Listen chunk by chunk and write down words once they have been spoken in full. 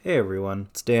Hey everyone,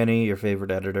 it's Danny, your favorite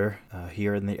editor,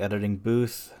 here in the editing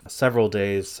booth. Several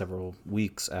days, several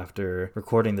weeks after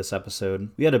recording this episode,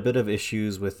 we had a bit of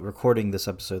issues with recording this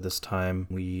episode this time.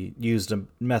 We used a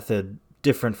method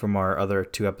different from our other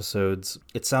two episodes.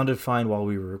 It sounded fine while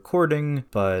we were recording,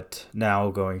 but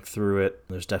now going through it,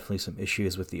 there's definitely some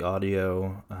issues with the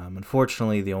audio.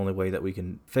 Unfortunately, the only way that we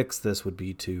can fix this would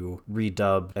be to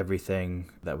redub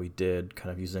everything that we did, kind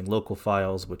of using local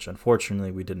files, which unfortunately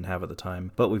we didn't have at the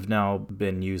time. But we're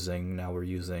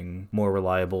using more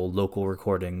reliable local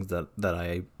recordings that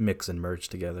I mix and merge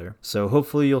together. So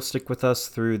hopefully you'll stick with us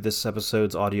through this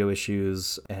episode's audio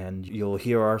issues, and you'll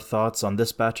hear our thoughts on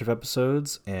this batch of episodes.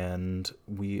 And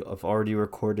we have already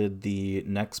recorded the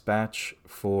next batch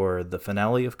for the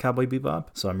finale of Cowboy Bebop,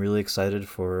 so I'm really excited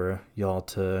for y'all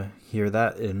to hear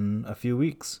that in a few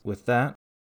weeks. With that,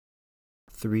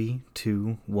 3,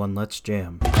 2, 1, let's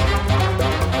jam.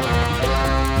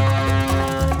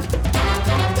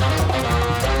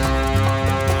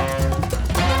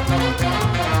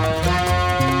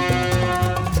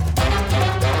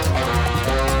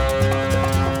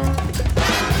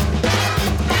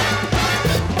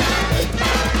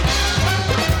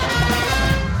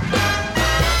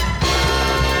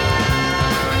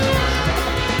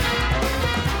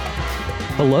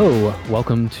 Hello,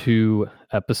 welcome to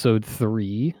episode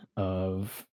 3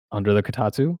 of Under the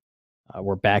Kotatsu.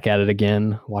 We're back at it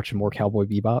again, watching more Cowboy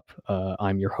Bebop.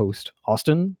 I'm your host,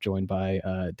 Austin, joined by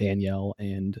Danielle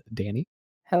and Danny.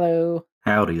 Hello.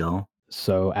 Howdy, y'all.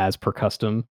 So, as per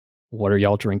custom, what are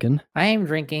y'all drinking? I am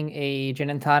drinking a gin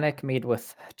and tonic made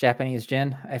with Japanese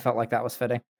gin. I felt like that was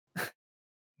fitting.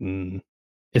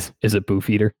 Is it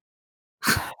Boofeater?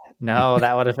 No,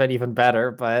 that would have been even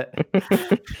better, but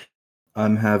I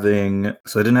didn't have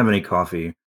any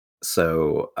coffee,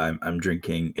 so I'm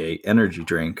drinking a energy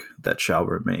drink that shall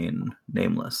remain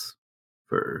nameless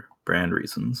for brand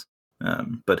reasons.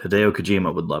 But Hideo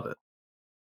Kojima would love it.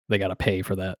 They gotta pay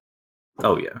for that.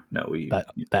 Oh yeah, no,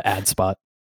 that ad spot.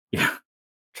 Yeah.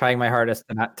 Trying my hardest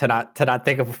to not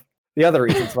think of the other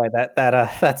reasons why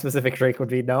that specific drink would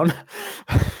be known.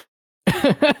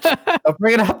 Don't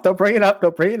bring it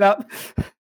up.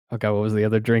 Okay, what was the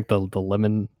other drink? The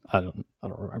lemon? I don't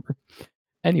remember.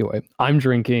 Anyway, I'm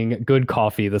drinking good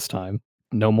coffee this time.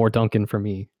 No more Dunkin' for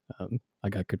me. I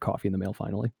got good coffee in the mail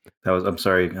finally. That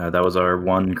was our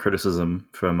one criticism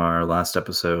from our last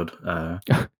episode.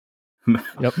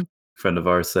 Yep. Friend of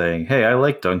ours saying, "Hey, I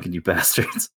like Dunkin', you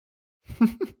bastards."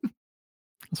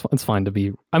 It's fine to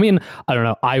be. I mean, I don't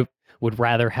know. I would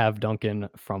rather have Dunkin'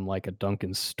 from like a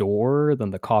Dunkin' store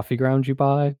than the coffee ground you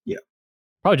buy. Yeah.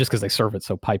 Probably just because they serve it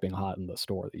so piping hot in the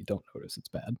store that you don't notice it's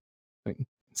bad. I mean,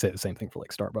 say the same thing for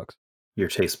like Starbucks. Your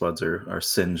taste buds are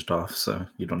singed off, so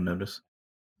you don't notice.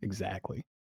 Exactly.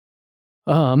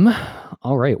 All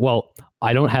right. Well,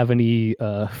 I don't have any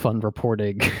fun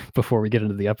reporting before we get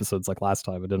into the episodes like last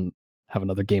time. I didn't have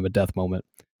another Game of Death moment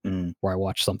where I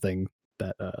watched something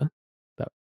that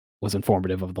was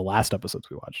informative of the last episodes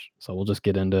we watched. So we'll just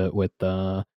get into it with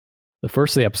the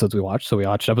first of the episodes we watched. So we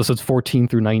watched episodes 14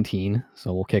 through 19.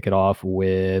 So we'll kick it off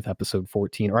with episode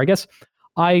 14. Or I guess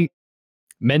I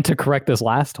meant to correct this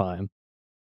last time,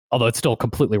 although it's still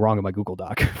completely wrong in my Google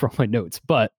Doc from my notes.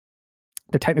 But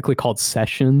they're technically called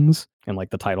sessions, and like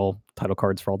the title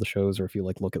cards for all the shows, or if you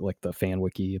like look at like the fan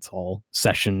wiki, it's all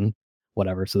session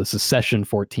whatever. So this is session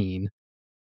 14,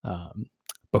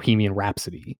 Bohemian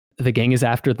Rhapsody. The gang is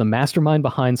after the mastermind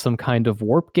behind some kind of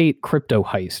Warpgate crypto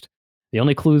heist. The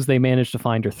only clues they manage to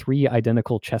find are 3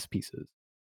 identical chess pieces.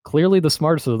 Clearly the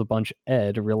smartest of the bunch,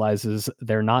 Ed, realizes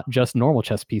they're not just normal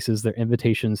chess pieces, they're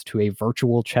invitations to a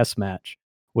virtual chess match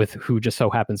with who just so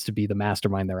happens to be the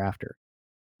mastermind they're after.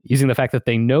 Using the fact that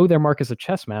they know their mark as a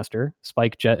chess master,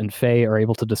 Spike, Jet, and Faye are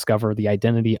able to discover the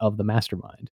identity of the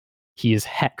mastermind. He is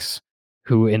Hex,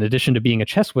 who, in addition to being a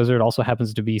chess wizard, also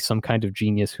happens to be some kind of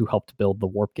genius who helped build the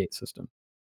Warpgate system.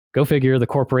 Go figure, the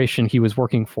corporation he was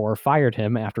working for fired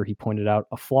him after he pointed out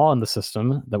a flaw in the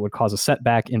system that would cause a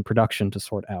setback in production to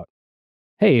sort out.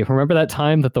 Hey, remember that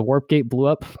time that the Warpgate blew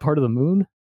up part of the moon?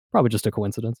 Probably just a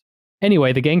coincidence.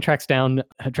 Anyway, the gang tracks him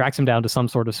down to some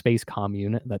sort of space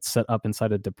commune that's set up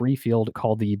inside a debris field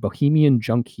called the Bohemian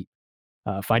Junk Heap,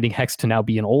 finding Hex to now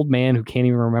be an old man who can't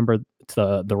even remember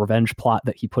the revenge plot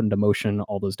that he put into motion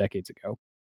all those decades ago.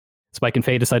 Spike and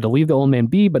Faye decide to leave the old man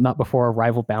be, but not before a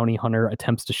rival bounty hunter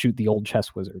attempts to shoot the old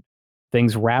chess wizard.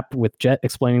 Things wrap with Jet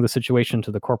explaining the situation to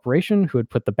the corporation, who had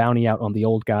put the bounty out on the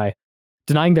old guy,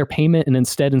 denying their payment and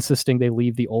instead insisting they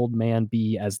leave the old man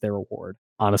be as their reward.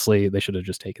 Honestly, they should have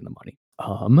just taken the money.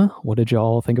 What did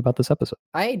y'all think about this episode?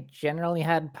 I generally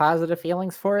had positive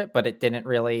feelings for it, but it didn't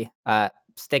really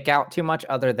stick out too much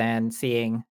other than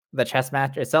seeing the chess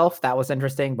match itself. That was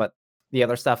interesting, but the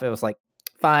other stuff, it was like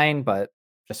fine, but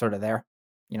just sort of there,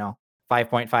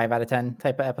 5.5 out of 10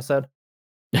 type of episode.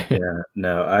 Yeah,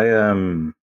 no,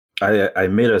 I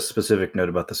made a specific note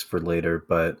about this for later,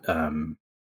 but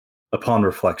upon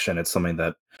reflection, it's something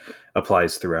that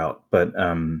applies throughout. But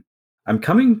I'm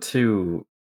coming to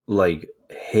like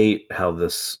hate how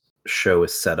this show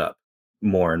is set up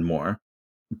more and more,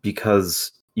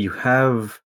 because you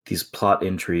have these plot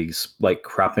intrigues like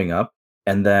cropping up,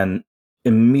 and then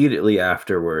immediately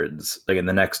afterwards, like in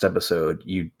the next episode,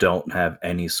 you don't have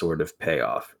any sort of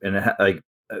payoff. And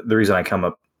the reason I come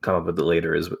up with it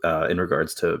later is in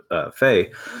regards to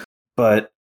Faye.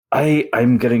 But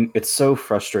I'm getting, it's so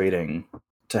frustrating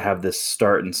to have this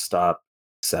start and stop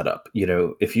setup.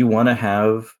 If you want to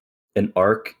have an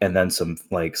arc and then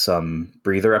some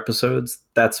breather episodes,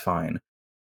 that's fine.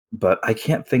 But I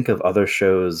can't think of other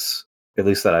shows, at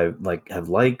least that I have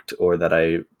liked or that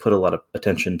I put a lot of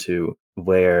attention to,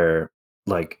 where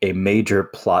like a major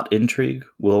plot intrigue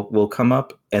will come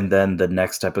up, and then the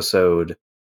next episode,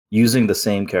 using the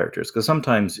same characters, because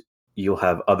sometimes you'll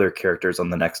have other characters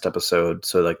on the next episode,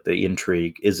 so like the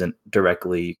intrigue isn't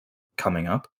directly coming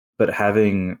up, but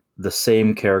having the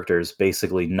same characters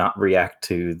basically not react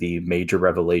to the major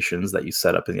revelations that you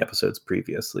set up in the episodes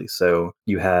previously. So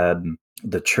you had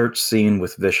the church scene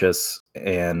with Vicious,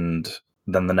 and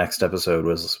then the next episode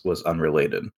was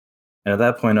unrelated. And at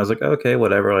that point I was like, okay,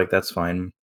 whatever, like that's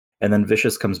fine. And then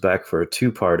Vicious comes back for a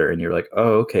two-parter, and you're like,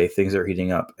 oh, okay, things are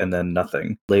heating up. And then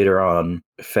nothing. Later on,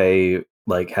 Faye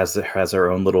has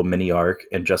her own little mini arc,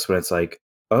 and just when it's like,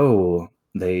 oh,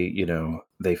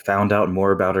 they found out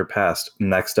more about her past,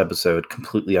 next episode,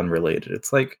 completely unrelated.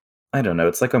 It's like, I don't know,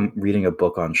 it's like I'm reading a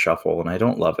book on shuffle, and I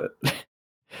don't love it.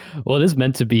 Well, it is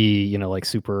meant to be, like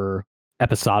super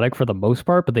episodic for the most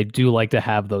part, but they do like to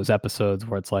have those episodes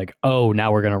where it's like, oh,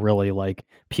 now we're gonna really like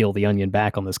peel the onion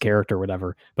back on this character or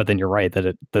whatever. But then you're right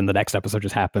that then the next episode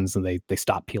just happens and they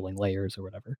stop peeling layers or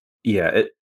whatever. Yeah,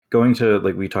 going to,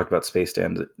 like, we talked about Space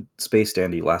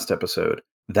Dandy last episode.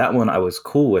 That one I was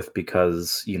cool with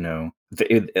because,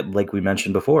 like we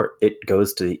mentioned before, it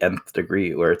goes to the nth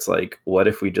degree, where it's like, what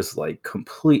if we just like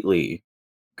completely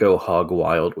go hog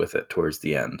wild with it towards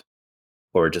the end,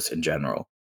 or just in general?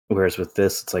 Whereas with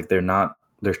this, it's like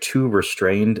they're too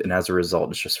restrained, and as a result,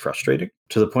 it's just frustrating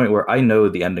to the point where I know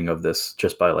the ending of this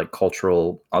just by like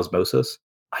cultural osmosis.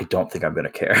 I don't think I'm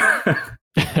gonna care.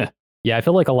 Yeah, I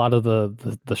feel like a lot of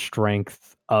the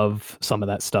strength of some of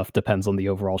that stuff depends on the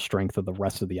overall strength of the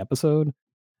rest of the episode.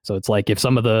 So it's like if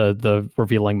some of the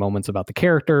revealing moments about the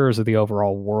characters or the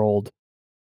overall world,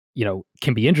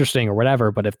 can be interesting or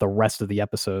whatever, but if the rest of the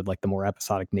episode, like the more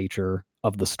episodic nature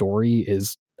of the story,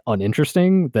 is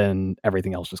uninteresting, then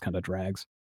everything else just kind of drags.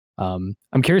 I'm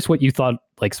curious what you thought,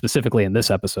 like specifically in this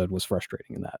episode, was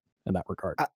frustrating in that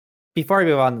regard. Before I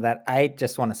move on to that, I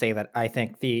just want to say that I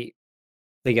think the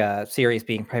series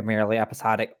being primarily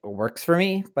episodic works for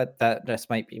me, but that just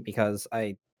might be because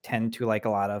I tend to like a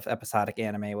lot of episodic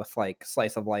anime with like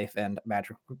slice of life and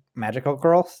magical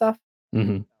girl stuff.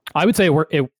 Mm-hmm. I would say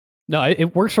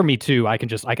it works for me too. I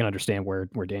can understand where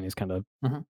Danny's kind of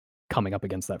coming up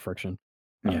against that friction.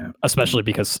 Yeah. Especially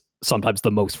because sometimes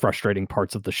the most frustrating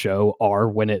parts of the show are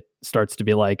when it starts to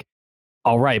be like,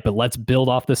 all right, but let's build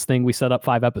off this thing we set up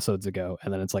 5 episodes ago.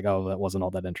 And then it's like, oh, that wasn't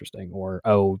all that interesting. Or,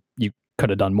 oh, you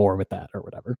could have done more with that or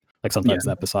whatever. Like sometimes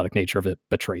the episodic nature of it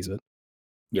betrays it.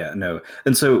 Yeah, no.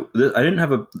 And so I didn't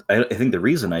have I think the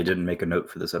reason I didn't make a note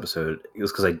for this episode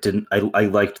was because I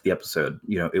liked the episode.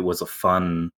 It was a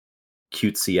fun,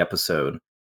 cutesy episode.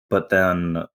 But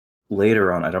then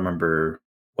later on, I can't remember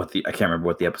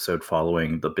what the episode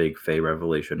following the big Faye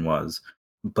revelation was,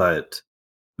 but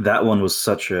that one was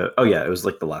it was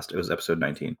like it was episode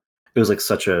 19. It was like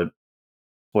such a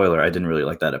spoiler. I didn't really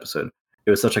like that episode. It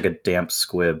was such like a damp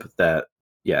squib that,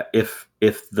 yeah, if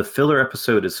the filler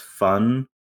episode is fun,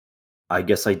 I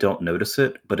guess I don't notice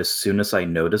it. But as soon as I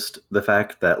noticed the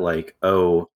fact that like,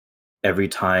 oh, every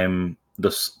time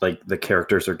the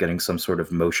characters are getting some sort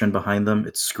of motion behind them,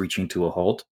 it's screeching to a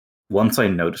halt. Once I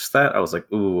noticed that, I was like,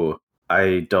 ooh,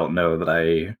 I don't know that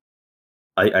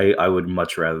I would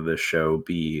much rather this show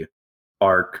be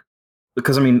arc.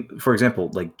 Because, I mean, for example,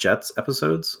 like Jet's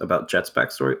episodes about Jet's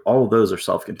backstory, all of those are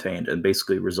self-contained and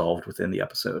basically resolved within the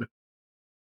episode.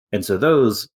 And so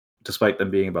those, despite them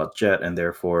being about Jet and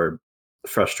therefore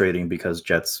frustrating because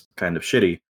Jet's kind of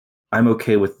shitty, I'm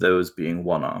okay with those being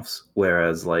one-offs.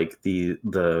 Whereas like the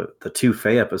 2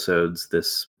 Faye episodes,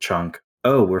 this chunk,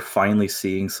 oh, we're finally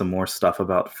seeing some more stuff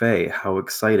about Faye. How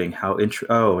exciting!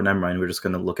 Oh, never mind. We're just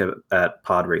going to look at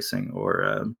pod racing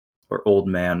or or Old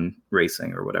Man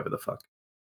Racing or whatever the fuck.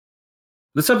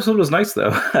 This episode was nice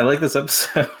though. I like this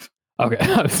episode. Okay,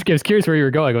 I was curious where you were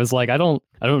going. I was like, I don't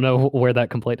know where that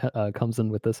complaint comes in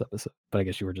with this episode, but I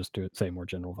guess you were just saying more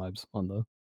general vibes on the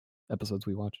episodes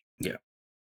we watched. Yeah.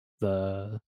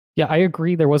 Yeah, I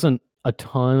agree. There wasn't a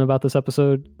ton about this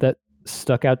episode that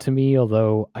stuck out to me,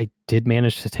 although I did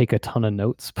manage to take a ton of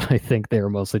notes, but I think they were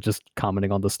mostly just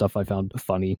commenting on the stuff I found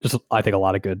funny. Just, I think, a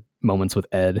lot of good moments with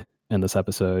Ed in this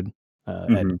episode.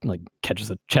 Ed like catches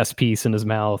a chess piece in his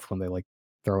mouth when they like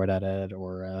throw it at Ed,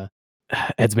 or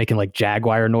Ed's making like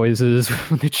jaguar noises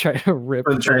when they try to rip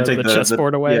the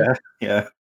chessboard away. Yeah.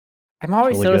 I'm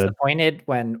always really so disappointed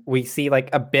when we see like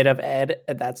a bit of Ed,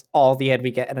 and that's all the Ed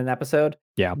we get in an episode.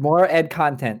 Yeah. More Ed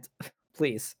content,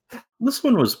 please. This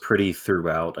one was pretty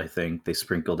throughout, I think. They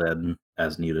sprinkled Ed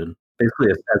as needed.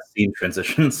 Basically, as scene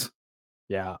transitions.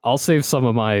 Yeah, I'll save some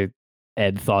of my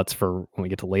Ed thoughts for when we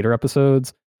get to later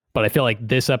episodes. But I feel like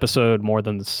this episode, more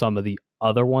than some of the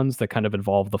other ones that kind of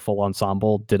involved the full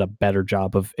ensemble, did a better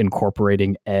job of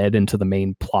incorporating Ed into the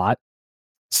main plot.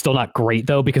 Still not great,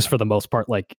 though, because for the most part,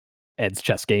 like, Ed's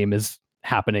chess game is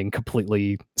happening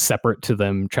completely separate to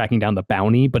them tracking down the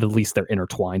bounty, but at least they're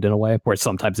intertwined in a way where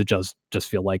sometimes it does just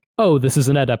feel like, oh, this is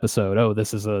an Ed episode. Oh,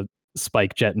 this is a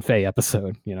Spike, Jet, and Faye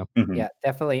episode, you know? Mm-hmm. Yeah,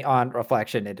 definitely on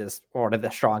reflection, it is one of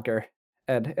the stronger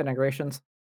Ed integrations.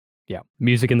 Yeah,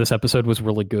 music in this episode was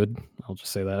really good. I'll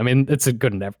just say that. I mean, it's a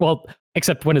good enough. Well,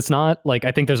 except when it's not. Like,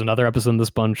 I think there's another episode in this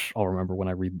bunch. I'll remember when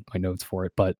I read my notes for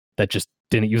it, but that just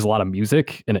didn't use a lot of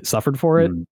music and it suffered for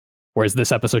it. Whereas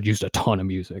this episode used a ton of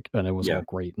music and it was all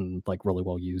great and like really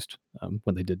well used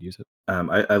when they did use it.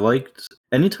 I liked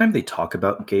anytime they talk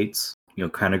about gates, you know,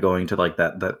 kind of going to like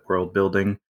that world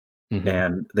building,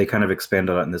 and they kind of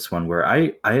expanded on this one where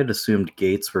I had assumed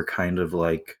gates were kind of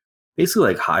like basically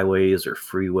like highways or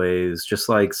freeways, just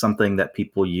like something that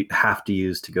people have to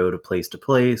use to go to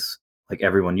place. Like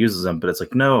everyone uses them, but it's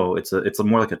like, no, it's a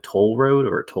more like a toll road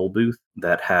or a toll booth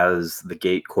that has the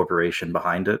Gate Corporation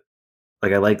behind it.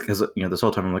 Like I like, because you know, this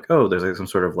whole time I'm like, oh, there's like some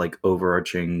sort of like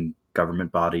overarching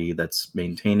government body that's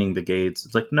maintaining the gates.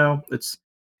 It's like, no, it's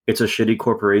a shitty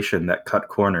corporation that cut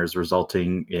corners,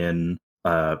 resulting in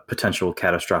potential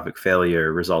catastrophic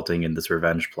failure, resulting in this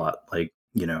revenge plot. Like,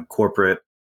 you know, corporate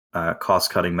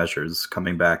cost-cutting measures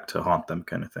coming back to haunt them,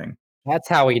 kind of thing. That's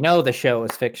how we know the show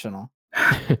is fictional.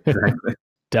 Exactly.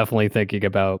 Definitely thinking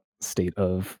about state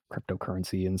of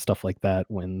cryptocurrency and stuff like that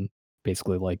when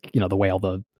basically like, you know, the way all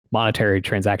the monetary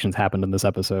transactions happened in this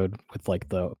episode with like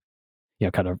the, you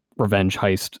know, kind of revenge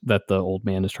heist that the old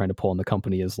man is trying to pull in the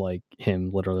company is like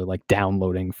him literally like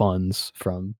downloading funds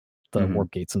from the warp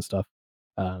gates and stuff.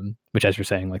 Which, as you're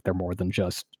saying, like they're more than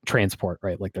just transport,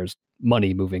 right? Like there's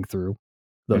money moving through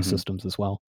those systems as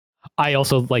well. I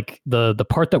also like the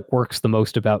part that works the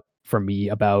most for me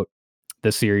about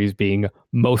the series being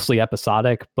mostly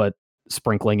episodic, but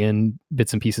sprinkling in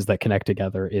bits and pieces that connect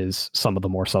together is some of the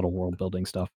more subtle world building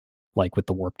stuff, like with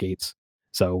the warp gates.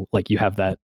 So like you have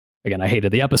that, again, I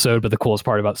hated the episode, but the coolest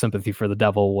part about Sympathy for the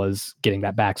Devil was getting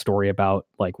that backstory about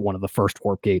like one of the first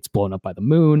warp gates blown up by the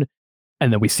moon.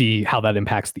 And then we see how that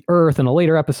impacts the Earth in a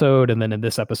later episode. And then in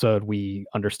this episode, we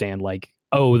understand like,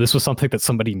 oh, this was something that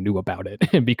somebody knew about it.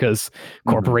 And because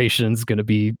corporations going to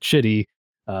be shitty,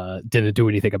 didn't do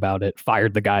anything about it,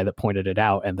 fired the guy that pointed it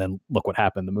out. And then look what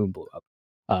happened. The moon blew up.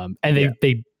 And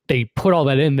they put all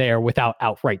that in there without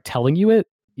outright telling you it.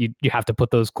 You have to put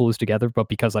those clues together. But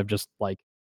because I've just like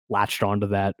latched onto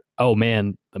that, oh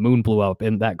man, the moon blew up.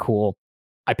 Isn't that cool?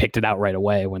 I picked it out right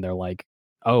away when they're like,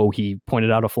 oh, he pointed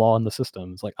out a flaw in the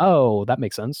system. It's like, oh, that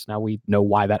makes sense. Now we know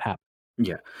why that happened.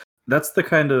 Yeah. That's the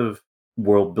kind of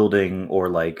world building or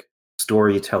like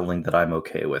storytelling that I'm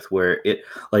okay with, where it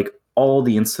like all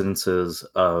the instances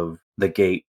of the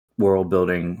Gate world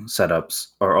building setups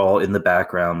are all in the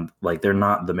background. Like they're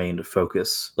not the main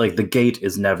focus. Like the Gate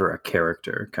is never a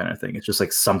character kind of thing. It's just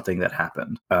like something that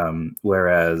happened.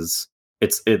 Whereas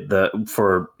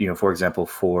for example,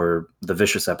 for the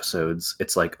Vicious episodes,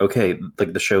 it's like, okay,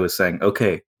 like the show is saying,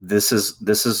 okay, this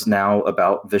is now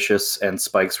about Vicious and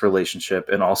Spike's relationship,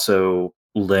 and also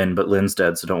Lynn, but Lynn's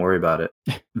dead, so don't worry about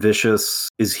it. Vicious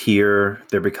is here,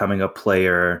 they're becoming a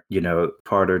player, you know,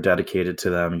 part are dedicated to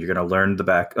them, you're gonna learn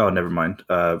never mind.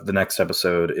 The next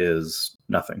episode is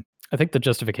nothing. I think the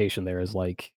justification there is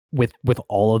like with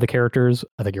all of the characters,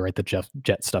 I think you're right, the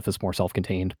Jet stuff is more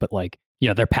self-contained, but like, you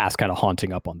know, their past kind of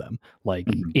haunting up on them. Like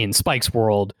in Spike's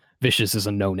world, Vicious is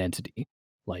a known entity.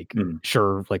 Like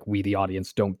sure, like we the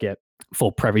audience don't get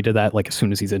full privy to that like as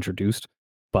soon as he's introduced,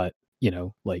 but you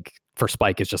know, like for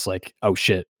Spike it's just like, oh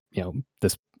shit, you know,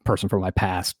 this person from my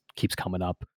past keeps coming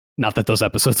up. Not that those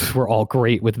episodes were all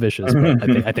great with Vicious,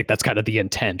 but I think that's kind of the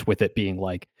intent with it being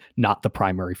like not the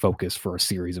primary focus for a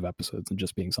series of episodes and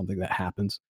just being something that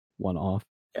happens one off.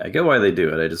 Yeah, I get why they do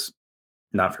it. I just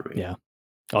not for me. Yeah.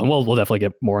 Oh, we'll definitely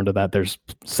get more into that. There's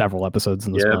several episodes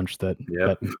in this bunch that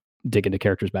dig into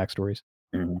characters' backstories.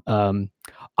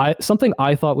 Mm-hmm. Something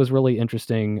I thought was really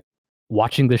interesting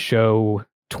watching the show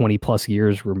 20 plus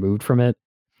years removed from it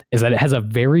is that it has a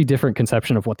very different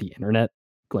conception of what the internet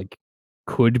like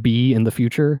could be in the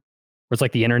future. Where it's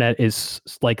like the internet is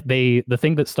like the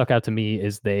thing that stuck out to me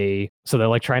is they're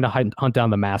like trying to hunt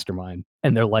down the mastermind,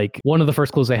 and they're like one of the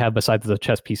first clues they have besides the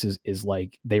chess pieces is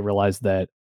like they realize that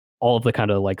all of the kind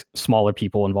of like smaller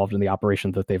people involved in the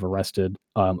operation that they've arrested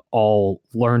all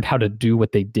learned how to do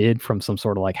what they did from some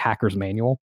sort of like hacker's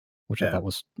manual, which I thought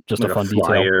was just like a fun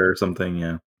flyer detail or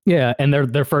something. Yeah, and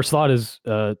their first thought is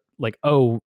like,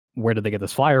 oh, where did they get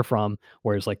this flyer from?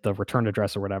 Where's like the return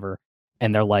address or whatever?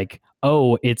 And they're like,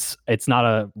 oh, it's not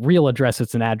a real address,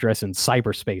 it's an address in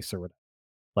cyberspace or whatever.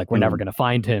 Like we're never gonna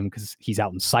find him because he's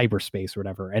out in cyberspace or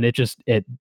whatever. And it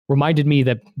reminded me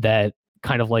that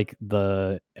kind of like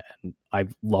I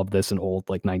love this in old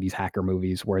like 90s hacker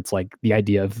movies where it's like the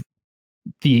idea of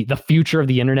the future of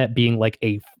the internet being like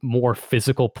a more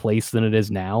physical place than it is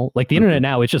now. Like the internet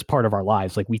now, it's just part of our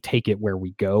lives. Like we take it where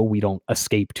we go. We don't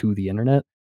escape to the internet.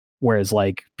 Whereas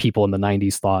like people in the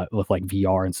 90s thought with like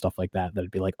VR and stuff like that,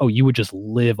 that'd be like, oh, you would just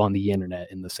live on the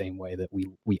internet in the same way that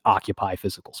we occupy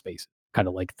physical space. Kind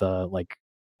of like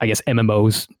I guess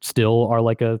MMOs still are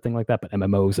like a thing like that, but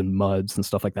MMOs and MUDs and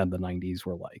stuff like that in the 90s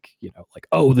were like, like,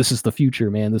 oh, this is the future,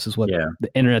 man. This is what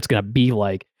the internet's going to be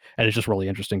like. And it's just really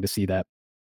interesting to see that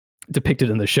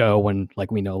depicted in the show when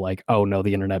like we know like, oh no,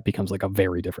 the internet becomes like a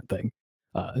very different thing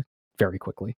very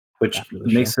quickly. Which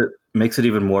makes it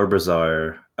even more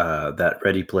bizarre that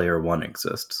Ready Player One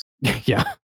exists. Yeah.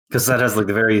 Because that has like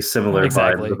the very similar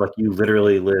vibe of like you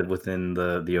literally live within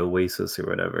the Oasis or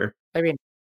whatever. I mean,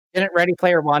 didn't Ready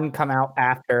Player One come out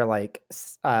after like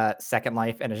Second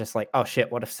Life, and it's just like, oh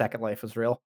shit, what if Second Life was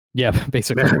real? Yeah,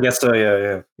 basically. I guess so.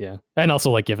 Yeah. And also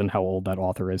like given how old that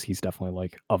author is, he's definitely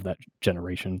like of that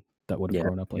generation that would have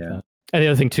grown up like that. And the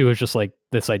other thing too is just like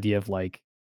this idea of like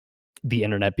the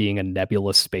internet being a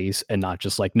nebulous space and not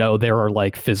just like, no, there are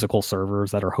like physical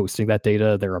servers that are hosting that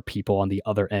data. There are people on the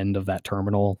other end of that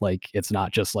terminal. Like it's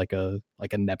not just like a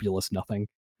nebulous nothing.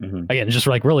 Again, just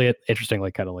like really interesting,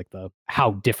 like kind of like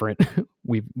how different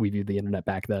we viewed the internet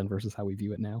back then versus how we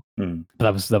view it now. But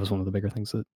that was one of the bigger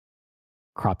things that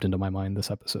cropped into my mind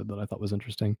this episode that I thought was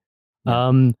interesting.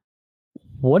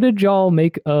 What did y'all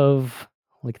make of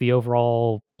like the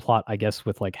overall plot, I guess,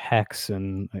 with like Hex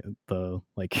and the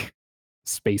like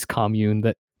space commune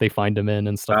that they find him in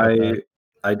and stuff like that?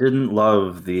 I didn't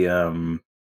love the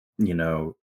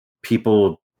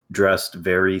people dressed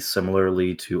very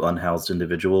similarly to unhoused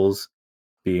individuals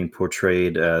being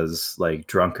portrayed as like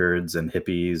drunkards and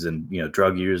hippies and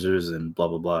drug users and blah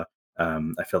blah blah.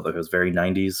 I felt like it was very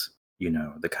 90s,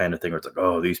 the kind of thing where it's like,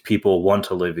 oh, these people want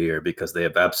to live here because they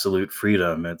have absolute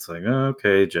freedom. It's like, oh,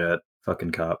 okay, Jet,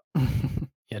 fucking cop.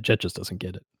 Yeah, Jet just doesn't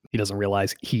get it. He doesn't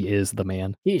realize he is the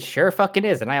man. He sure fucking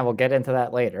is, and I will get into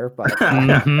that later. But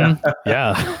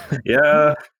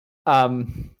yeah.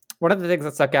 One of the things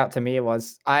that stuck out to me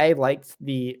was I liked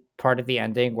the part of the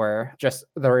ending where just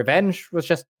the revenge was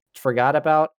just forgot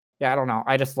about. Yeah, I don't know.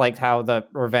 I just liked how the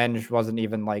revenge wasn't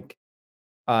even like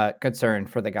concern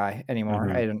for the guy anymore.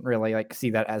 I didn't really like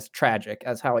see that as tragic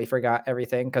as how he forgot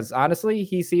everything, because honestly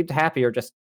he seemed happier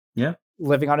just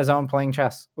living on his own playing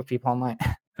chess with people online.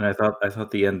 And I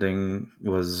thought the ending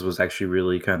was actually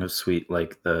really kind of sweet,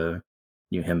 like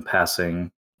him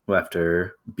passing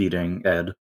after beating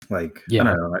Ed. Like I don't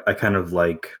know, I kind of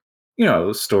like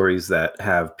stories that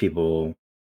have people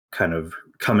kind of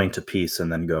coming to peace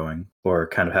and then going, or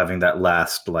kind of having that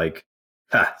last like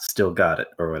still got it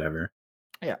or whatever.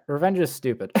 Yeah, revenge is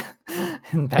stupid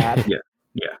and bad.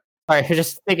 Yeah. All right,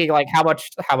 just thinking like how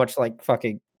much like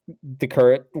fucking the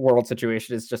current world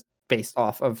situation is just based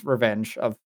off of revenge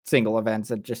of single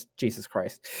events, and just Jesus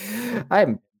Christ,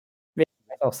 I'm making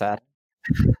myself sad.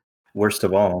 Worst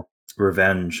of all,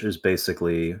 revenge is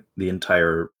basically the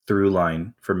entire through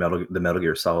line for the Metal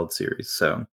Gear Solid series.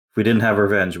 So if we didn't have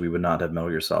revenge, we would not have Metal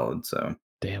Gear Solid. So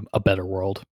damn, a better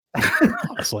world.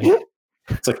 Honestly,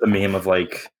 it's like the meme of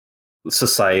like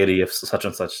society if such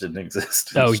and such didn't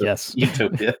exist. Oh yes,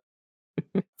 utopia.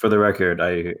 For the record,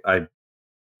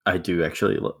 I do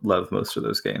actually love most of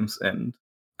those games, and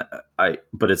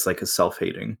but it's like a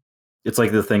self-hating. It's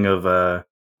like the thing of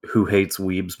who hates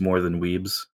weebs more than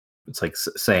weebs. It's like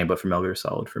same, but for Metal Gear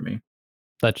Solid for me.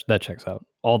 That checks out.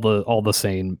 All the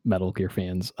sane Metal Gear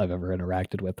fans I've ever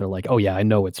interacted with, they're like, "Oh yeah, I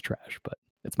know it's trash, but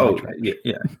it's my trash."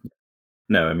 Yeah.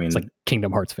 No, I mean, it's like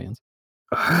Kingdom Hearts fans.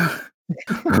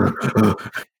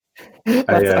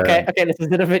 Okay, this is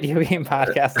a video game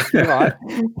podcast. Let's move on.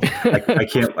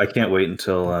 I can't wait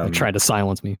until You're trying to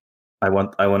silence me. I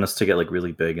want us to get like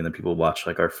really big, and then people watch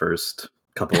like our first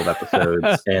couple of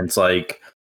episodes, and it's like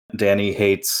Danny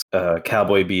hates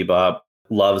Cowboy Bebop,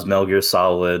 loves Metal Gear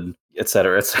Solid,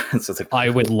 etc. It's like, I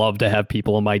would love to have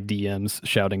people in my DMs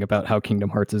shouting about how Kingdom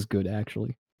Hearts is good.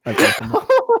 Actually,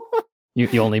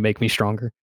 you only make me stronger.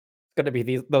 It's gonna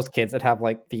be those kids that have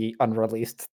like the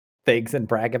unreleased things and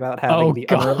brag about having the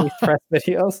unreleased press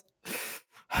videos.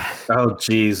 Oh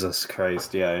Jesus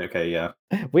Christ! Yeah, okay, yeah.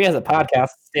 We as a podcast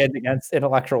stand against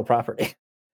intellectual property.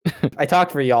 I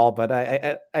talk for y'all, but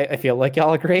I feel like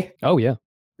y'all agree. Oh yeah,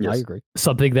 yes. I agree.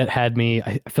 Something that had me,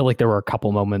 I feel like there were a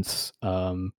couple moments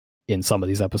in some of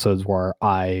these episodes where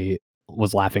I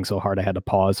was laughing so hard I had to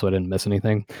pause so I didn't miss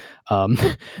anything.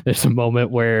 There's a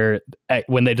moment where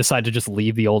when they decide to just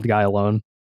leave the old guy alone,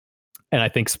 and I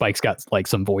think Spike's got like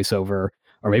some voiceover,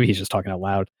 or maybe he's just talking out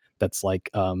loud. That's like,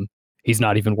 he's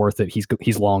not even worth it.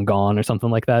 He's long gone or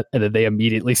something like that. And then they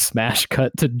immediately smash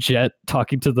cut to Jet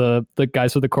talking to the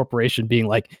guys for the corporation, being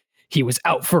like, he was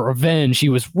out for revenge. He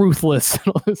was ruthless. And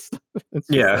all this stuff.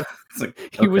 Yeah,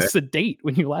 he was sedate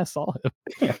when you last saw him.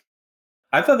 Yeah.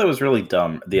 I thought that was really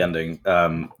dumb. The ending,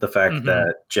 the fact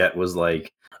that Jet was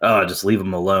like, "Oh, just leave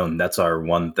him alone. That's our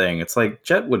one thing." It's like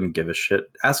Jet wouldn't give a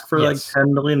shit. Ask for like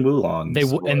 10 million woolongs.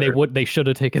 They should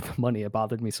have taken the money. It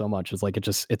bothered me so much. It's like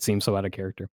it seems so out of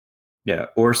character. Yeah,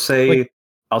 or say,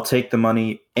 I'll take the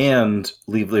money and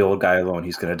leave the old guy alone.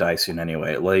 He's gonna die soon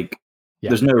anyway. Like,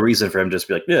 there's no reason for him to just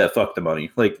be like, yeah, fuck the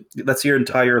money. Like, that's your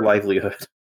entire livelihood.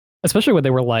 Especially when they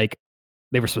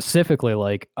were specifically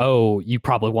like, oh, you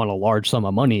probably want a large sum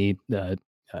of money.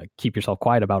 Keep yourself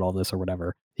quiet about all this or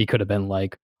whatever. He could have been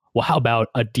like, well, how about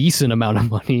a decent amount of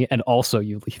money and also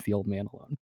you leave the old man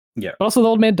alone? Yeah. But also the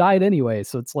old man died anyway,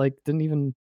 so it's like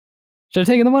should have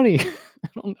taken the money.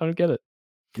 I don't get it.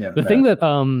 Yeah. The thing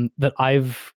that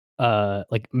I've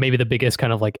like maybe the biggest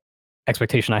kind of like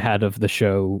expectation I had of the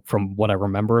show from what I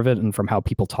remember of it and from how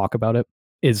people talk about it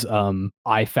is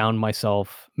I found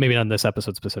myself, maybe not in this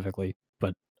episode specifically,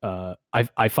 but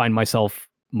I find myself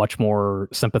much more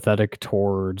sympathetic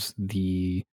towards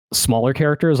the smaller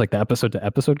characters, like the episode to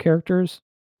episode characters,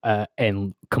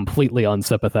 and completely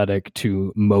unsympathetic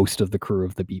to most of the crew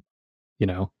of the Beep. You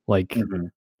know, like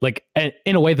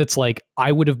in a way that's like,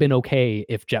 I would have been okay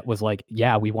if Jet was like,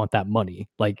 yeah, we want that money.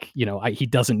 Like, you know, he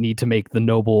doesn't need to make the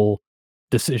noble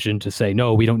decision to say,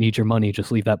 no, we don't need your money.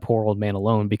 Just leave that poor old man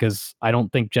alone, because I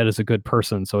don't think Jet is a good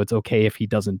person. So it's okay if he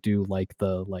doesn't do like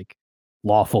the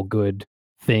lawful good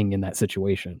thing in that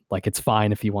situation. Like, it's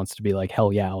fine if he wants to be like,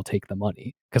 hell yeah, I'll take the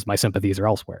money, because my sympathies are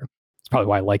elsewhere. It's probably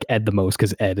why I like Ed the most,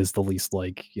 because Ed is the least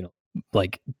like, you know,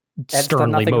 like Ed's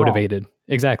sternly motivated. Wrong.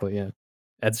 Exactly. Yeah.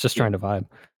 Ed's just trying to vibe.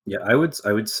 Yeah, I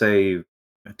would say,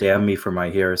 damn me for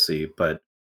my heresy, but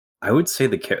I would say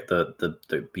the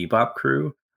Bebop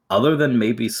crew, other than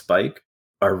maybe Spike,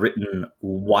 are written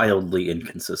wildly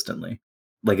inconsistently.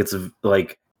 Like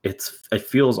it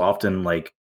feels often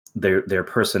like their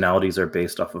personalities are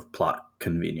based off of plot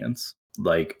convenience.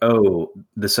 Like, oh,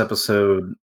 this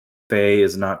episode, Faye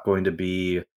is not going to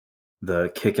be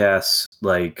the kick-ass,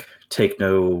 like, take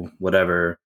no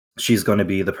whatever. She's going to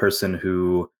be the person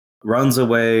who runs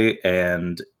away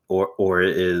and or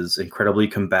is incredibly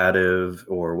combative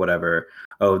or whatever.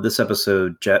 Oh, this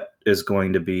episode, Jet is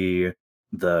going to be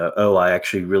I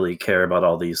actually really care about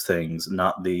all these things,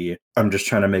 not the I'm just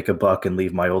trying to make a buck and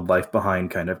leave my old life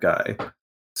behind kind of guy.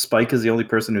 Spike is the only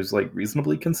person who's like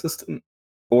reasonably consistent,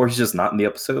 or he's just not in the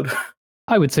episode.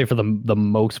 I would say for the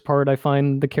most part, I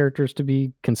find the characters to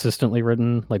be consistently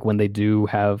written. Like, when they do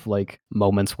have like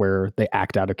moments where they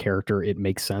act out a character, it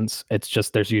makes sense. It's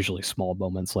just there's usually small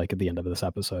moments like at the end of this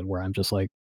episode where I'm just like,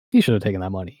 he should have taken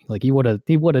that money. Like, he would have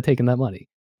taken that money.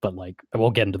 But like,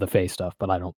 we'll get into the Faye stuff. But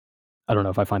I don't know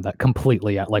if I find that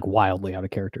completely like wildly out of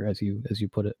character as you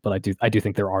put it. But I do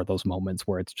think there are those moments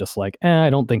where it's just like, I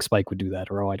don't think Spike would do that,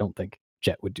 or I don't think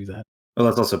Jet would do that. Well,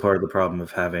 that's also part of the problem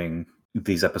of having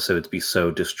these episodes be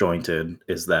so disjointed,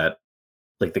 is that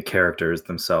like the characters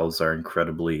themselves are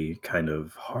incredibly kind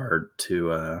of hard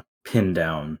to pin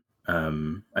down.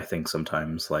 I think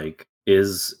sometimes, like,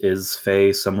 is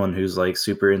Faye someone who's like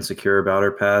super insecure about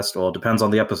her past? Well, it depends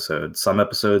on the episode. Some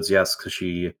episodes, yes, because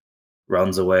she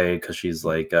runs away because she's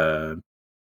like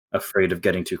afraid of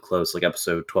getting too close, like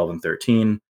episode 12 and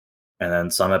 13. And then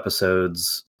some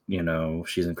episodes, you know,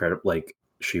 she's incredible, like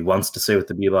she wants to stay with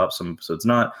the Bebop, some episodes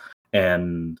not.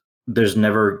 and there's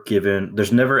never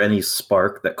any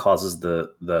spark that causes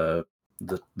the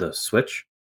switch,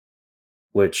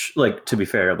 which, like, to be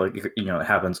fair, like, you know, it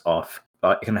happens off,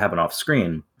 it can happen off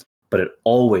screen, but it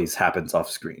always happens off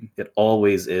screen. It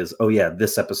always is, oh yeah,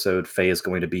 this episode Faye is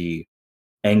going to be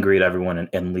angry at everyone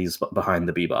and leaves behind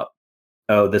the Bebop.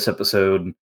 Oh, this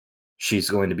episode she's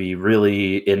going to be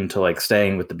really into like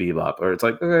staying with the Bebop, or it's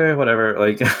like, okay, whatever,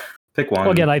 like pick one.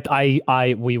 Well, again,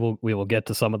 we will get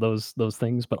to some of those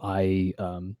things, but I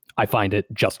find it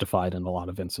justified in a lot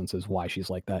of instances why she's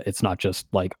like that. It's not just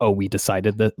like, oh, we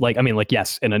decided that, like, I mean, like,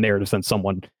 yes, in a narrative sense,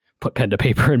 someone put pen to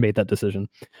paper and made that decision,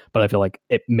 but I feel like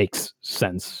it makes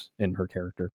sense in her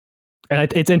character.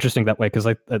 And it's interesting that way, because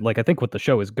I think what the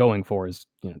show is going for is,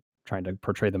 you know, trying to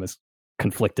portray them as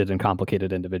conflicted and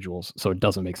complicated individuals. So it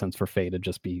doesn't make sense for Faye to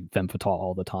just be femme fatale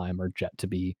all the time, or Jet to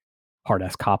be hard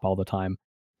ass cop all the time.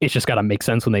 It's just got to make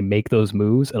sense when they make those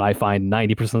moves, and I find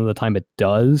 90% of the time it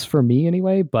does, for me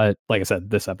anyway. But like I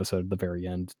said, this episode at the very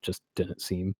end just didn't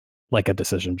seem like a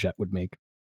decision Jet would make.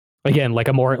 Again, like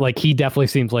a more, like, he definitely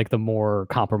seems like the more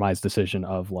compromised decision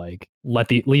of like,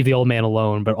 leave the old man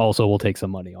alone, but also we'll take some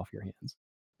money off your hands.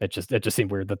 It just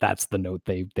seemed weird that that's the note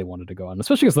they wanted to go on,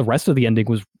 especially because the rest of the ending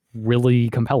was really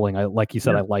compelling. Like you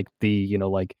said, I like the, you know,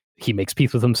 like, he makes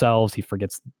peace with himself, he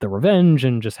forgets the revenge,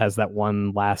 and just has that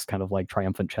one last kind of like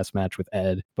triumphant chess match with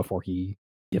Ed before he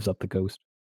gives up the ghost.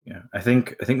 Yeah, I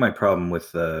think my problem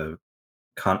with the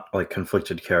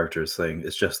conflicted characters thing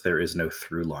is just there is no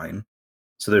through line.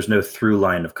 So there's no through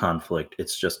line of conflict.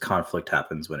 It's just conflict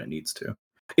happens when it needs to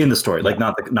in the story. Like,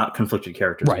 not conflicted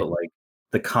characters, right, but like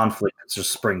the conflict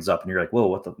just springs up, and you're like, whoa,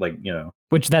 what the, like, you know.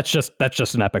 Which that's just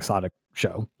an episodic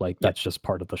show. Like, that's just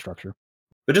part of the structure.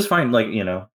 But just fine, like, you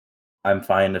know, I'm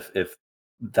fine if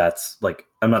that's, like,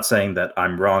 I'm not saying that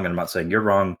I'm wrong, and I'm not saying you're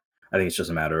wrong. I think it's just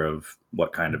a matter of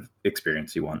what kind of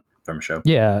experience you want from a show.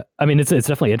 Yeah, I mean, it's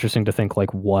definitely interesting to think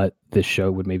like what this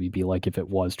show would maybe be like if it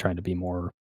was trying to be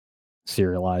more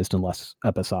serialized and less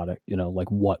episodic. You know, like,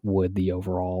 what would the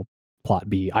overall plot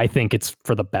be? I think it's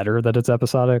for the better that it's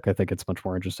episodic. I think it's much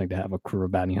more interesting to have a crew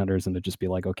of bounty hunters and to just be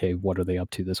like, okay, what are they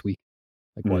up to this week?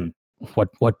 Like,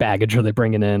 what baggage are they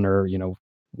bringing in, or, you know,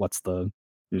 what's the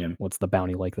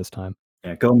bounty like this time?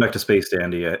 Yeah, going back to Space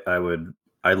Dandy,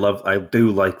 I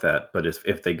do like that, but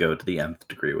if they go to the nth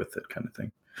degree with it, kind of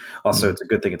thing. Also, it's a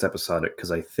good thing it's episodic,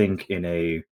 because I think in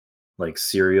a like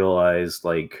serialized,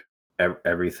 like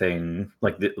everything,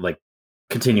 like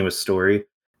continuous story,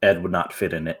 Ed would not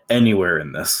fit in it anywhere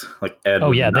in this. Like, Ed.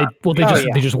 Oh yeah, they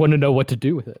just want to know what to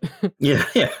do with it. yeah.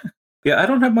 I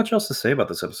don't have much else to say about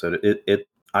this episode.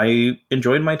 I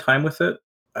enjoyed my time with it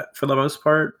for the most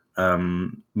part.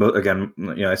 Again,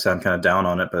 you know, I sound kind of down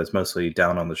on it, but it's mostly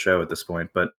down on the show at this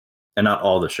point. And not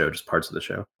all the show, just parts of the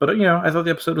show. But you know, I thought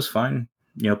the episode was fine.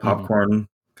 You know, popcorn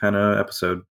kind of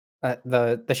episode.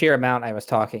 The sheer amount I was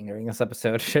talking during this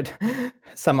episode should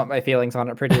sum up my feelings on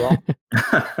it pretty well.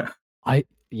 I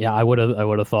would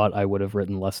have thought I would have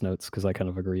written less notes, because I kind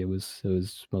of agree. It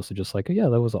was mostly just like, yeah,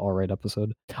 that was an all right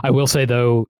episode. I will say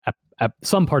though, at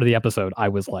some part of the episode, I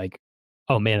was like,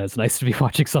 oh man, it's nice to be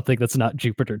watching something that's not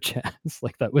Jupiter Jazz.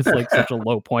 Like, that was like such a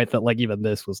low point that like even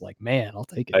this was like, man, I'll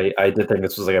take it. I did think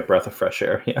this was like a breath of fresh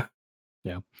air.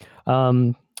 Yeah.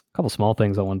 A couple small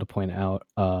things I wanted to point out.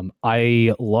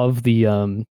 I love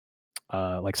the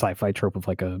like sci-fi trope of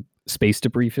like a space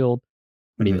debris field.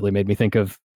 Immediately made me think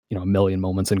of, you know, a million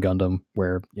moments in Gundam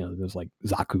where, you know, there's like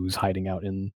Zaku's hiding out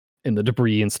in the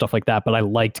debris and stuff like that. But I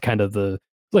liked kind of the,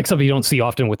 like, something you don't see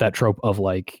often with that trope of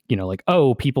like, you know, like,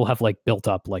 oh, people have like built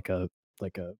up like a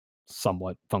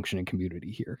somewhat functioning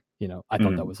community here. You know, I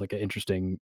thought that was like an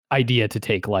interesting idea to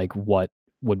take, like what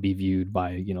would be viewed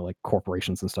by, you know, like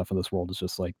corporations and stuff in this world as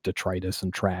just like detritus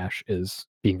and trash is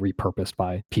being repurposed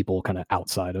by people kind of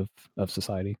outside of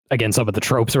society. Again, some of the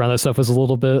tropes around that stuff was a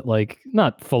little bit like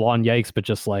not full on yikes, but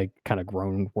just like kind of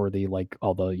groan worthy, like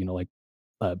all the, you know, like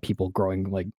people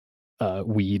growing like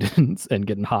weed and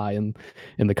getting high in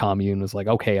the commune was like,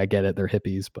 okay, I get it, they're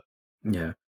hippies, but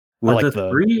yeah. Were like the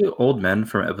 3 old men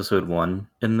from episode 1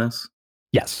 in this?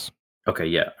 Yes. Okay,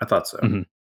 yeah, I thought so.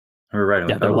 We're right.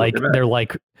 Yeah, they're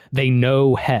like they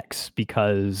know Hex,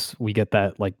 because we get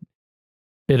that like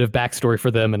bit of backstory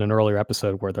for them in an earlier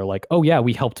episode where they're like, oh yeah,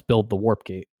 we helped build the warp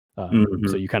gate.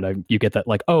 So you get that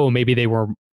like, oh, maybe they were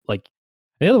like,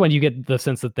 the other one you get the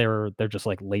sense that they're just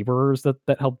like laborers that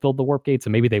helped build the warp gates,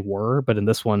 and maybe they were, but in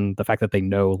this one, the fact that they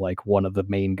know like one of the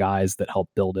main guys that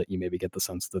helped build it, you maybe get the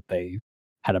sense that they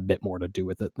had a bit more to do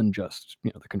with it than just,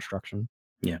 you know, the construction.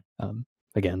 Yeah.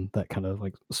 Again, that kind of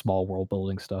like small world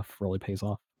building stuff really pays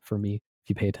off for me. if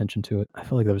you pay attention to it. I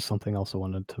feel like there was something else I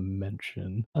wanted to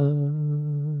mention. I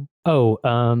don't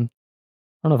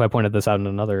know if I pointed this out in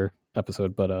another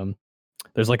episode, but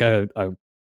there's like I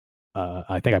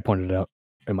think I pointed it out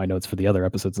in my notes for the other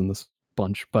episodes in this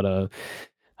bunch, but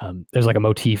there's like a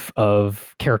motif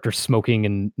of characters smoking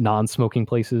in non-smoking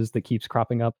places that keeps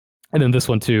cropping up, and then this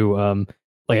one too.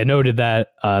 Like I noted that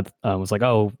was like,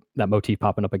 oh, that motif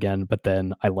popping up again, but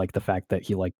then I like the fact that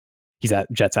he's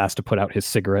at Jet's asked to put out his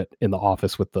cigarette in the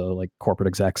office with the like corporate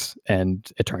execs, and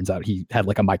it turns out he had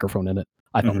like a microphone in it.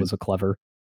 I thought was a clever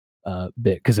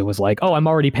bit, because it was like, oh, I'm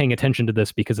already paying attention to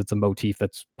this because it's a motif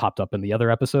that's popped up in the other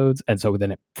episodes, and so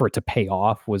then for it to pay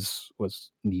off was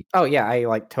neat. Oh yeah, I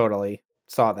like totally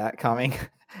saw that coming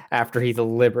after he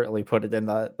deliberately put it in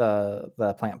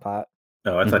the plant pot.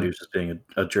 Oh, I thought he was just being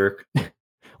a jerk.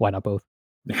 Why not both?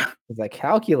 Yeah, he's like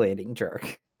calculating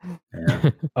jerk. Yeah.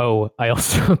 Oh, I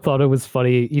also thought it was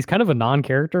funny. He's kind of a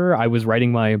non-character. I was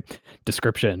writing my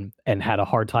description and had a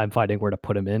hard time finding where to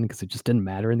put him in because it just didn't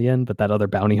matter in the end. But that other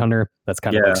bounty hunter that's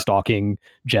kind of like stalking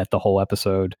Jet the whole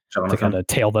episode to kind of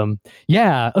tail them.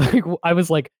 Yeah, like I was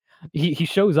like, he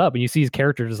shows up and you see his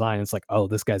character design. And it's like, oh,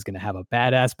 this guy's gonna have a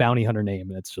badass bounty hunter name,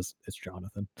 and it's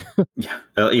Jonathan.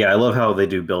 Yeah, I love how they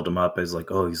do build him up as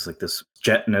like, oh, he's like this.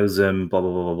 Jet knows him, blah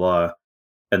blah blah blah blah,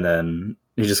 and then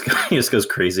he just goes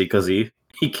crazy because he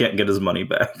can't get his money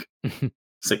back.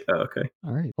 It's like, oh, okay.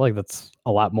 All right. Like that's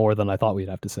a lot more than I thought we'd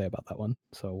have to say about that one.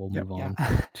 So we'll move on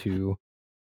to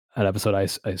an episode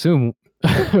I assume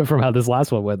from how this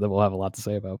last one went that we'll have a lot to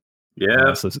say about.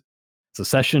 Yeah. So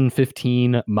session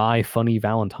 15, My Funny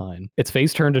Valentine. It's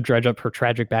Faye's turn to dredge up her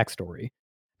tragic backstory.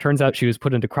 Turns out she was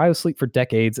put into cryosleep for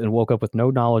decades and woke up with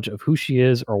no knowledge of who she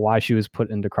is or why she was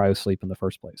put into cryosleep in the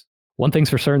first place. One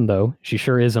thing's for certain, though, she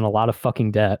sure is in a lot of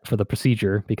fucking debt for the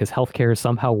procedure because healthcare is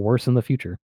somehow worse in the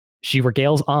future. She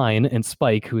regales Ein and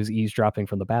Spike, who is eavesdropping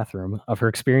from the bathroom, of her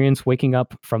experience waking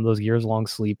up from those years-long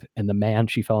sleep and the man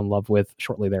she fell in love with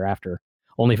shortly thereafter,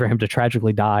 only for him to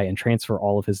tragically die and transfer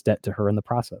all of his debt to her in the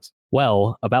process.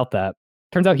 Well, about that,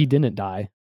 turns out he didn't die.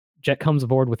 Jet comes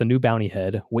aboard with a new bounty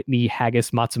head, Whitney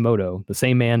Haggis Matsumoto, the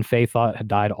same man Faye thought had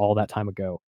died all that time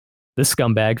ago. This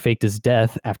scumbag faked his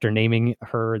death after naming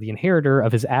her the inheritor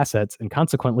of his assets and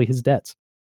consequently his debts.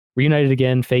 Reunited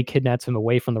again, Faye kidnaps him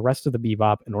away from the rest of the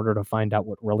Bebop in order to find out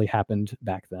what really happened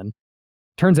back then.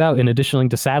 Turns out, in addition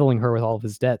to saddling her with all of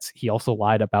his debts, he also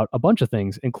lied about a bunch of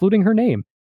things, including her name.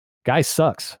 Guy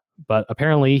sucks, but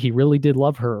apparently he really did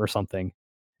love her or something.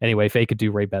 Anyway, Faye could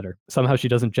do way better. Somehow she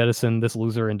doesn't jettison this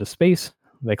loser into space.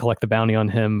 They collect the bounty on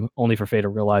him, only for Faye to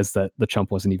realize that the chump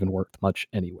wasn't even worth much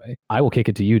anyway. I will kick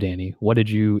it to you, Danny. What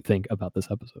did you think about this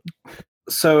episode?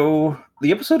 So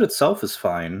the episode itself is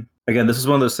fine. Again, this is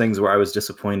one of those things where I was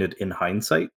disappointed in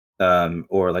hindsight,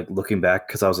 or like looking back,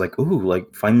 because I was like, ooh, like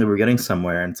finally we're getting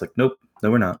somewhere. And it's like, nope,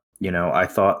 no, we're not. I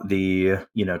thought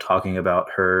talking about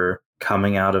her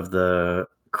coming out of the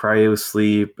cryo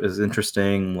sleep is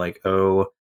interesting. Like,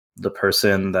 oh, the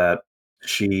person that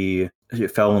she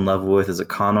fell in love with is a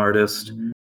con artist,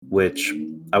 which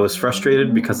I was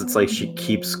frustrated because it's like she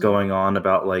keeps going on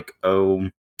about like, oh,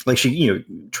 like she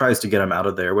tries to get him out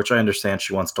of there, which I understand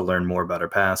she wants to learn more about her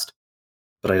past,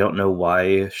 but I don't know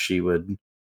why she would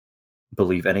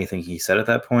believe anything he said at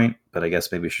that point. But I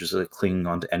guess maybe she's just like clinging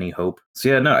on to any hope. So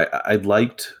yeah, no, I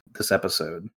liked this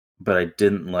episode, but I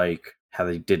didn't like how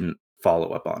they didn't follow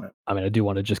up on it. I mean, I do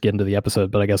want to just get into the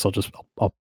episode, but I guess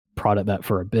I'll prod at that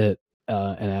for a bit.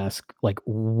 And ask like,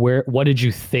 what did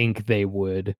you think they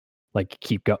would like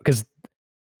keep going? Because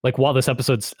like while this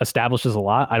episode establishes a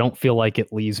lot, I don't feel like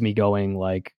it leaves me going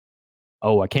like,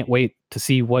 oh, I can't wait to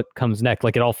see what comes next.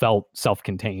 Like it all felt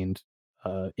self-contained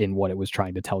in what it was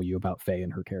trying to tell you about Faye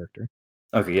and her character.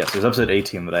 Okay, yes, there's episode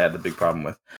 18 that I had the big problem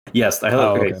with. Yes, I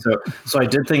thought, okay. So I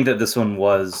did think that this one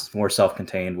was more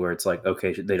self-contained, where it's like,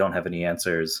 okay, they don't have any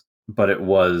answers, but it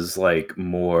was like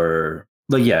more.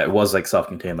 Like, yeah, it was like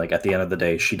self-contained. Like at the end of the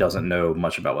day, she doesn't know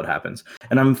much about what happens.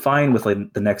 And I'm fine with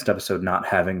like the next episode not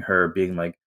having her being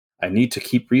like, I need to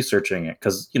keep researching it.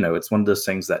 Because, it's one of those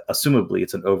things that assumably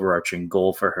it's an overarching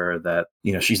goal for her that,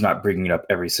 she's not bringing it up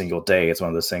every single day. It's one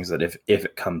of those things that if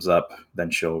it comes up, then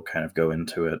she'll kind of go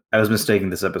into it. I was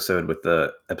mistaking this episode with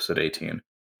the episode 18.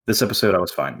 This episode I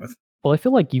was fine with. Well, I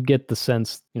feel like you get the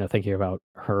sense, thinking about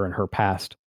her and her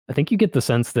past, I think you get the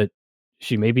sense that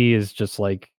she maybe is just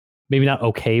like, maybe not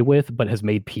okay with, but has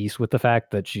made peace with the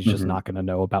fact that she's just not going to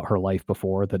know about her life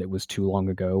before, that it was too long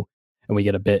ago. And we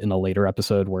get a bit in a later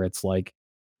episode where it's like,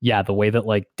 yeah, the way that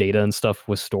like data and stuff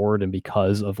was stored, and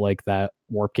because of like that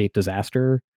Warp Gate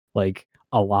disaster, like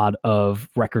a lot of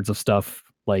records of stuff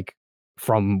like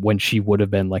from when she would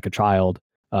have been like a child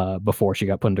before she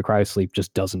got put into cryosleep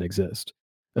just doesn't exist,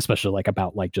 especially like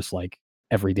about like just like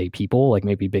everyday people, like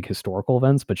maybe big historical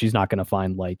events, but she's not going to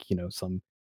find like, you know, some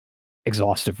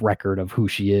exhaustive record of who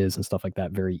she is and stuff like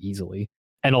that very easily.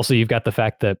 And also you've got the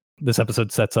fact that this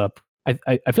episode sets up,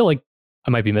 I feel like I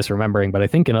might be misremembering, but I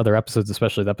think in other episodes,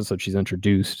 especially the episode she's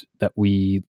introduced, that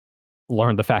we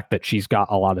learn the fact that she's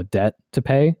got a lot of debt to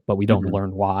pay, but we don't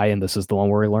learn why. And this is the one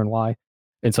where we learn why.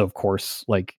 And so, of course,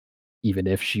 like, even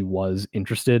if she was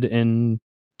interested in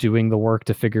doing the work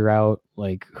to figure out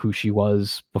like who she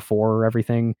was before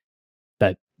everything,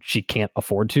 that she can't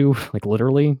afford to, like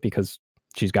literally, because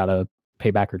she's got to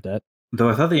pay back her debt. Though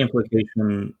I thought the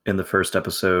implication in the first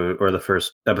episode, or the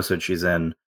first episode she's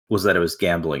in, was that it was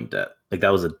gambling debt. Like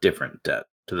that was a different debt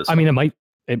to this. I mean,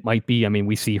 it might be. I mean,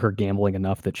 we see her gambling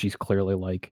enough that she's clearly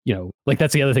like, you know, like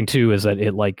that's the other thing too, is that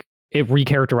it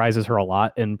recharacterizes her a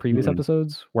lot in previous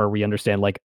episodes where we understand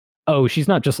like, oh, she's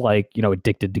not just like, you know,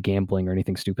 addicted to gambling or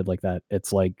anything stupid like that.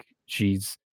 It's like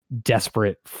she's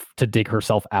desperate to dig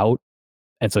herself out.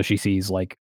 And so she sees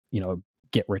like, you know,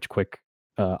 get rich quick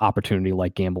opportunity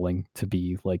like gambling to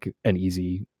be like an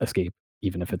easy escape,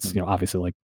 even if it's, you know, obviously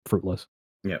like fruitless.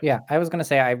 Yeah, I was gonna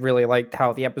say I really liked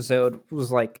how the episode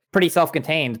was like pretty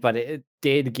self-contained, but it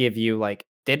did give you like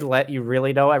did let you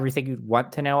really know everything you'd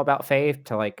want to know about Faye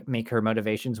to like make her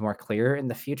motivations more clear in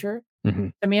the future.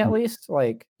 To me, at least,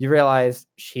 like you realize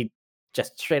she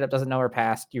just straight up doesn't know her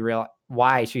past. You realize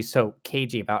why she's so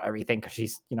cagey about everything because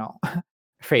she's, you know,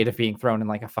 afraid of being thrown in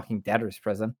like a fucking debtor's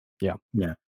prison. Yeah.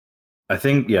 I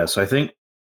think so I think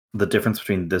the difference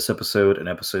between this episode and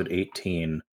episode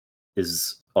 18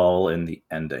 is all in the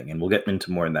ending, and we'll get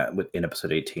into more in that in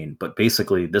episode 18. But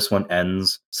basically this one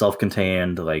ends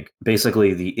self-contained, like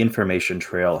basically the information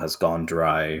trail has gone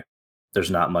dry.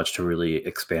 There's not much to really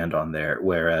expand on there,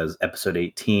 whereas episode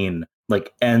 18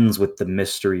 like ends with the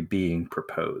mystery being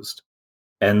proposed,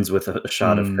 ends with a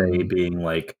shot of Faye being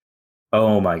like,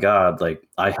 oh my god, like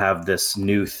I have this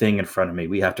new thing in front of me,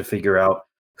 we have to figure out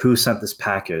who sent this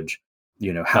package,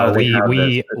 you know, how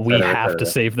we have to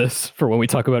save this for when we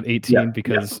talk about 18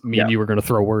 because me and you were going to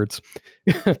throw words.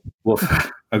 Well,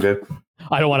 okay.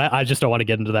 I just don't want to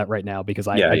get into that right now because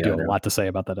I do have a lot to say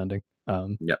about that ending.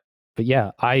 But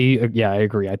yeah, I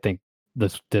agree. I think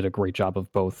this did a great job of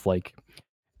both like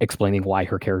explaining why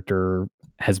her character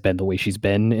has been the way she's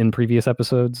been in previous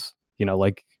episodes, you know,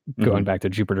 like going back to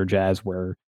Jupiter Jazz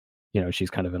where, you know, she's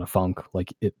kind of in a funk,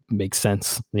 like it makes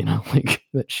sense, you know, like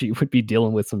that she would be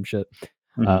dealing with some shit.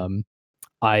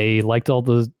 I liked all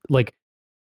the, like,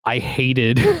 I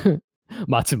hated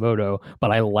Matsumoto,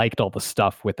 but I liked all the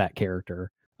stuff with that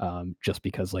character, just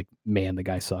because, like, man, the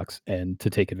guy sucks. And to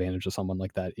take advantage of someone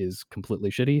like that is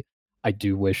completely shitty. I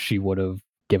do wish she would have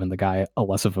given the guy a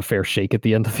less of a fair shake at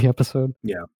the end of the episode.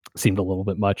 Yeah. Seemed a little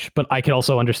bit much. But I can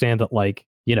also understand that, like,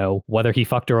 you know, whether he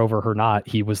fucked her over or not,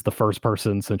 he was the first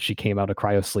person since she came out of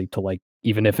cryosleep to, like,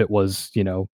 even if it was, you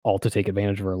know, all to take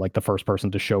advantage of her, like the first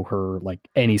person to show her like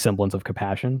any semblance of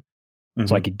compassion.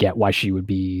 So I could get why she would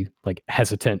be like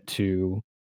hesitant to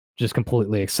just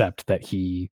completely accept that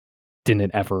he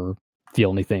didn't ever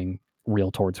feel anything real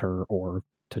towards her or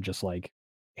to just like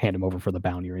hand him over for the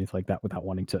bounty or anything like that without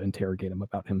wanting to interrogate him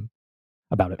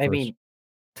about it. I mean,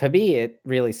 to me, it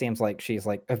really seems like she's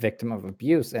like a victim of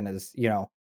abuse and is, you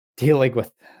know, dealing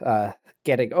with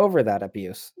getting over that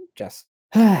abuse just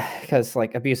because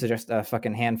like abuse is just a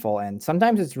fucking handful. And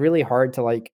sometimes it's really hard to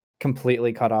like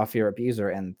completely cut off your abuser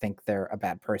and think they're a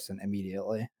bad person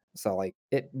immediately. So like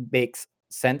it makes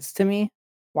sense to me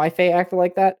why Faye acted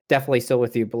like that. Definitely still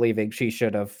with you believing she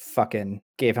should have fucking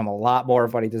gave him a lot more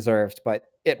of what he deserved, but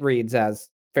it reads as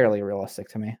fairly realistic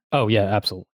to me. Oh yeah,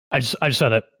 absolutely. I just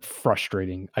found it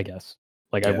frustrating, I guess.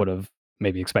 Like I would have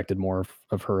maybe expected more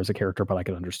of her as a character, but I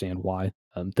could understand why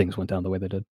things went down the way they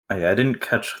did. I didn't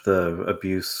catch the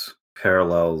abuse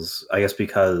parallels, I guess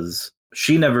because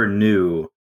she never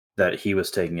knew that he was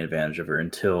taking advantage of her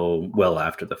until well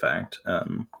after the fact.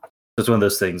 It's one of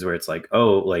those things where it's like,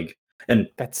 oh, like, and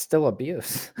that's still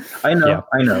abuse. I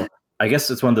know. I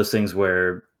guess it's one of those things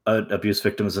where an abuse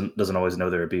victim doesn't always know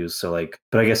they're abused. So like,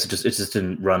 but I guess it just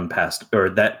didn't run past, or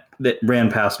that ran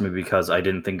past me because I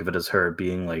didn't think of it as her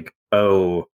being like,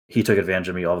 oh, he took advantage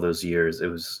of me all those years. It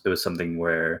was something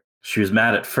where she was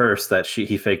mad at first that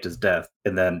he faked his death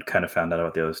and then kind of found out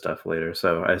about the other stuff later.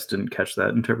 So I just didn't catch that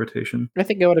interpretation. I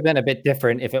think it would have been a bit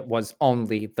different if it was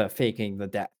only the faking the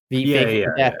death. Faking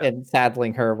the death and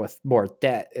saddling her with more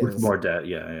debt. With more debt,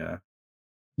 yeah.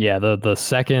 Yeah, the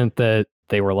second that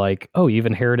they were like, oh, you've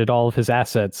inherited all of his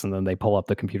assets, and then they pull up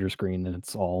the computer screen and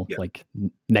it's all like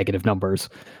negative numbers.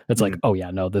 It's like, oh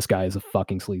yeah, no, this guy is a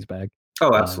fucking sleazebag.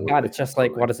 Oh, absolutely. God, it's just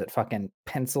like, what is it? Fucking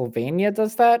Pennsylvania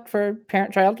does that for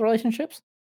parent-child relationships?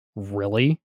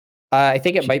 Really? I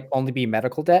think it might only be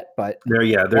medical debt, but there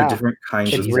are different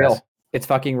kinds it's of real. debt. It's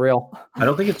fucking real. I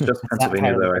don't think it's just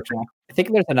Pennsylvania though. I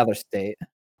think there's another state.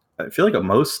 I feel like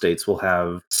most states will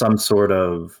have some sort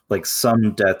of like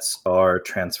some debts are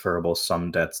transferable,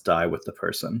 some debts die with the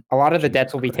person. A lot of the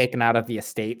debts will be taken out of the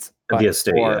estates. But the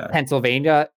estate, for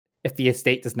Pennsylvania, if the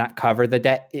estate does not cover the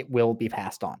debt, it will be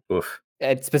passed on. Oof.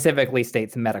 It specifically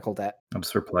states medical debt. I'll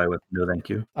just reply with no thank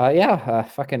you.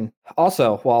 Fucking.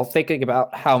 Also, while thinking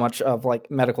about how much of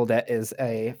like medical debt is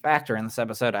a factor in this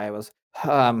episode, I was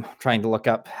trying to look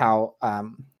up how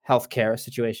healthcare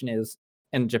situation is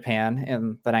in Japan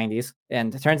in the 90s.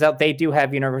 And it turns out they do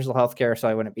have universal healthcare, so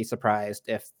I wouldn't be surprised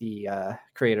if the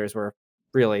creators were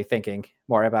really thinking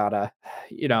more about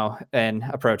and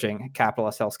approaching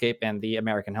capitalist hellscape and the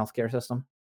American healthcare system.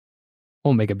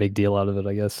 Won't make a big deal out of it,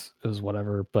 I guess. It was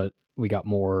whatever, but we got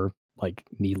more like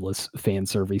needless fan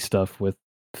service stuff with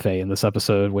Faye in this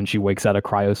episode. When she wakes out of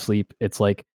cryo sleep, it's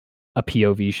like a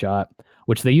POV shot,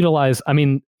 which they utilize. I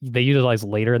mean, they utilize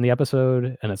later in the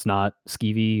episode, and it's not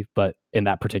skeevy, but in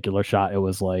that particular shot, it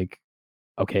was like,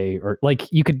 okay, or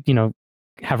like you could,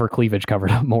 have her cleavage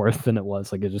covered up more than it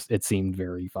was. Like it seemed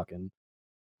very fucking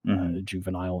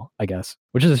juvenile, I guess,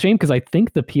 which is a shame because I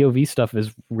think the POV stuff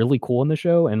is really cool in the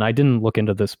show. And I didn't look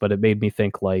into this, but it made me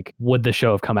think like, would the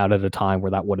show have come out at a time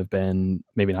where that would have been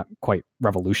maybe not quite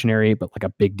revolutionary, but like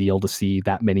a big deal to see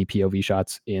that many POV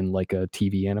shots in like a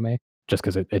TV anime? Just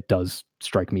because it does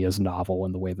strike me as novel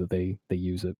in the way that they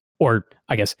use it. Or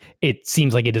I guess it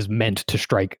seems like it is meant to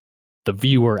strike the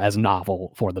viewer as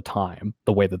novel for the time,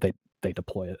 the way that they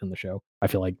deploy it in the show. I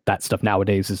feel like that stuff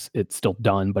nowadays it's still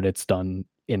done, but it's done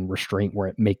in restraint where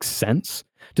it makes sense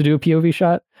to do a POV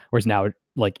shot. Whereas now,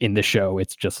 like in the show,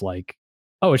 it's just like,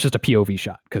 oh, it's just a POV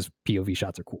shot because POV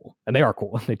shots are cool. And they are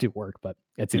cool. They do work, but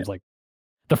it seems like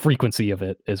the frequency of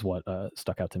it is what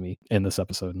stuck out to me in this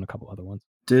episode and a couple other ones.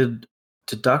 Did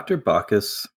Dr.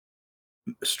 Bacchus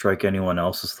strike anyone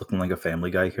else as looking like a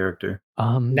Family Guy character?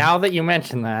 Now that you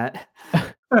mention that,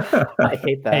 I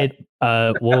hate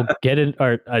that. We'll get in.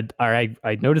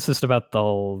 I noticed this about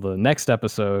the next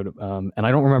episode, and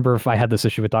I don't remember if I had this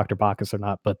issue with Dr. Bacchus or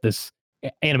not, but this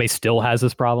anime still has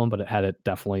this problem, but it had it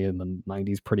definitely in the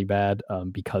 90s pretty bad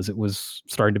because it was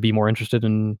starting to be more interested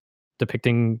in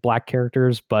depicting black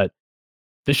characters, but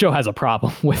the show has a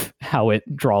problem with how it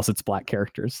draws its black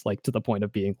characters, like to the point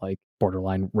of being like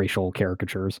borderline racial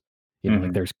caricatures.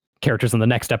 Like there's characters in the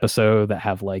next episode that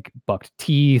have like bucked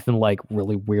teeth and like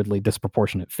really weirdly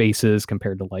disproportionate faces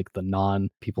compared to like the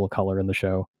non-people of color in the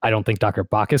show. I don't think Dr.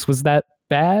 Bacchus was that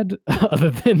bad,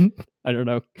 other than, I don't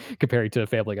know, comparing to a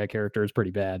Family Guy character is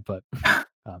pretty bad, but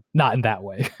not in that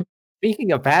way.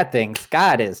 Speaking of bad things,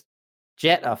 God, is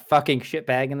Jet a fucking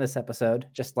shitbag in this episode?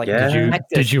 Just like,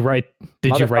 did you write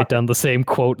down the same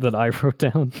quote that I wrote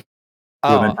down?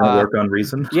 Women don't work on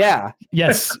reason. Yeah.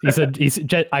 Yes, he said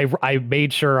Jet. I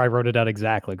made sure I wrote it out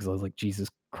exactly because I was like, Jesus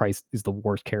Christ is the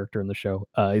worst character in the show.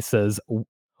 He says,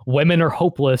 women are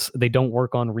hopeless. They don't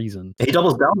work on reason. He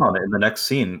doubles down on it in the next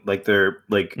scene. Like they're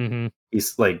like,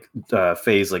 he's like,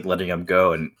 Faye's like letting him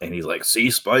go, and he's like,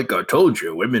 "See, Spike, I told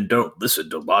you, women don't listen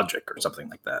to logic," or something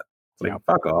like that. Like,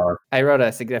 fuck off. I wrote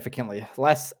a significantly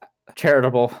less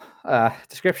charitable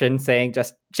description saying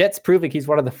just Jet's proving he's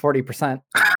one of the 40%.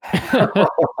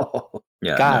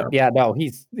 Yeah. God, no,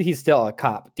 he's still a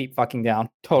cop, deep fucking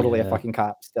down. Totally a fucking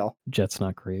cop still. Jet's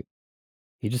not great.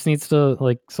 He just needs to,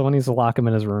 like, someone needs to lock him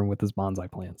in his room with his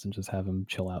bonsai plants and just have him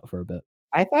chill out for a bit.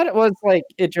 I thought it was like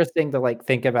interesting to like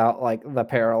think about like the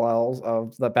parallels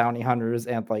of the bounty hunters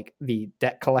and like the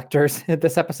debt collectors in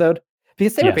this episode.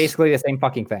 Because they were basically the same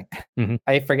fucking thing.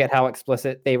 I forget how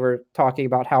explicit they were talking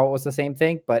about how it was the same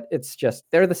thing, but it's just,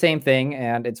 they're the same thing.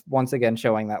 And it's once again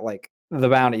showing that like the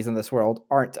bounties in this world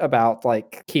aren't about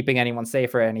like keeping anyone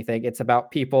safe or anything. It's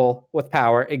about people with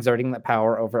power exerting that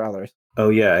power over others. Oh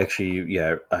yeah, actually,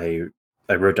 I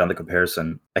wrote down the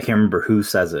comparison. I can't remember who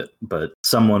says it, but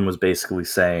someone was basically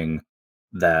saying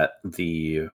that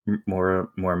the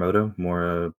Matsumoto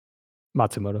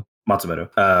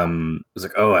was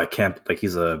like, oh, I can't, like,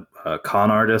 he's a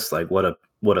con artist, like what a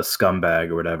scumbag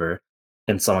or whatever.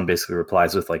 And someone basically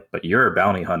replies with like, but you're a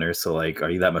bounty hunter, so like, are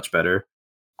you that much better?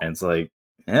 And it's like,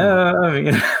 yeah, I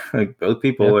mean, like both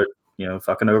people are,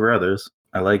 fucking over others.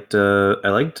 I liked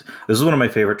this is one of my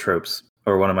favorite tropes,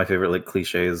 or one of my favorite like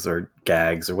cliches or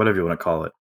gags or whatever you want to call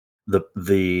it.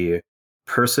 The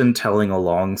person telling a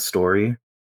long story,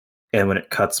 and when it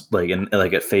cuts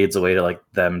it fades away to like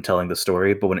them telling the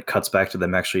story, but when it cuts back to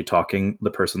them actually talking,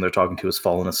 the person they're talking to has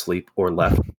fallen asleep or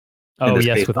left. Oh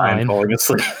yes, with Ein falling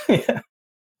asleep.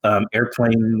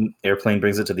 Airplane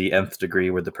brings it to the nth degree,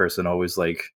 where the person always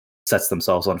like sets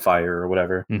themselves on fire or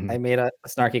whatever. I made a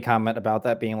snarky comment about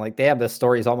that being like, damn, this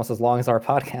story is almost as long as our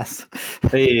podcast.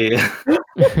 Hey.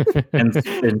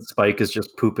 and Spike is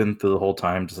just pooping through the whole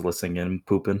time, just listening in,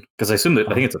 pooping. Because I assume that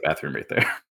I think it's a bathroom right there.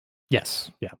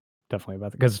 Yes, yeah, definitely a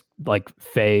bathroom. Because like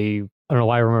Faye, I don't know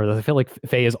why I remember this. I feel like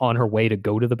Faye is on her way to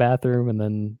go to the bathroom, and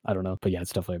then I don't know, but yeah,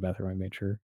 it's definitely a bathroom. I made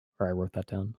sure, or I wrote that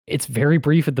down. It's very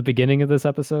brief at the beginning of this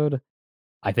episode.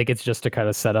 I think it's just to kind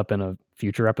of set up in a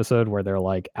future episode where they're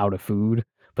like out of food,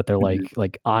 but they're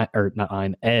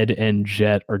Ed and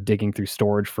Jet are digging through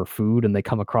storage for food, and they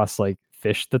come across like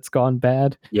fish that's gone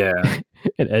bad. Yeah,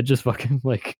 and Ed just fucking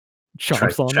like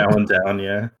chomps on chowing down.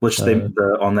 Yeah, which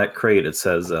on that crate it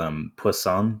says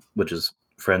poisson, which is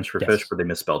French for fish, but they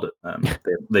misspelled it.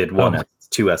 They had one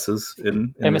two S's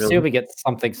in I'm assuming it's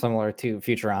something similar to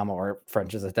Futurama, where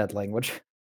French is a dead language.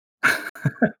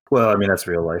 Well, I mean, that's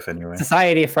real life anyway.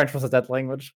 Society of French was a dead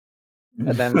language.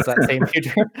 And then it's that same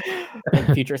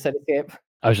future cityscape.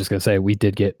 I was just going to say, we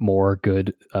did get more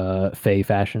good Faye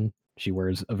fashion. She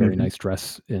wears a very nice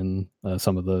dress in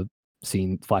some of the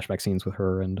flashback scenes with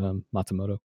her and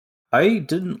Matsumoto.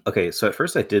 So at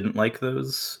first I didn't like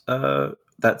those,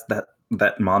 that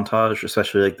montage,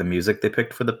 especially like the music they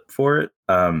picked for it.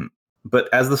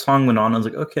 But as the song went on, I was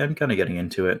like, okay, I'm kind of getting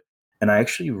into it. And I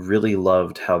actually really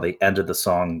loved how they ended the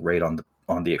song right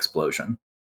on the explosion.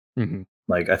 Mm-hmm.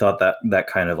 Like I thought that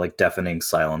kind of like deafening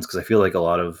silence, because I feel like a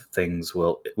lot of things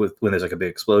when there's like a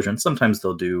big explosion, sometimes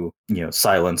they'll do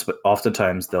silence, but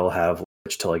oftentimes they'll have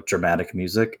to like dramatic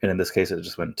music, and in this case it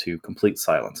just went to complete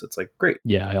silence. It's like great.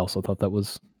 Yeah, I also thought that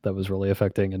was really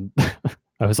affecting, and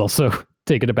I was also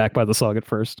taken aback by the song at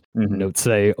first. Notes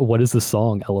say, "What is the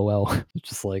song?" LOL. It's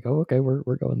just like, oh, okay,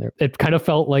 we're going there. It kind of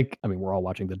felt like, I mean, we're all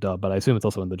watching the dub, but I assume it's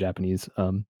also in the Japanese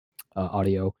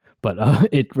audio. But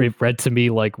it read to me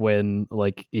like when,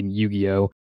 like in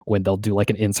Yu-Gi-Oh, when they'll do like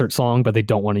an insert song, but they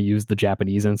don't want to use the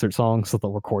Japanese insert song, so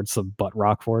they'll record some butt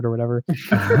rock for it or whatever,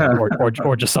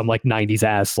 or just some like '90s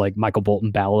ass like Michael Bolton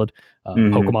ballad.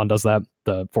 Pokemon does that.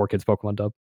 The 4Kids Pokemon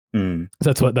dub.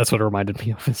 So that's what it reminded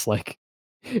me of. It's like,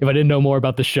 if I didn't know more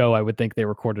about the show, I would think they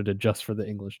recorded it just for the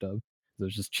English dub. It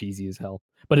was just cheesy as hell,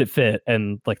 but it fit,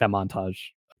 and like that montage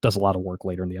does a lot of work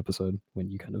later in the episode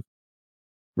when you kind of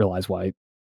realize why,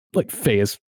 like, Faye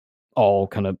is all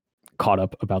kind of caught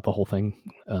up about the whole thing,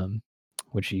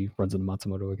 when she runs into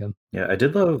Matsumoto again. Yeah, I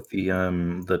did love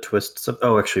the twists.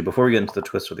 Actually, before we get into the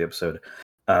twist of the episode,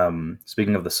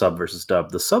 speaking of the sub versus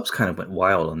dub, the subs kind of went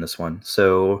wild on this one.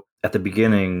 So at the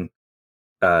beginning,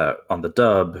 on the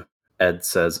dub, Ed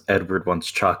says Edward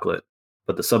wants chocolate,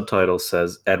 but the subtitle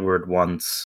says Edward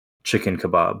wants chicken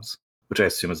kebabs, which I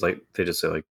assume is like they just say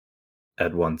like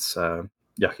Ed wants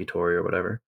yakitori or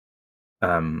whatever.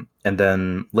 And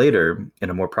then later, in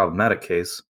a more problematic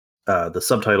case, the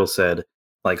subtitle said,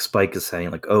 like, Spike is saying,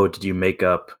 like, oh, did you make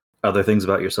up other things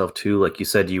about yourself too? Like, you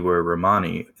said you were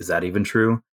Romani. Is that even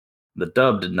true? The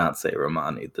dub did not say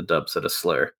Romani. The dub said a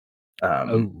slur.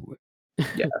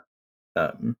 Yeah.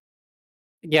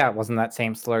 Yeah, wasn't that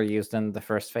same slur used in the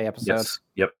first Faye episode? Yes.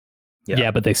 Yep.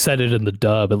 Yeah, but they said it in the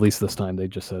dub. At least this time, they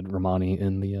just said Romani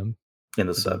in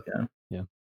the sub. Yeah.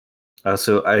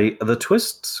 So the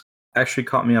twists actually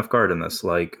caught me off guard in this,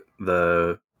 like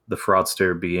the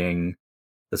fraudster being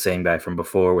the same guy from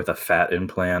before with a fat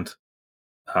implant.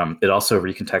 It also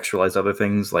recontextualized other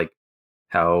things, like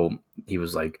how he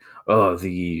was like, oh,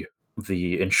 the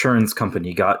insurance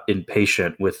company got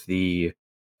impatient with the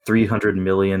 $300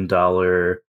 million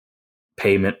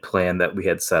payment plan that we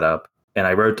had set up. And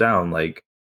I wrote down, like,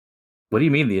 what do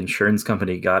you mean the insurance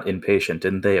company got impatient?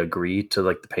 Didn't they agree to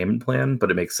like the payment plan? But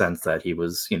it makes sense that he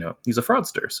was, he's a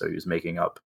fraudster, so he was making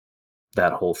up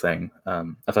that whole thing. I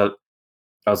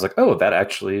was like, oh, that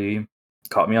actually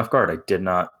caught me off guard. I did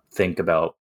not think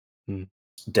about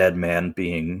Dead Man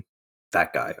being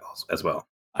that guy as well.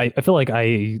 I feel like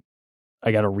I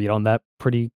got to read on that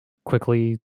pretty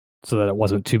quickly so that it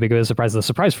wasn't too big of a surprise. The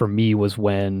surprise for me was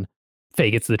when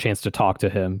Faye gets the chance to talk to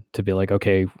him, to be like,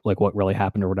 okay, like what really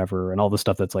happened or whatever, and all the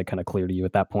stuff that's like kind of clear to you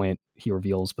at that point, he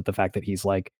reveals. But the fact that he's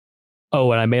like,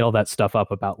 oh, and I made all that stuff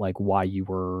up about like why you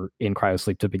were in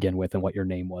cryosleep to begin with and what your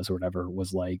name was or whatever,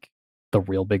 was like the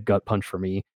real big gut punch for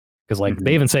me. Because like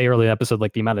they even say early in the episode,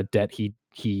 like the amount of debt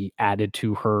he added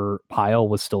to her pile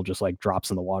was still just like drops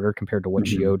in the water compared to what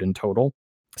she owed in total.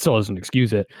 Still doesn't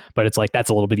excuse it, but it's like that's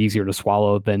a little bit easier to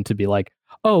swallow than to be like,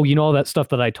 oh, all that stuff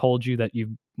that I told you that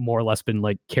you've more or less been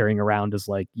like carrying around as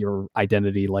like your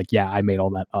identity, like, yeah, I made all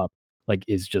that up, like,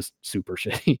 is just super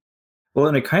shitty. Well,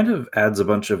 and it kind of adds a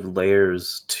bunch of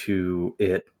layers to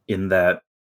it in that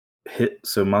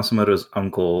so Masumoto's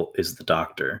uncle is the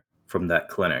doctor from that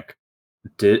clinic.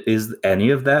 Is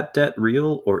any of that debt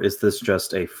real, or is this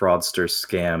just a fraudster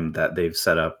scam that they've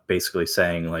set up, basically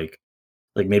saying like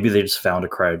maybe they just found a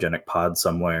cryogenic pod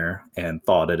somewhere and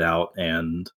thawed it out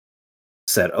and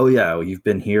said, oh yeah, well, you've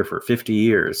been here for 50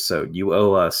 years, so you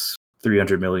owe us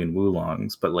 300 million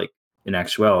wulongs. But like in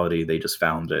actuality, they just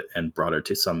found it and brought it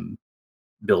to some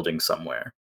building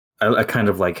somewhere. I kind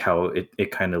of like how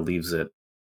it kind of leaves it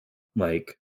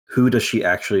like, who does she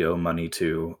actually owe money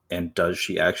to, and does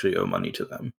she actually owe money to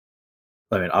them?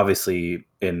 I mean, obviously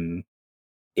in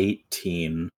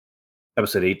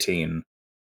episode 18,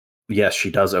 yes, she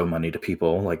does owe money to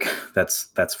people. Like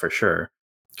that's for sure,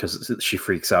 because she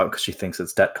freaks out because she thinks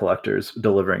it's debt collectors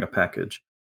delivering a package.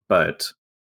 But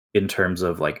in terms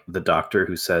of like the doctor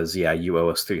who says, yeah, you owe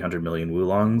us 300 million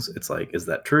wulongs, it's like, is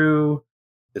that true?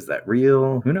 Is that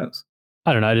real? Who knows?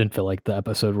 I don't know. I didn't feel like the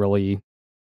episode really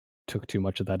took too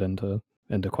much of that into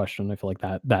question. I feel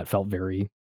like that felt very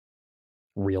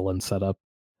real and set up.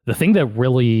 The thing that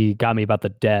really got me about the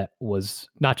debt was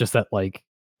not just that, like,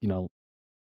 you know,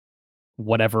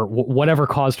 whatever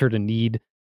caused her to need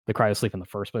the cryosleep in the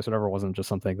first place, whatever, wasn't just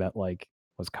something that like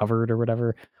was covered or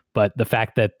whatever, but the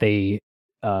fact that they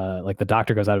like the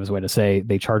doctor goes out of his way to say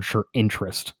they charged her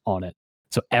interest on it.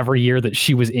 So every year that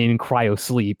she was in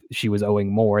cryosleep, she was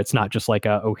owing more. It's not just like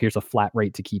here's a flat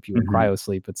rate to keep you in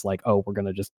cryosleep. It's like, oh, we're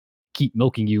gonna just keep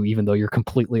milking you even though you're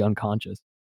completely unconscious.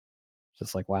 It's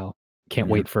just like, wow. Can't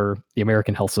wait for the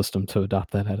American health system to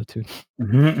adopt that attitude.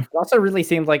 It also really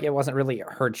seemed like it wasn't really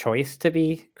her choice to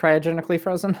be cryogenically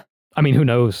frozen. I mean, who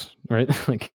knows, right?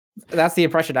 Like, that's the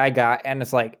impression I got, and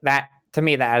it's like that to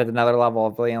me. That added another level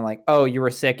of being like, oh, you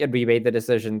were sick, and we made the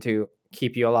decision to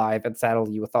keep you alive and saddle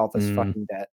you with all this fucking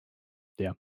debt.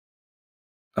 Yeah.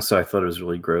 So I thought it was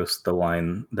really gross, the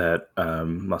line that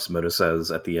Masumoto says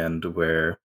at the end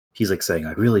where he's like saying,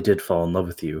 I really did fall in love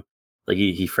with you. Like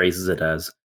he phrases it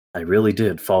as, I really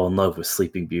did fall in love with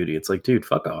Sleeping Beauty. It's like, dude,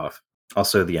 fuck off.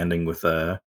 Also the ending with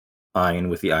Ein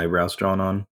with the eyebrows drawn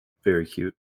on. Very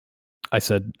cute. I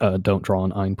said, don't draw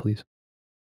on Ein, please.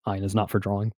 Ein is not for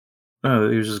drawing. No,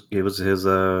 it was his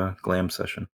glam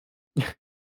session.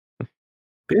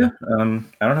 But yeah,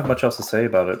 I don't have much else to say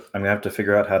about it. I'm gonna have to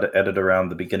figure out how to edit around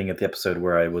the beginning of the episode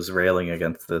where I was railing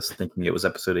against this, thinking it was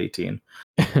episode 18.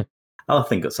 I'll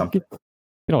think of something. You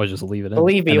can always just leave it in.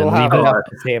 Believe me, we'll have enough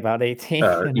to say about 18.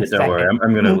 Yeah, don't worry.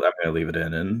 I'm gonna leave it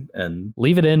in and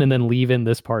leave it in, and then leave in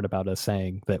this part about us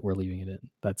saying that we're leaving it in.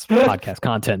 That's podcast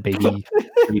content, baby.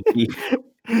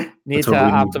 Need to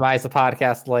optimize the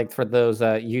podcast length for those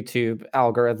YouTube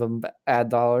algorithm ad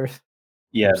dollars.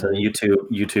 Yeah, so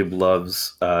YouTube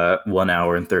loves 1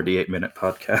 hour and 38-minute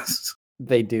podcasts.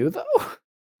 They do though.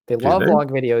 They love long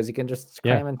videos. You can just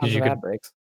cram in tons of ad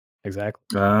breaks. Exactly.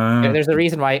 There's a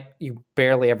reason why you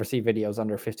barely ever see videos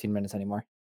under 15 minutes anymore.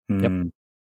 Yep.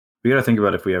 We gotta think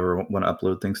about if we ever want to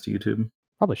upload things to YouTube.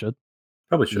 Probably should.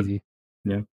 Easy.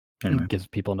 Yeah. Anyway. It gives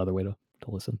people another way to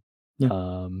listen.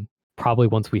 Yeah. Probably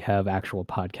once we have actual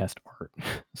podcast art,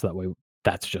 so that way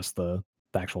that's just the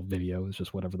actual video is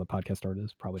just whatever the podcast art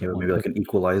is. Probably maybe like an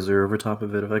equalizer over top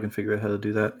of it if I can figure out how to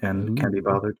do that and can't be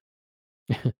bothered.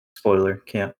 Spoiler,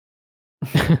 can't.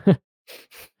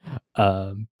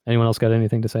 Anyone else got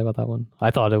anything to say about that one? I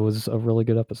thought it was a really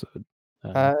good episode.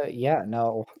 Yeah,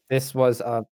 no, this was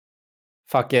a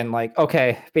fucking like,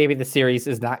 okay, maybe the series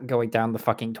is not going down the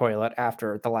fucking toilet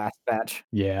after the last batch.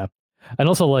 Yeah, and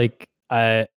also like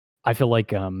I feel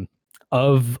like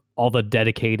of all the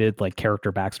dedicated like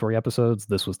character backstory episodes,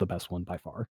 this was the best one by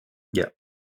far. Yeah.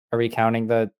 Are we counting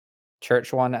the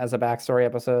church one as a backstory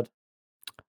episode?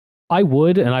 I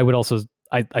would, and I would also.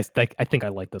 I think I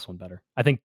like this one better. I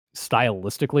think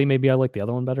stylistically, maybe I like the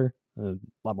other one better. A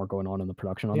lot more going on in the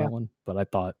production on that one, but I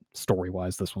thought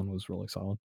story-wise, this one was really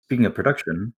solid. Speaking of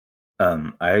production,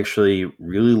 I actually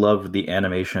really loved the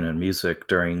animation and music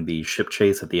during the ship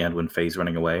chase at the end when Faye's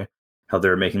running away. How they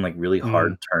were making like really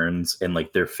hard turns and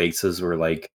like their faces were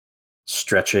like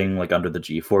stretching like under the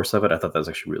G-force of it. I thought that was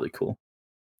actually really cool.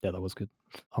 Yeah, that was good.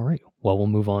 All right. Well, we'll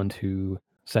move on to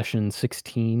Session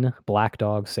 16, Black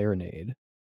Dog Serenade.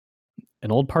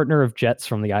 An old partner of Jet's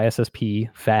from the ISSP,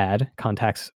 Fad,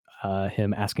 contacts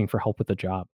him asking for help with the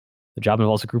job. The job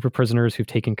involves a group of prisoners who've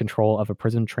taken control of a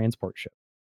prison transport ship.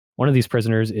 One of these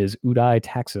prisoners is Uday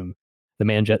Taksim, the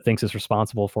man Jet thinks is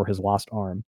responsible for his lost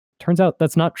arm. Turns out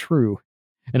that's not true.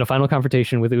 In a final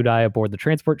confrontation with Uday aboard the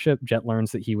transport ship, Jet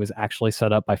learns that he was actually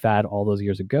set up by Fad all those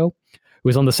years ago, who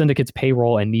was on the syndicate's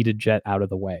payroll and needed Jet out of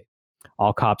the way.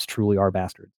 All cops truly are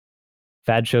bastards.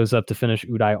 Fad shows up to finish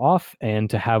Uday off and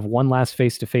to have one last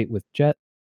face-to-face with Jet.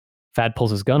 Thad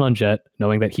pulls his gun on Jet,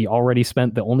 knowing that he already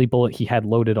spent the only bullet he had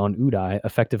loaded on Uday,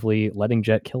 effectively letting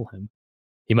Jet kill him.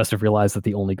 He must have realized that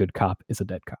the only good cop is a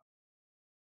dead cop.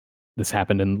 This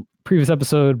happened in previous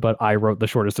episode, but I wrote the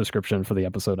shortest description for the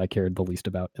episode I cared the least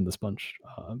about in this bunch,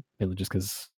 mainly just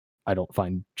because I don't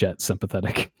find Jet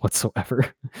sympathetic whatsoever.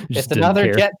 Just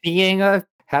another Jet being an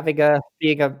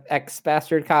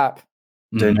ex-bastard cop.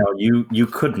 Danielle, you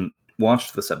couldn't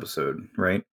watch this episode,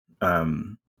 right?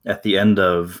 At the end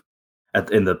of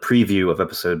in the preview of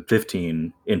episode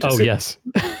 15 into yes.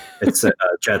 It said,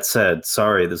 Jet said,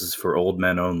 "Sorry, this is for old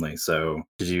men only." So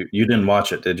you didn't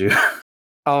watch it, did you?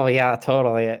 Oh yeah,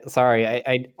 totally. Sorry,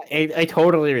 I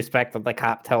totally respect what the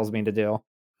cop tells me to do.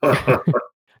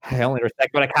 I only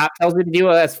respect what a cop tells me to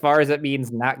do as far as it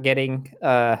means not getting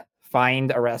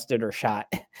fined, arrested, or shot.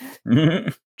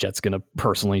 Jet's gonna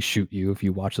personally shoot you if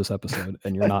you watch this episode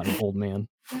and you're not an old man.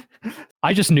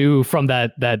 I just knew from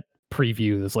that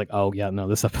preview that's like, oh yeah, no,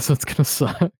 this episode's gonna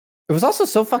suck. It was also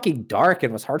so fucking dark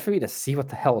and it was hard for me to see what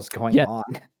the hell is going on.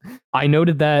 I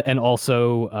noted that, and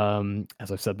also,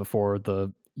 as I've said before, the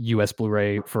US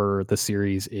Blu-ray for the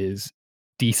series is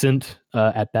decent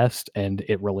at best, and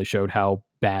it really showed how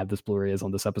bad this Blu-ray is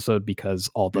on this episode because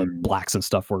all the blacks and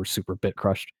stuff were super bit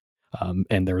crushed,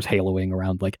 and there was haloing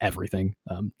around like everything.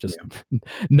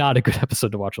 Not a good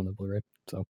episode to watch on the Blu-ray.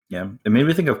 So yeah, it made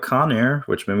me think of Con Air,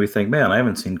 which made me think, man, I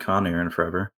haven't seen Con Air in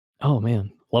forever. Oh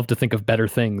man, love to think of better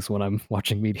things when I'm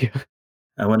watching media.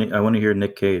 I want to hear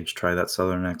Nick Cage try that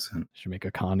Southern accent. Should make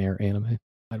a Con Air anime.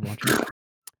 I'd watch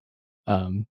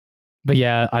it. But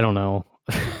yeah, I don't know.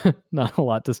 Not a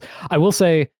lot to. I will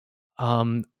say,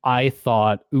 I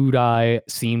thought Uday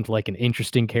seemed like an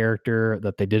interesting character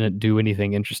that they didn't do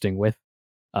anything interesting with.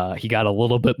 He got a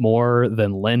little bit more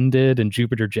than Len did in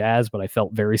Jupiter Jazz, but I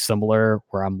felt very similar.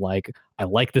 Where I'm like, I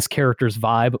like this character's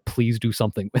vibe. Please do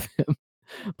something with him.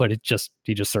 But he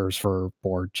just serves for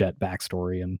more Jet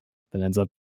backstory, and then ends up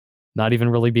not even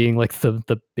really being like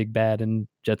the big bad in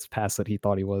Jet's past that he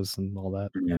thought he was, and all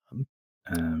that. Yeah.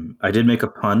 I did make a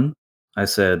pun. I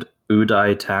said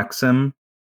Uday tax him,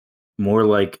 more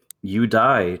like you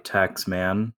die, tax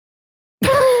man.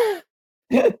 That's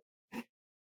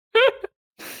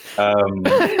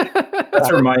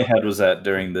where my head was at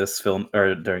during this film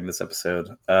or during this episode.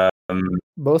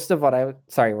 Most of what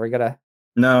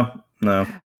No.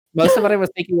 Most of what I was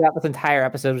thinking about this entire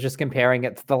episode was just comparing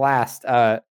it to the last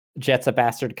Jet's a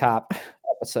Bastard Cop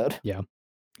episode. Yeah.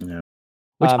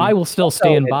 Which I will still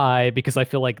stand by because I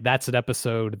feel like that's an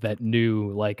episode that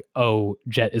knew like, oh,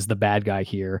 Jet is the bad guy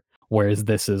here, whereas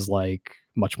this is like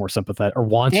much more sympathetic or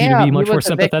wants you to be much more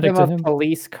sympathetic to him.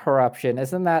 Police corruption,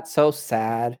 isn't that so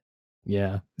sad?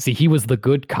 Yeah. See, he was the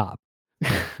good cop.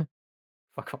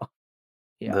 Fuck off.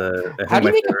 Yeah. How do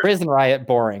you make a prison riot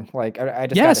boring? Like, I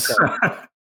just gotta say.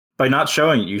 By not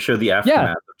showing it, you show the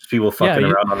aftermath of people fucking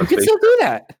around on the face. You can still do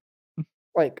that.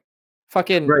 Like,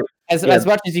 fucking as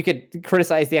much as you could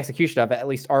criticize the execution of it, at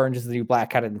least Orange is the New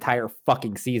Black had an entire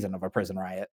fucking season of a prison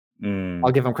riot.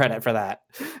 I'll give him credit for that.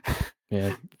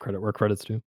 Yeah, credit where credit's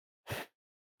due.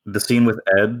 The scene with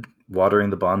Ed watering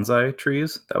the bonsai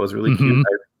trees, that was really cute.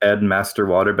 Ed master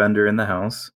waterbender in the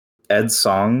house. Ed's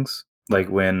songs, like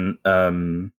when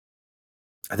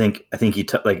I think he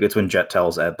it's when Jet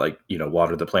tells Ed, like, you know,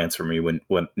 water the plants for me when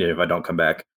if I don't come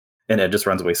back, and Ed just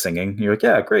runs away singing. You're like,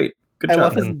 yeah, great. Good job. I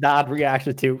love his nod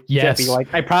reaction to Jet being like,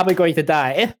 I'm probably going to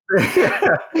die.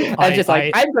 I'm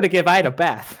going to give Ida a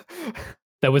bath.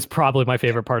 That was probably my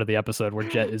favorite part of the episode where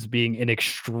Jet is being an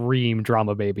extreme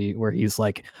drama baby, where he's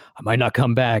like, I might not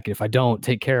come back if I don't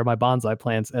take care of my bonsai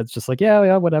plants. Ed's just like,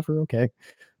 yeah, whatever. Okay.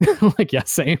 Like, yeah,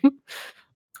 same.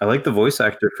 I like the voice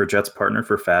actor for Jet's partner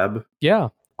for Fab. Yeah.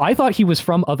 I thought he was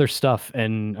from other stuff,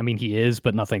 and I mean, he is,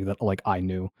 but nothing that like I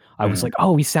knew. I was like,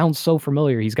 oh, he sounds so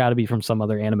familiar. He's got to be from some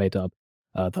other anime dub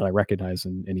that I recognize,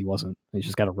 and he wasn't. He's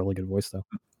just got a really good voice, though.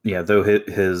 Yeah, though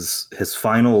his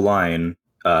final line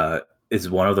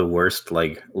is one of the worst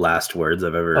like last words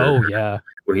I've ever. Oh yeah,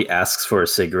 where he asks for a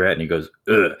cigarette and he goes,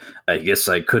 "Ugh, I guess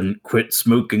I couldn't quit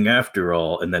smoking after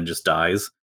all," and then just dies.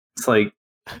 It's like.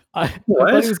 I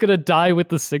thought he was gonna die with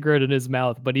the cigarette in his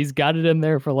mouth, but he's got it in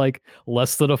there for like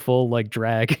less than a full like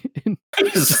drag. And he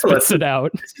just spits it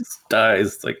out. He just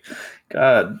dies. It's like,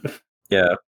 God,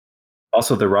 yeah.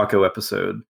 Also, the Rocco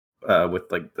episode with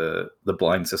like the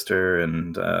blind sister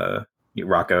and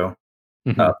Rocco.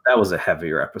 That was a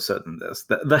heavier episode than this.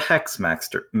 The Hex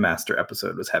Master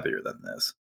episode was heavier than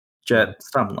this. Jet,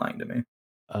 stop lying to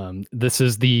me. This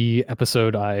is the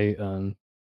episode I was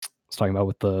talking about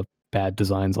with the bad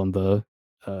designs on the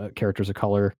characters of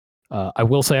color. I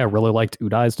will say I really liked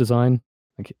Uday's design.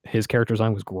 Like his character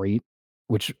design was great.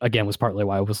 which again was partly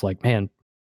why I was like, man,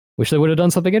 wish they would have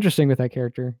done something interesting with that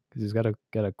character because he's got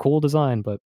a cool design,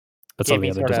 but some of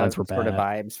the other designs were bad. Sort of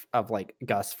vibes of like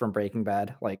Gus from Breaking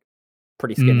Bad, like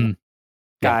pretty skinny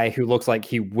guy who looks like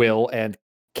he will and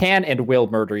can and will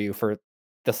murder you for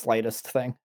the slightest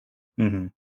thing. Mm-hmm.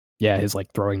 Yeah, his like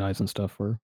throwing knives and stuff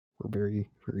were very,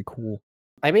 very cool.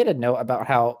 I made a note about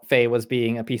how Faye was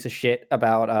being a piece of shit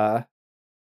about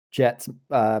Jet's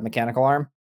mechanical arm.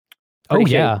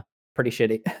 Pretty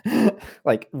shitty.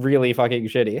 Like really fucking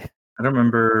shitty. I don't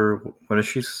remember, what does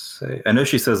she say? I know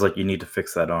she says like you need to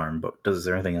fix that arm, but is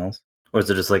there anything else? Or is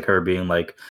it just like her being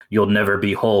like, you'll never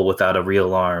be whole without a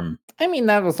real arm? I mean,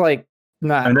 that was like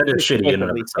not that is shitty in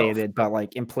and of itself. Stated, but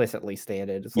like implicitly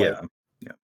stated. It's like,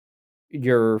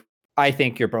 I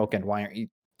think you're broken. Why aren't you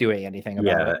doing anything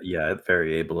about it? Yeah, it's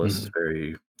very ableist.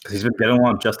 Very, because he's been getting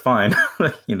along just fine.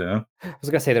 You know, I was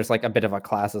gonna say there's like a bit of a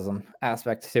classism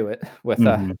aspect to it with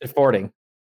affording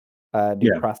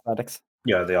new prosthetics.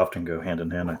 Yeah, they often go hand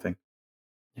in hand, I think.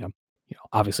 Yeah,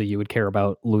 obviously you would care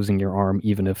about losing your arm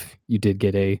even if you did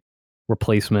get a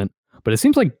replacement, but it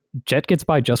seems like Jet gets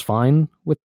by just fine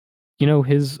with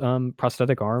his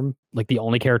prosthetic arm. Like the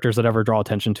only characters that ever draw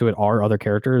attention to it are other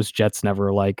characters. Jet's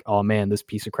never like, oh man, this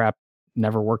piece of crap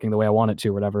never working the way I want it to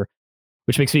or whatever,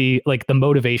 which makes me like the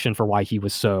motivation for why he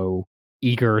was so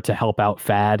eager to help out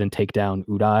Fad and take down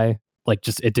Uday, like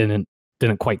just it didn't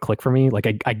quite click for me. Like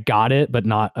I got it, but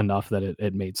not enough that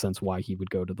it made sense why he would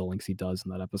go to the lengths he does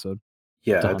in that episode.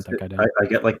 Yeah, I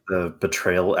get like the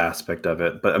betrayal aspect of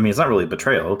it, but I mean it's not really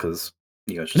betrayal because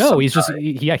he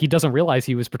doesn't realize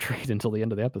he was betrayed until the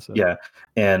end of the episode. Yeah,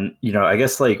 and I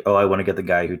guess like, I want to get the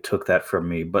guy who took that from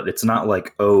me, but it's not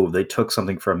like, they took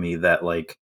something from me that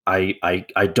like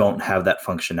I don't have that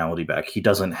functionality back. He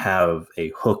doesn't have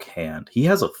a hook hand. He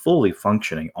has a fully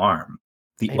functioning arm.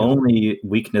 The only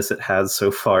weakness it has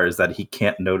so far is that he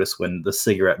can't notice when the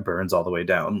cigarette burns all the way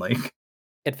down. Like,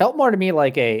 it felt more to me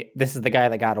like this is the guy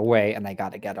that got away and I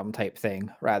got to get him type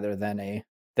thing rather than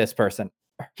this person.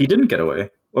 He didn't get away.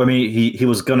 Well, I mean, he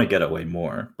was gonna get away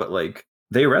more, but like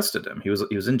they arrested him. He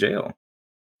was in jail.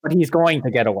 But he's going to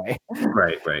get away.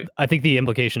 Right. I think the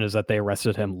implication is that they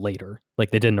arrested him later. Like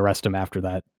they didn't arrest him after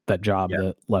that job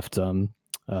that left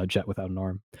Jet without an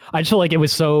arm. I just feel like it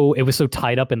was so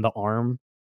tied up in the arm.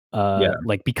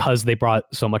 Like because they brought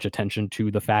so much attention to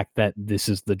the fact that this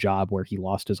is the job where he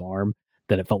lost his arm,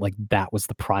 that it felt like that was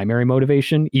the primary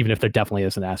motivation, even if there definitely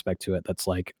is an aspect to it that's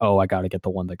like, oh, I got to get the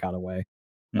one that got away.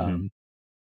 Mm-hmm.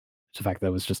 The fact that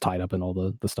it was just tied up in all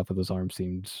the stuff with his arm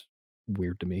seemed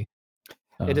weird to me.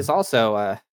 It is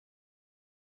also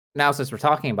now since we're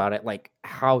talking about it, like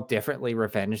how differently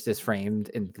Revenge is framed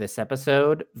in this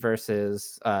episode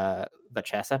versus the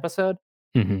chess episode.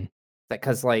 Mm-hmm.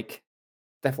 Because like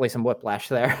definitely some whiplash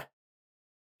there.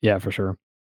 Yeah, for sure.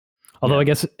 Although I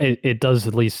guess it does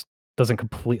at least doesn't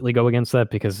completely go against that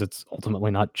because it's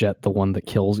ultimately not Jet the one that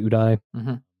kills Uday.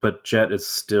 Mm-hmm. But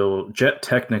Jet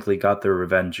technically got their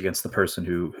revenge against the person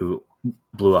who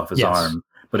blew off his arm.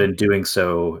 But in doing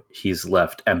so, he's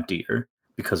left emptier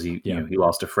because he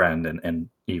lost a friend and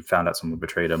he found out someone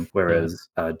betrayed him. Whereas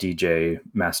DJ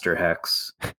Master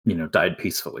Hex, died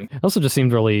peacefully. It also just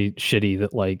seemed really shitty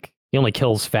that like he only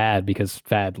kills Fad because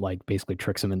Fad like basically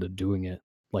tricks him into doing it.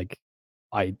 Like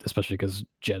especially because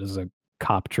Jet is a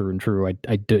cop true and true.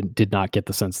 I did not get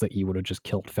the sense that he would have just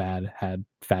killed Fad had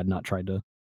Fad not tried to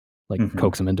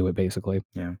coax him into it, basically.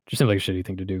 Yeah. Just seems like a shitty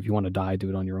thing to do. If you want to die, do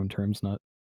it on your own terms,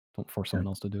 don't force someone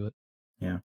else to do it.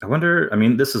 Yeah. I wonder, I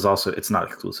mean, this is also, it's not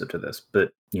exclusive to this,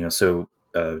 but, so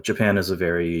Japan is a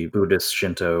very Buddhist,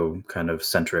 Shinto kind of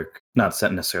centric, not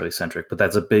necessarily centric, but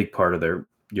that's a big part of their,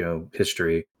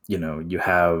 history. You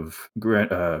have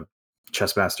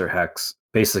Chessmaster Hex.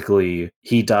 Basically,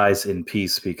 he dies in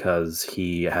peace because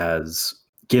he has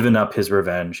given up his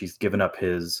revenge. He's given up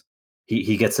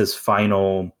he gets his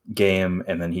final game,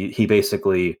 and then he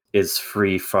basically is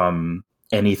free from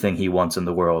anything he wants in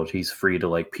the world. He's free to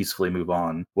like peacefully move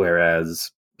on.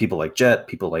 Whereas people like Jet,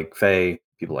 people like Faye,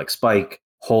 people like Spike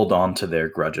hold on to their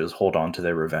grudges, hold on to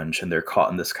their revenge, and they're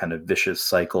caught in this kind of vicious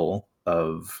cycle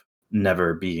of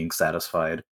never being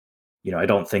satisfied. I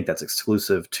don't think that's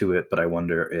exclusive to it, but I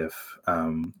wonder if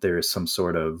there is some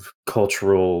sort of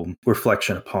cultural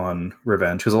reflection upon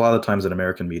revenge. Because a lot of the times in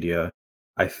American media,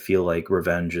 I feel like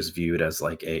revenge is viewed as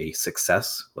like a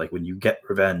success. Like when you get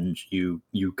revenge, you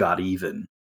got even,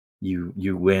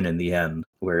 you win in the end.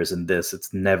 Whereas in this,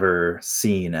 it's never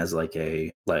seen as like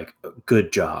a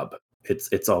good job.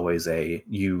 It's always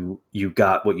you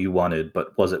got what you wanted,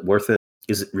 but was it worth it?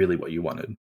 Is it really what you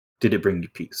wanted? Did it bring you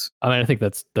peace? I mean, I think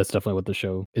that's definitely what the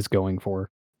show is going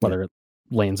for, whether it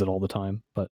lands it all the time.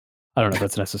 But I don't know if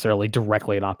that's necessarily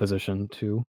directly in opposition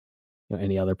to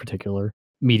any other particular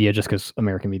media, just because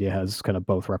American media has kind of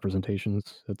both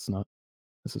representations. It's not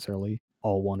necessarily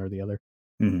all one or the other.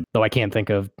 Mm-hmm. Though I can think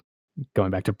of,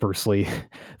 going back to Bruce Lee,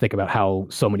 think about how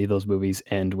so many of those movies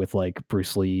end with like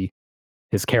Bruce Lee,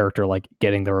 his character, like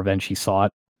getting the revenge he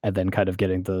sought and then kind of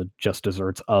getting the just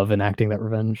desserts of enacting that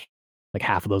revenge. Like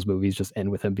half of those movies just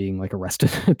end with him being like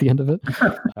arrested at the end of it.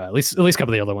 At least a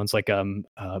couple of the other ones, like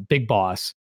Big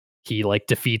Boss, he like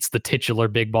defeats the titular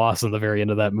Big Boss, and the very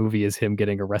end of that movie is him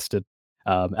getting arrested.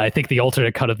 I think the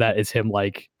alternate cut of that is him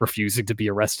like refusing to be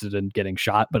arrested and getting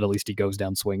shot, but at least he goes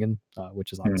down swinging,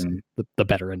 which is obviously the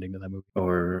better ending to that movie.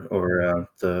 Or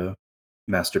the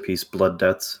masterpiece Blood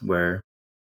Debts, where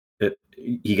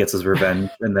he gets his revenge,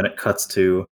 and then it cuts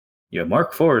to,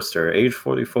 Mark Forrester, age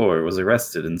 44, was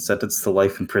arrested and sentenced to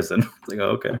life in prison. Like, oh,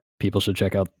 okay. People should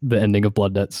check out the ending of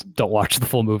Blood Debts. Don't watch the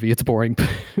full movie; it's boring.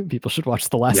 People should watch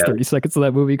the last 30 seconds of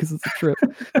that movie because it's a trip.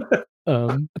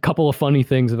 A couple of funny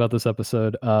things about this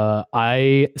episode.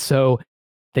 So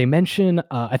they mention,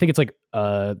 I think it's like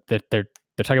that they're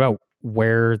talking about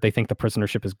where they think the prisoner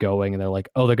ship is going, and they're like,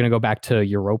 oh, they're going to go back to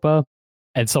Europa.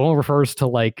 And someone refers to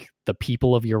like the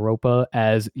people of Europa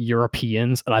as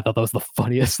Europeans, and I thought that was the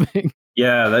funniest thing.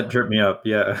 Yeah, that tripped me up.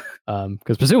 Yeah.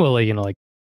 Because presumably, like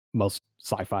most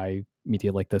sci-fi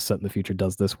media like this set in the future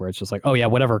does this, where it's just like, oh yeah,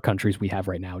 whatever countries we have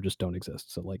right now just don't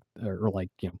exist. So like, or like,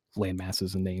 land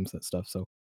masses and names, that stuff. So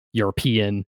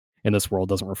European in this world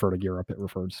doesn't refer to Europe; it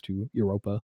refers to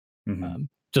Europa. Mm-hmm.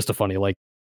 Just a funny, like,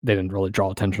 they didn't really draw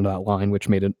attention to that line, which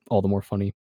made it all the more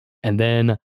funny. And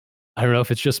then I don't know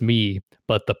if it's just me,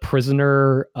 but the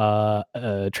prisoner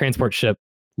transport ship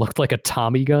looked like a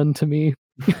Tommy gun to me,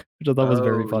 which I thought was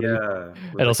very funny. Yeah.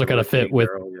 It also kind of fit with,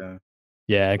 girl,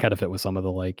 it kind of fit with some of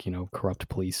the like, corrupt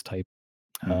police type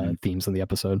themes in the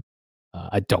episode.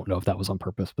 I don't know if that was on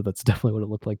purpose, but that's definitely what it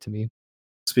looked like to me.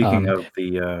 Speaking of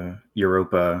the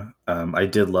Europa, I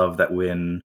did love that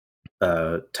when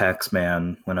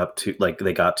Taxman went up to, like,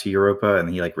 they got to Europa and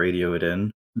he like radioed in,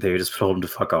 they just told him to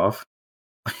fuck off.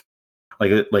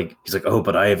 like he's like, oh,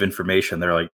 but I have information.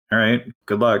 They're like, all right,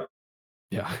 good luck.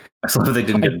 Yeah. I love that they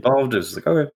didn't get involved. It was like,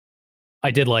 okay.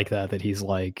 I did like that he's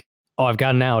like, oh, I've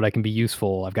gotten out. I can be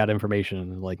useful. I've got information.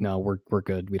 And like, no, we're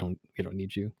good. We don't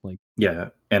need you. Like, yeah.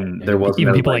 And there was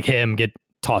even people like him get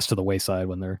tossed to the wayside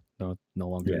when they're no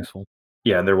longer useful.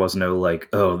 Yeah, and there was no like,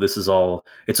 oh, this is all,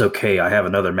 it's okay, I have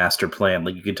another master plan.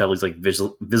 Like, you can tell he's like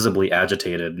visibly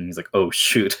agitated, and he's like, oh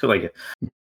shoot, like,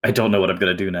 I don't know what I'm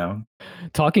gonna do now.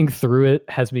 Talking through it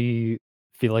has me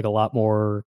feel like a lot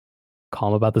more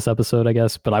calm about this episode, I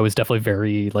guess, but I was definitely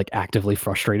very like actively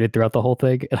frustrated throughout the whole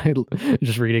thing. And I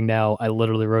just reading now, I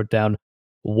literally wrote down,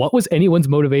 what was anyone's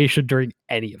motivation during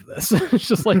any of this? It's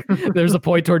just like, there's a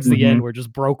point towards the end where it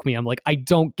just broke me. I'm like, I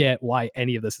don't get why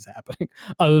any of this is happening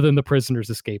other than the prisoners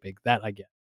escaping. That I get.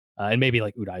 And maybe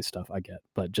like Udai's stuff I get,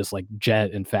 but just like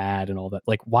Jet and Fad and all that,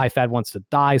 like why Fad wants to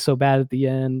die so bad at the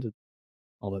end,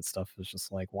 all that stuff is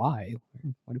just like, why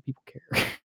do people care?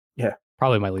 Yeah.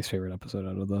 Probably my least favorite episode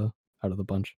out of the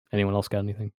bunch. Anyone else got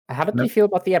anything? How did you feel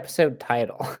about the episode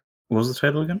title? What was the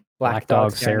title again? Black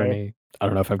Dog Serenade. I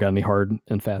don't know if I've got any hard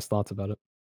and fast thoughts about it.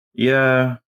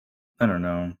 Yeah, I don't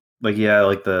know. Like, yeah,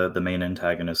 like the main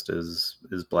antagonist is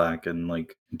black, and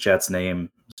like Jet's name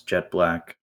is Jet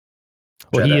Black.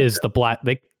 Well, he is the black.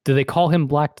 Do they call him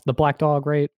the Black Dog,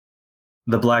 right?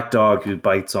 The black dog who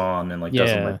bites on and like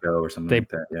doesn't let go or something like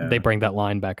that. Yeah, they bring that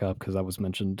line back up because that was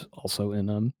mentioned also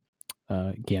in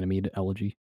Ganymede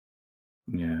Elegy.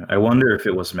 Yeah, I wonder if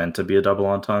it was meant to be a double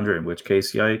entendre, in which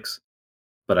case, yikes.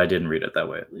 But I didn't read it that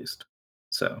way, at least.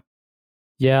 So,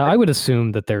 yeah, I would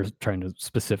assume that they're trying to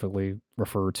specifically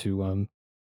refer to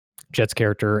Jet's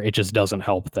character. It just doesn't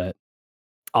help that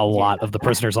a lot of the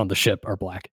prisoners on the ship are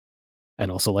black,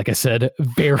 and also, like I said,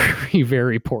 very,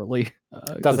 very poorly.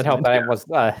 Doesn't help that I was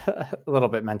a little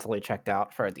bit mentally checked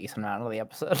out for a decent amount of the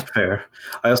episode. Fair.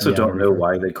 I also don't know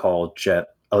why they call Jet,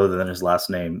 other than his last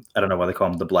name, I don't know why they call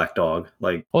him the Black Dog.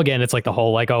 Like, well, again, it's like the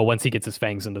whole like, oh, once he gets his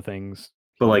fangs into things.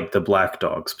 But like the Black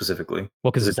Dog specifically.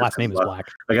 Well, because his last name is Black.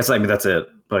 I guess that's it.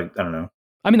 But I don't know.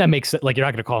 I mean, that makes it like you're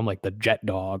not going to call him like the Jet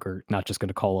Dog, or not just going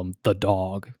to call him the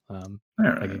Dog.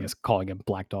 I guess calling him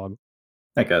Black Dog,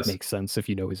 I guess, makes sense if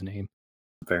you know his name.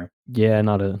 Fair. Yeah,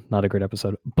 not a great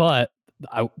episode. But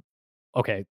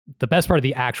okay, the best part of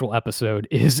the actual episode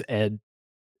is Ed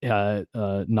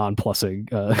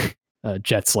nonplussing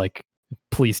Jet's like,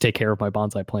 please take care of my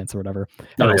bonsai plants or whatever.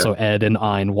 And also Ed and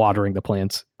Ein watering the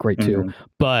plants. Great too.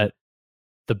 But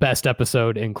the best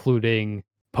episode, including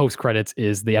post credits,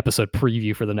 is the episode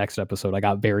preview for the next episode. I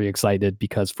got very excited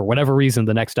because for whatever reason,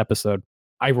 the next episode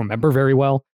I remember very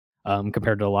well.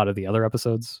 compared to a lot of the other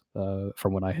episodes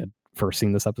from when I had first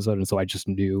seen this episode. And so I just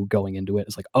knew going into it,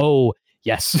 it's like, oh,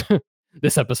 yes,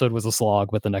 this episode was a slog,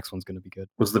 but the next one's going to be good.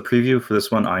 Was the preview for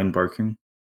this one Ein barking?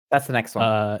 That's the next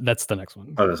one. That's the next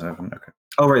one. Oh, that's the next one. Okay.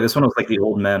 Oh, right. This one was like the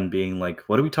old men being like,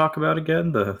 what do we talk about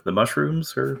again? The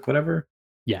mushrooms or whatever?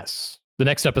 Yes. The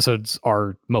next episodes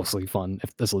are mostly fun,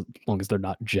 as long as they're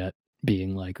not Jet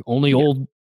being like, only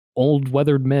old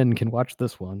weathered men can watch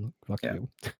this one. Fuck you.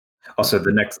 Also,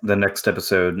 the next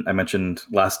episode I mentioned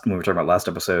when we were talking about last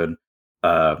episode,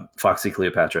 Foxy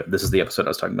Cleopatra. This is the episode I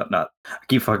was talking about. I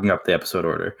keep fucking up the episode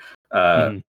order.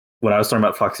 When I was talking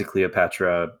about Foxy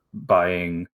Cleopatra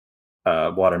buying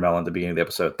watermelon at the beginning of the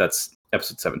episode, that's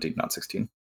episode 17, not 16.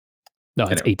 No,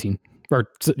 it's 18. Or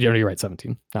you're right,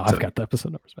 17. No, I've got the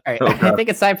episode numbers. All right, I think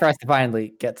it's time for us to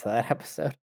finally get to that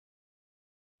episode.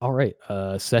 All right,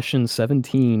 session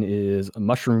 17 is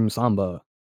Mushroom Samba.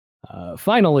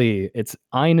 Finally, it's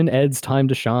Ein and Ed's time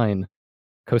to shine.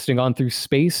 Coasting on through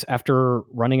space after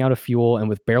running out of fuel and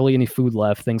with barely any food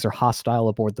left, things are hostile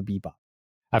aboard the Bebop.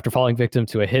 After falling victim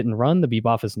to a hit and run, the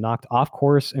Bebop is knocked off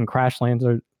course and crash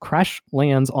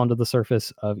lands onto the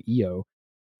surface of Io.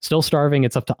 Still starving,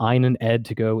 it's up to Ein and Ed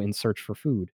to go in search for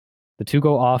food. The two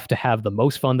go off to have the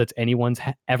most fun that anyone's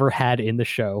ever had in the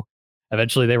show.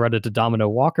 Eventually, they run into Domino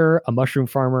Walker, a mushroom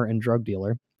farmer and drug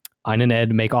dealer. Ein and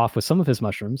Ed make off with some of his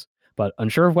mushrooms, but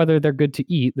unsure of whether they're good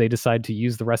to eat, they decide to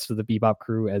use the rest of the Bebop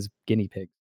crew as guinea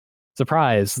pigs.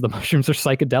 Surprise, the mushrooms are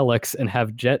psychedelics and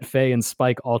have Jet, Faye, and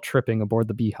Spike all tripping aboard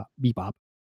the Bebop.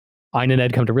 Ein and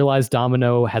Ed come to realize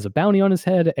Domino has a bounty on his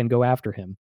head and go after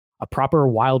him. A proper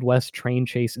Wild West train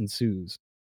chase ensues.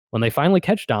 When they finally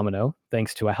catch Domino,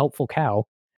 thanks to a helpful cow,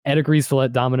 Ed agrees to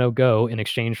let Domino go in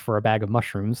exchange for a bag of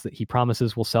mushrooms that he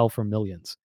promises will sell for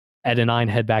millions. Ed and Ein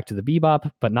head back to the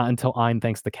Bebop, but not until Ein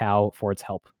thanks the cow for its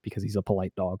help, because he's a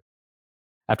polite dog.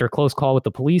 After a close call with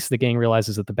the police, the gang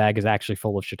realizes that the bag is actually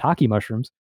full of shiitake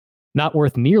mushrooms. Not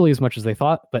worth nearly as much as they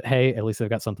thought, but hey, at least they've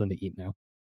got something to eat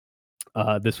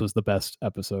now. This was the best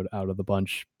episode out of the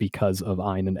bunch because of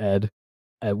Ein and Ed.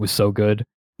 It was so good.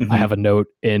 I have a note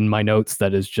in my notes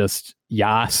that is just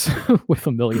yas with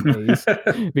a million A's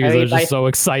because I was just so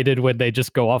excited when they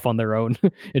just go off on their own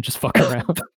and just fuck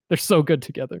around. They're so good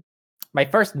together. My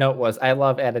first note was, I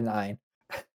love Ed and Ein.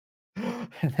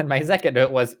 And then my second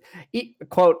note was,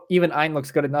 quote, even Ein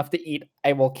looks good enough to eat.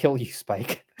 I will kill you,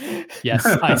 Spike. Yes,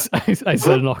 I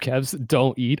said in all caps,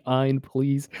 don't eat Ein,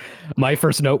 please. My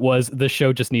first note was, the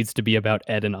show just needs to be about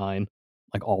Ed and Ein,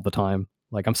 like all the time.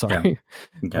 Like, I'm sorry.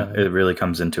 Yeah, it really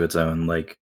comes into its own.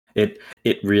 Like, it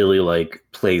really like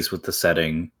plays with the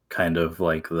setting, kind of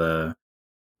like the,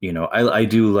 I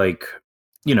do like,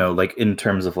 like in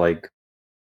terms of like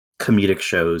comedic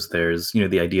shows, there's,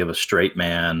 the idea of a straight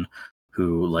man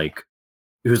who's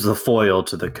the foil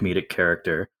to the comedic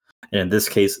character. And in this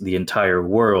case, the entire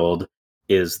world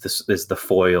is the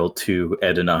foil to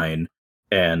Ed and Ein.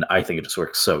 And I think it just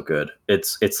works so good.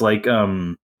 It's like,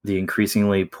 the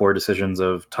increasingly poor decisions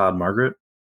of Todd Margaret,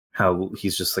 how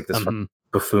he's just like this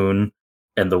buffoon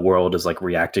and the world is like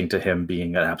reacting to him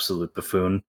being an absolute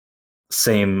buffoon.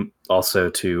 Same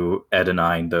also to Ed and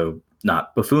Ein, though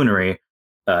not buffoonery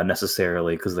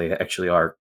necessarily, because they actually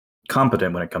are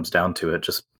competent when it comes down to it,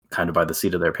 just kind of by the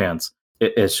seat of their pants.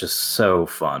 It's just so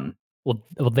fun. Well,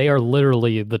 they are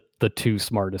literally the two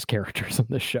smartest characters in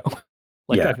this show.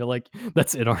 I feel like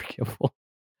that's inarguable.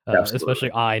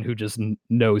 Especially Ein, who just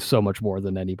knows so much more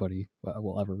than anybody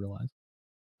will ever realize,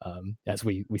 as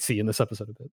we see in this episode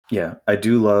a bit. Yeah, I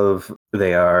do love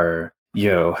they are,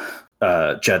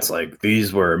 Jet's like,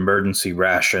 these were emergency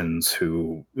rations,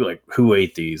 who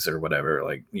ate these or whatever.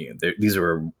 Like, these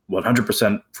were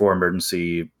 100% for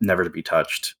emergency, never to be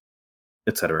touched,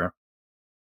 etc.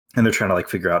 And they're trying to like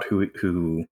figure out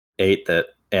who ate that.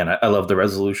 And I love the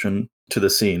resolution to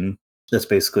the scene. That's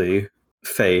basically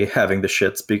Faye having the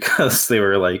shits because they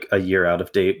were like a year out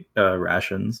of date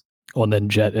rations. Well, and then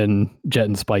Jet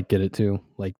and Spike get it too.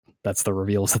 Like, that's the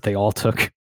reveals that they all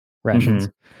took rations.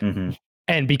 Mm-hmm.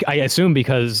 And I assume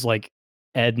because like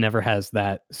Ed never has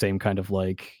that same kind of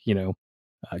like,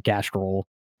 gastral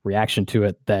reaction to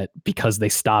it, that because they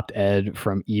stopped Ed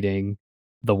from eating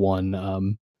the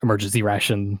one emergency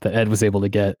ration that Ed was able to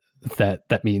get,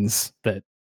 that means that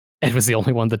Ed was the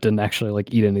only one that didn't actually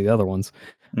like eat any of the other ones.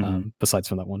 Besides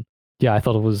from that one. Yeah, I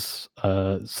thought it was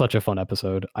such a fun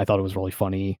episode. I thought it was really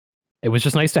funny. It was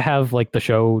just nice to have like the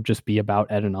show just be about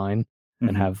Ed and Ein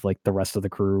and have like the rest of the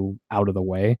crew out of the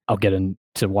way. I'll get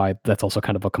into why that's also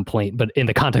kind of a complaint, but in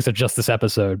the context of just this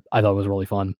episode, I thought it was really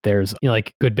fun. There's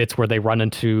like good bits where they run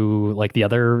into like the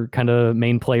other kind of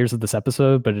main players of this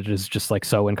episode, but it is just like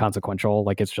so inconsequential.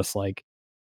 Like, it's just like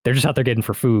they're just out there getting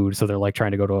for food. So they're like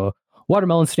trying to go to a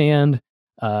watermelon stand,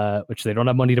 which they don't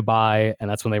have money to buy. And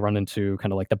that's when they run into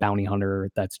kind of like the bounty hunter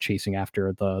that's chasing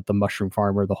after the mushroom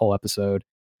farmer the whole episode.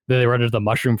 Then they run into the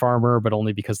mushroom farmer, but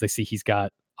only because they see he's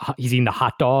eating a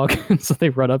hot dog. So they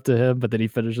run up to him, but then he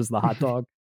finishes the hot dog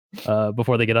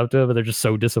before they get up to him, and they're just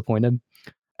so disappointed.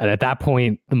 And at that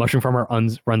point, the mushroom farmer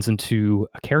runs into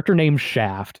a character named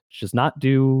Shaft, which does not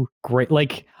do great.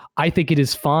 Like, I think it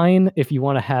is fine if you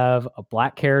want to have a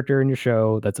black character in your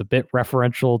show that's a bit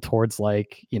referential towards,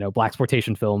 like, you know,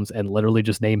 blaxploitation films and literally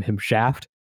just name him Shaft.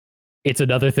 It's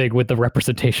another thing with the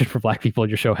representation for black people in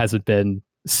your show hasn't been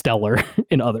stellar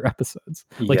in other episodes.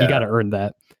 Like, you got to earn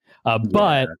that.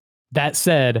 But that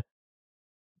said,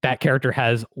 that character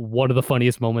has one of the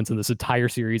funniest moments in this entire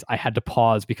series. I had to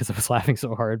pause because I was laughing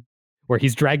so hard, where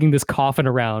he's dragging this coffin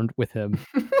around with him.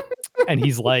 And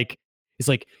he's like,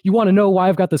 you want to know why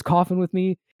I've got this coffin with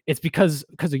me? It's because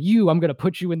of you. I'm going to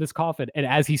put you in this coffin. And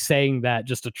as he's saying that,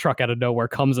 just a truck out of nowhere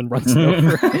comes and runs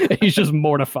over. And he's just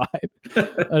mortified.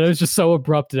 And it was just so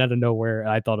abrupt and out of nowhere. And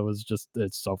I thought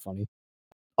it's so funny.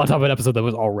 On top of an episode that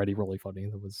was already really funny.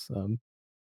 That was,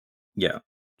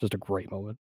 just a great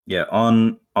moment. Yeah,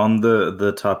 on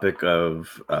the topic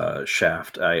of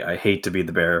Shaft, I hate to be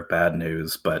the bearer of bad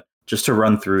news, but just to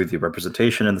run through the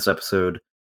representation in this episode,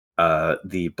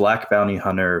 the black bounty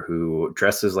hunter who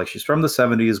dresses like she's from the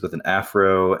 70s with an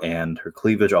afro and her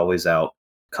cleavage always out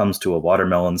comes to a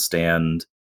watermelon stand.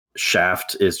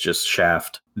 Shaft is just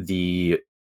Shaft. The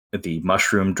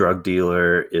mushroom drug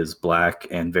dealer is black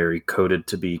and very coded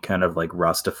to be kind of like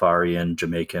Rastafarian,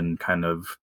 Jamaican kind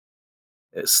of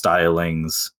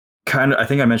stylings. Kind of, I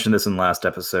think I mentioned this in the last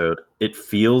episode. It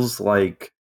feels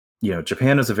like, you know,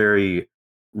 Japan is a very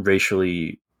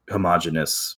racially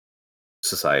homogenous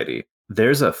society.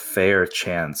 There's a fair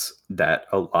chance that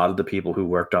a lot of the people who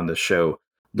worked on this show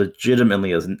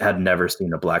legitimately had never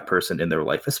seen a black person in their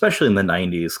life, especially in the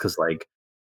 90s, because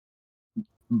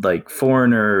like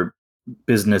foreigner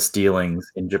business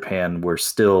dealings in Japan were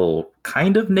still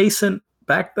kind of nascent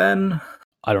back then.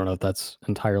 I don't know if that's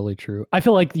entirely true. I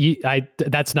feel like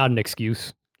that's not an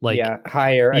excuse. Like,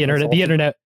 hire the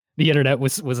internet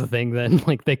was a thing then.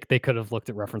 Like they could have looked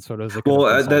at reference photos.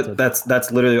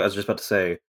 That's literally what I was just about to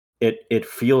say. It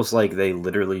feels like they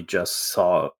literally just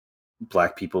saw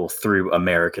black people through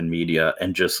American media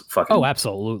and just fucking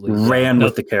absolutely ran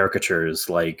with the caricatures.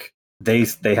 Like they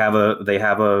have a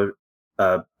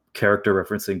character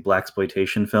referencing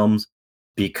blaxploitation films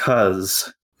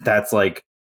because that's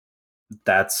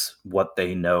what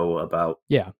they know about.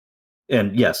 Yeah.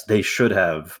 And yes, they should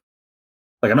have,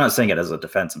 like, I'm not saying it as a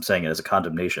defense, I'm saying it as a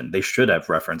condemnation. They should have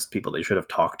referenced people. They should have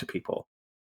talked to people.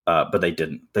 But they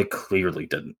didn't. They clearly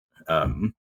didn't.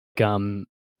 Like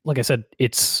I said,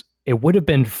 it would have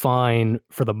been fine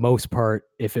for the most part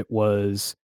if it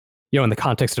was, you know, in the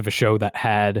context of a show that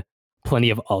had plenty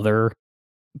of other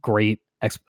great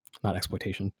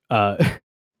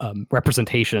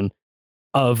representation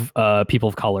of people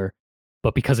of color.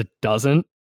 But because it doesn't,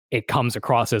 it comes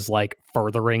across as like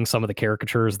furthering some of the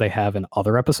caricatures they have in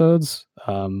other episodes.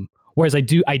 Whereas I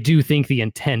do think the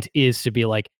intent is to be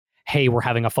like, hey, we're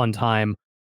having a fun time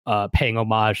paying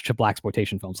homage to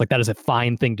blaxploitation films. Like, that is a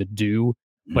fine thing to do,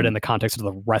 but in the context of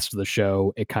the rest of the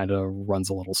show, it kind of runs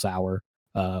a little sour.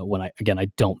 When I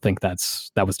don't think that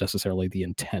was necessarily the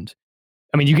intent.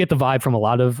 I mean, you get the vibe from a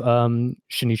lot of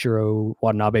Shinichiro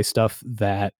Watanabe stuff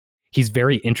that he's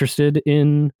very interested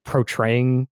in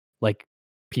portraying like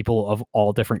people of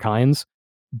all different kinds,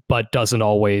 but doesn't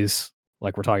always,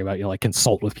 like we're talking about, you know, like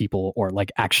consult with people or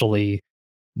like actually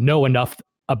know enough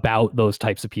about those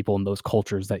types of people and those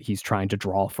cultures that he's trying to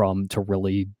draw from to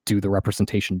really do the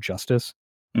representation justice.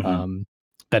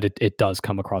 That it does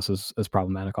come across as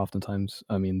problematic oftentimes.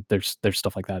 I mean, there's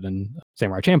stuff like that in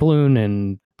Samurai Champloo,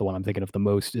 and the one I'm thinking of the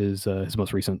most is his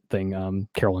most recent thing,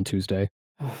 Carol and Tuesday.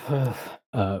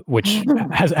 Which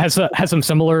has some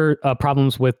similar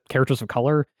problems with characters of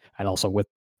color and also with,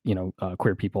 you know,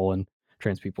 queer people and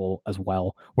trans people as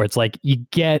well, where it's like you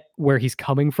get where he's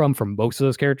coming from most of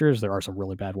those characters. There are some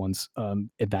really bad ones in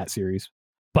that series,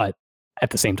 but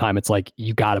at the same time, it's like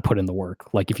you got to put in the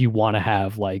work. Like, if you want to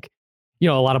have, like, you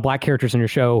know, a lot of black characters in your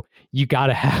show, you got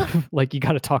to have, like, you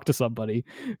got to talk to somebody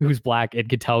who's black and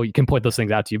can point those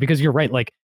things out to you, because you're right,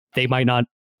 like, they might not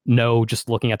know just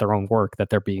looking at their own work that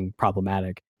they're being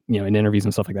problematic. You know, in interviews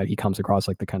and stuff like that, he comes across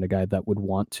like the kind of guy that would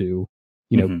want to,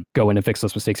 you know, go in and fix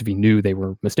those mistakes if he knew they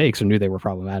were mistakes or knew they were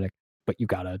problematic. But you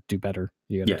gotta do better.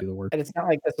 You gotta do the work. And it's not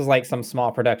like this was like some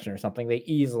small production or something. They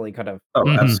easily could have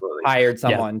absolutely hired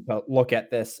someone to look at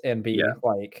this and be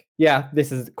like, yeah,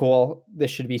 this is cool.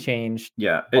 This should be changed.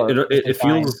 Yeah, it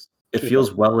feels it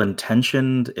feels well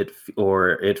intentioned.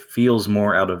 It feels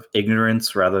more out of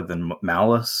ignorance rather than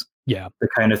malice. Yeah, the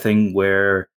kind of thing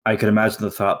where I could imagine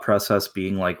the thought process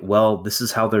being like, well, this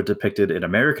is how they're depicted in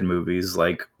American movies.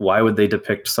 Like, why would they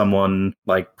depict someone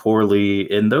like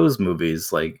poorly in those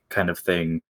movies? Like, kind of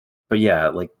thing. But yeah,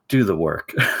 like, do the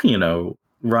work.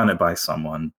 Run it by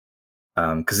someone.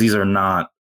 Because these are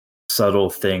not subtle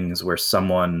things where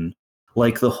someone,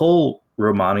 like the whole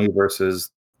Romani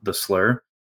versus the slur,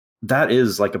 that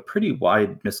is like a pretty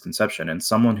wide misconception, and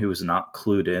someone who is not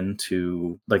clued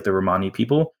into like the Romani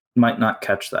people might not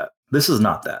catch that. This is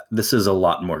not that. This is a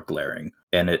lot more glaring,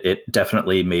 and it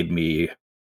definitely made me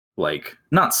like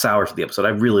not sour to the episode. I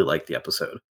really liked the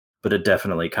episode, but it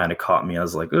definitely kind of caught me. I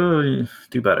was like, oh,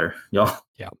 do better, y'all.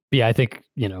 Yeah. I think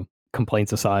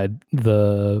complaints aside,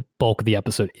 the bulk of the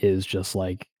episode is just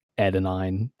like Ed and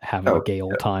Ein having a gay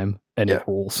old time, and it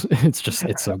rules. It's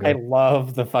so good. I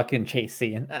love the fucking chase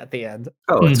scene at the end.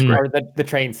 Oh, it's great. Or the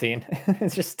train scene.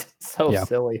 It's just so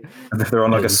silly. They're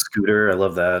on like a scooter. I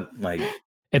love that. Like,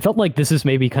 it felt like this is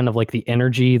maybe kind of like the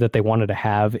energy that they wanted to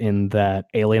have in that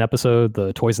Alien episode,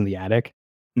 the Toys in the Attic,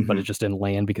 but it just didn't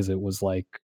land because it was like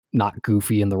not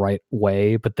goofy in the right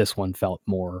way. But this one felt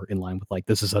more in line with like,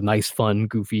 this is a nice, fun,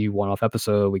 goofy one-off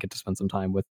episode. We get to spend some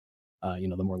time with,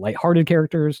 the more lighthearted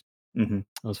characters. It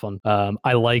was fun.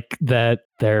 I like that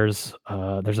there's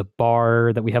a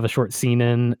bar that we have a short scene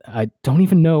in. I don't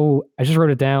even know. I just wrote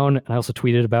it down, and I also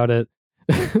tweeted about it.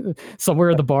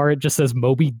 Somewhere at the bar, it just says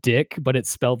Moby Dick, but it's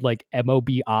spelled like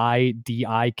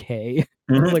MOBIDIK.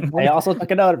 I also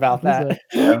took a note about that.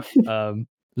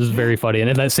 This is very funny. And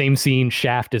in that same scene,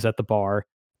 Shaft is at the bar,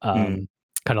 kind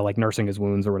of like nursing his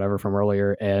wounds or whatever from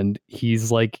earlier, and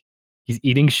he's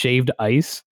eating shaved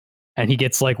ice. And he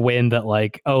gets like wind that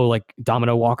like, oh, like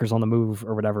Domino Walker's on the move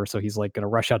or whatever. So he's like going to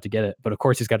rush out to get it. But of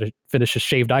course he's got to finish his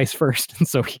shaved ice first. And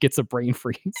so he gets a brain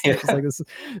freeze. It's like, this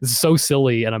is so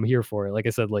silly. And I'm here for it. Like I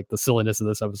said, like the silliness of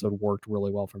this episode worked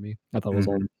really well for me. I thought it was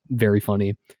all very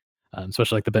funny.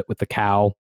 Especially like the bit with the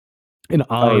cow and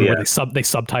Ein where they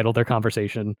subtitled their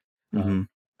conversation.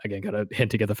 Again, got a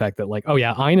hint to get the fact that like, oh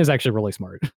yeah, Ein is actually really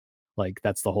smart. Like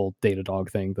that's the whole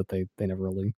Datadog thing that they never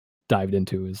really dived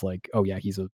into, is like, oh yeah,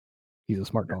 he's a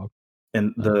smart dog.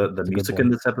 And the music in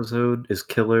this episode is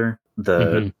killer.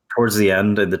 Towards the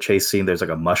end in the chase scene, there's like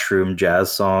a mushroom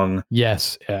jazz song.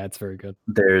 Yes, yeah, it's very good.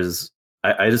 There's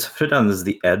I just put it down as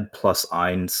the Ed plus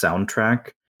Ein soundtrack,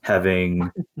 having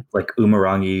like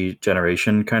Umurangi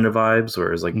Generation kind of vibes,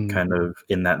 where it's like kind of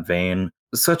in that vein.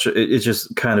 It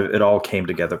just kind of, it all came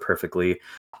together perfectly.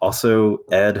 Also,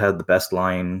 Ed had the best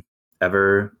line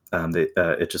ever.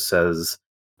 It just says,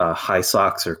 "High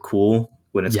socks are cool."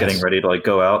 When it's getting ready to like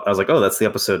go out. I was like, oh, that's the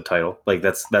episode title. Like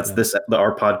that's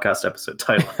our podcast episode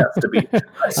title has to be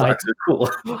High Socks are cool.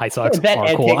 High socks are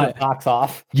Ed cool. Take the socks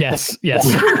off. Yes.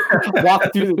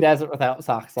 Walk through the desert without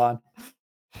socks on.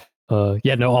 All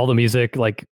the music,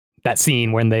 like that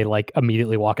scene when they like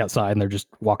immediately walk outside and they're just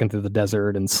walking through the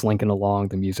desert and slinking along.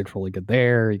 The music's really good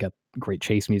there. You got great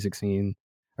chase music scene,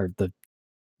 or the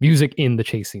music in the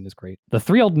chase scene is great. The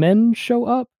three old men show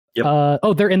up. Yep.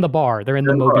 They're in the bar. They're in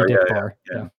the Moby Dick bar.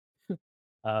 Yeah.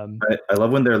 I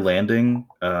love when they're landing,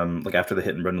 like after the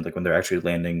hit and run, like when they're actually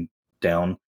landing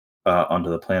down onto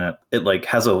the planet. It like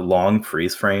has a long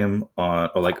freeze frame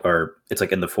or it's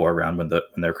like in the foreground when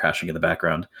they're crashing in the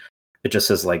background. It just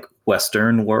says like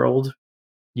Western World.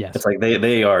 Yes. It's like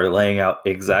they are laying out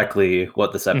exactly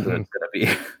what this episode is going to be.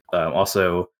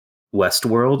 Also,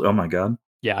 Westworld. Oh my god.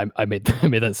 Yeah, I made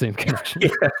that same connection.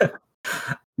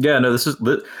 Yeah, no, this is.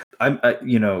 I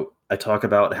talk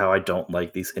about how I don't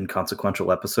like these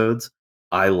inconsequential episodes.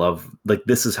 I love, like,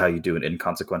 this is how you do an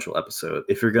inconsequential episode.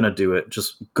 If you're gonna do it,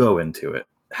 just go into it,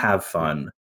 have fun,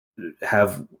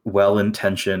 have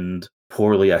well-intentioned,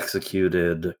 poorly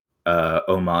executed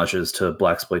homages to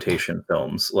blaxploitation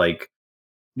films. Like,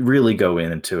 really go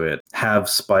into it. Have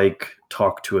Spike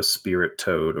talk to a spirit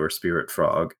toad or spirit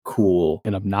frog. Cool.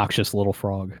 An obnoxious little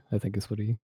frog, I think is what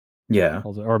he. Yeah.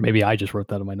 Or maybe I just wrote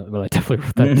that in my note, but I definitely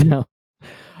wrote that down.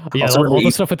 Yeah, also, all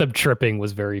the stuff with them tripping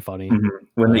was very funny.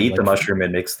 When they eat the mushroom,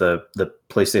 it makes the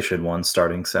PlayStation 1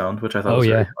 starting sound, which I thought was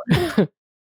very funny.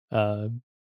 But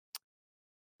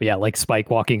yeah, like Spike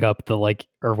walking up the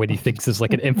or what he thinks is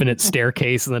like an infinite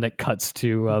staircase, and then it cuts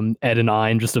to Ed and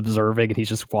Ein just observing, and he's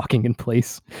just walking in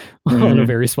place on a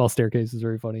very small staircase. Is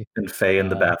very funny. And Faye in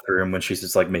the bathroom when she's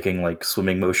just like making like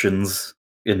swimming motions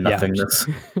in nothingness.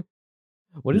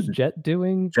 What is Jet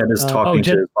doing? Jet is talking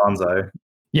to his bonsai.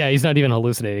 Yeah, he's not even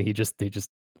hallucinating. He just,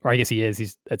 or I guess he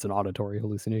is. It's an auditory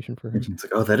hallucination for him. It's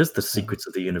like, oh, that is the secrets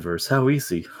of the universe. How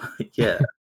easy. Yeah.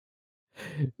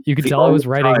 You could tell I was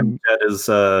writing. That is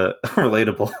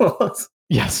relatable.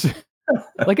 Yes.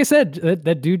 Like I said,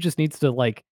 that dude just needs to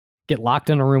like get locked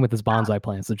in a room with his bonsai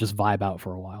plants and just vibe out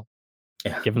for a while.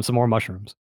 Yeah. Give him some more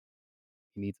mushrooms.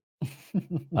 He needs.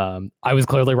 I was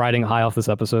clearly riding high off this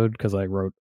episode because I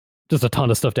wrote just a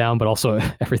ton of stuff down, but also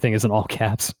everything is in all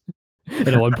caps. And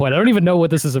at one point, I don't even know what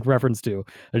this is a reference to.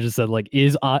 I just said like,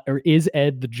 is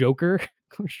Ed the Joker?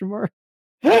 Question mark.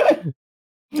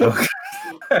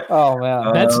 Oh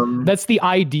man, that's the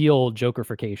ideal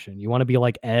Jokerification. You want to be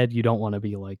like Ed. You don't want to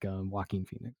be like Joaquin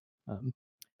Phoenix.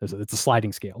 It's a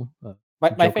sliding scale.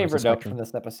 My favorite note from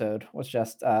this episode was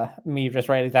just me just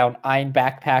writing down "Ein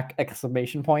backpack!"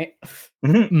 exclamation point.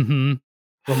 Mm-hmm.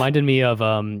 Reminded me of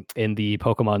in the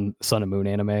Pokemon Sun and Moon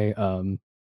anime,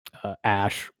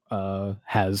 Ash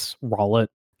has Rowlet,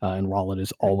 and Rowlet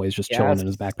is always just chilling in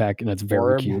his backpack, and it's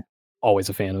very cute. Always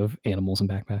a fan of animals and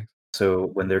backpacks. So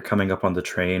when they're coming up on the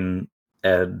train,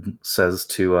 Ed says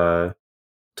to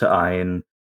Ein,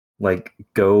 like,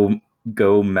 go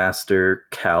Master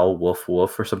Cal Woof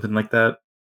Woof or something like that.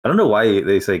 I don't know why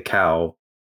they say cow.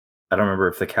 I don't remember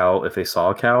if they saw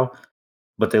a cow,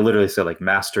 but they literally said like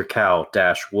Master Cow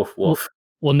 - Woof Woof.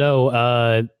 Well,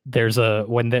 no. There's a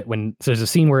there's a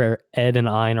scene where Ed and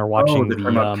Ein are watching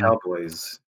the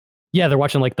cowboys. Yeah, they're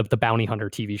watching like the bounty hunter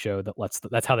TV show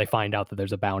that's how they find out that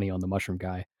there's a bounty on the mushroom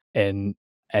guy. And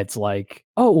Ed's like,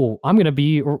 "Oh,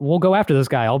 we'll go after this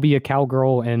guy. I'll be a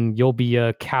cowgirl and you'll be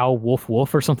a cow woof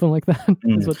woof or something like that."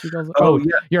 Is what she calls it. Oh,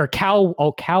 yeah. You're a cow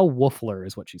woofler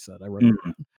is what she said. I wrote it.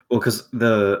 Well, because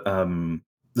this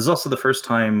is also the first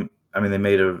time. I mean, they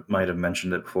might have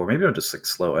mentioned it before. Maybe I'm just like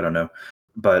slow. I don't know.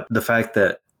 But the fact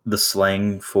that the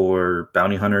slang for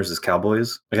bounty hunters is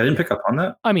cowboys, like I didn't pick up on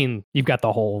that. I mean, you've got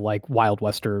the whole like Wild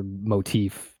Western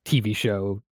motif TV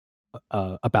show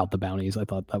about the bounties. I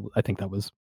think that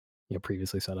was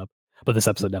previously set up, but this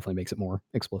episode definitely makes it more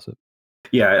explicit.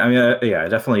 Yeah, I mean,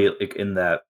 definitely like in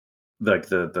that, like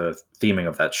the theming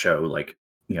of that show, like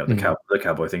the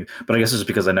cowboy thing. But I guess it's just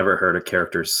because I never heard a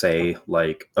character say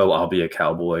like, "Oh, I'll be a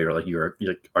cowboy," or like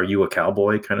 "Are you a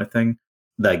cowboy?" kind of thing.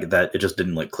 Like that, it just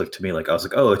didn't like click to me. Like I was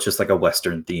like, "Oh, it's just like a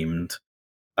Western themed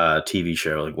TV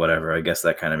show, like whatever." I guess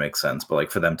that kind of makes sense. But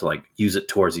like for them to like use it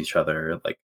towards each other,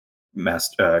 like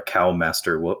cow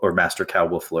master or Master Cow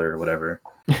Woofler or whatever.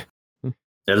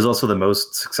 It is also the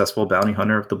most successful bounty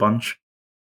hunter of the bunch.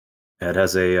 It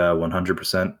has a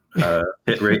 100%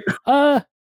 hit rate. I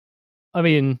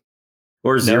mean,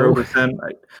 or 0%.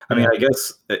 I mean, I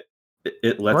guess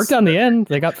it lets worked on the end.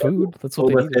 They got food. That's what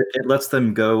they needed. It lets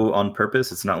them go on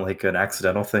purpose. It's not like an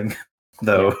accidental thing,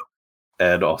 though. Yeah.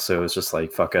 Ed also is just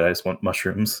like, fuck it, I just want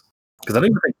mushrooms. Because I don't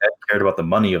even think Ed cared about the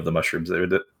money of the mushrooms.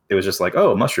 It was just like,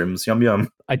 oh, mushrooms, yum yum.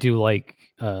 I do like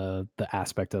the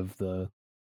aspect of the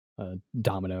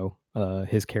Domino,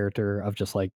 his character, of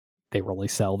just like they really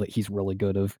sell that he's really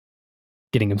good of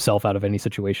getting himself out of any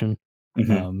situation.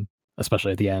 Mm-hmm.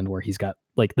 Especially at the end where he's got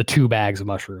like the 2 bags of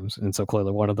mushrooms, and so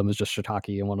clearly one of them is just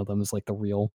shiitake and one of them is like the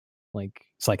real like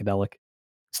psychedelic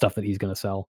stuff that he's going to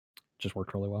sell. Just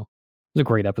worked really well. It was a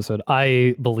great episode.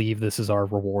 I believe this is our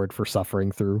reward for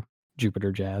suffering through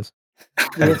Jupiter Jazz.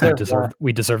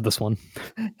 We deserve this one.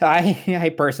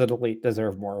 I personally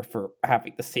deserve more for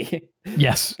having to see it.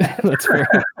 Yes, that's fair.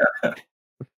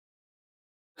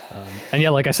 And yeah,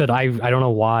 like I said, I don't know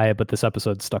why, but this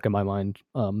episode stuck in my mind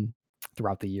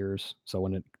throughout the years. So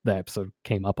when the episode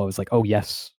came up, I was like, oh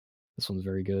yes, this one's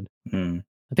very good.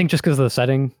 I think just because of the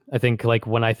setting. I think like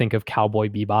when I think of Cowboy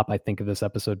Bebop, I think of this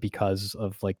episode because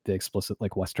of like the explicit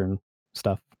like Western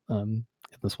stuff in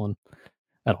this one.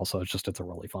 And also it's a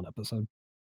really fun episode.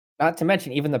 Not to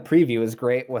mention even the preview is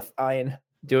great with Ein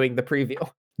doing the preview.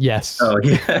 Yes. Oh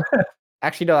yeah.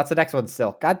 Actually, no, that's the next one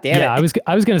still. God damn it. Yeah,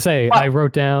 I was gonna say, I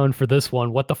wrote down for this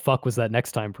one, what the fuck was that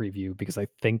next time preview? Because I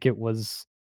think it was,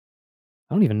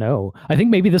 I don't even know. I think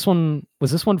maybe this one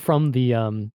from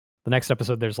the next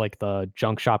episode. There's like the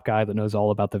junk shop guy that knows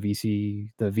all about the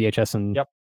VHS and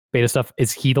beta stuff.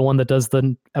 Is he the one that does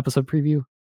the episode preview?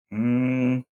 I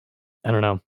don't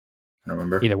know. I don't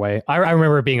remember. Either way, I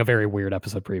remember it being a very weird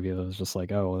episode preview. It was just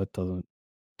like, oh, that doesn't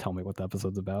tell me what the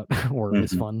episode's about or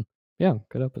is fun. Yeah,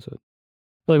 good episode.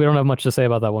 Really, we don't have much to say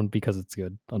about that one because it's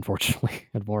good, unfortunately,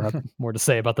 and more to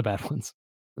say about the bad ones.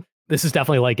 This is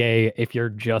definitely like if you're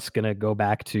just gonna go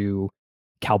back to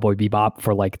Cowboy Bebop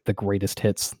for like the greatest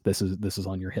hits, this is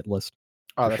on your hit list.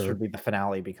 Oh, that should be the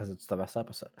finale because it's the best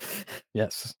episode.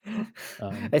 Yes.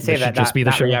 They say that just be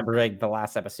the show. Remembering the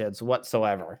last episodes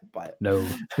whatsoever, but no.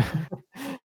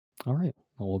 All right.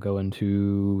 Well, we'll go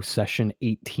into session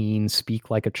 18, Speak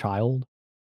Like a Child.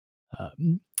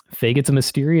 Faye gets a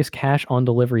mysterious cash on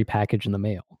delivery package in the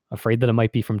mail. Afraid that it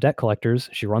might be from debt collectors,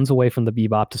 she runs away from the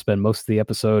Bebop to spend most of the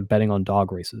episode betting on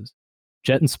dog races.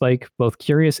 Jet and Spike, both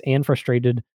curious and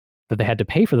frustrated that they had to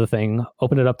pay for the thing,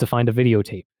 open it up to find a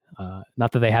videotape.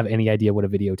 Not that they have any idea what a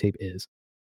videotape is.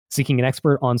 Seeking an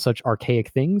expert on such archaic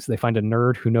things, they find a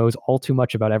nerd who knows all too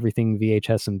much about everything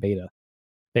VHS and beta.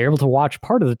 They're able to watch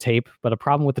part of the tape, but a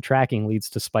problem with the tracking leads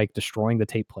to Spike destroying the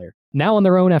tape player. Now on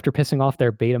their own after pissing off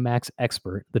their Betamax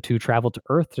expert, the two travel to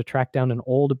Earth to track down an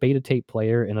old beta tape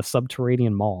player in a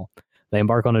subterranean mall. They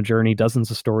embark on a journey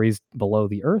dozens of stories below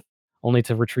the Earth, only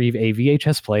to retrieve a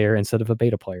VHS player instead of a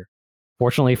beta player.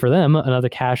 Fortunately for them, another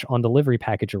cash on delivery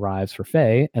package arrives for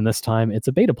Faye, and this time it's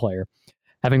a beta player.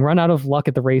 Having run out of luck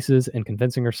at the races and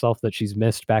convincing herself that she's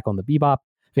missed back on the Bebop,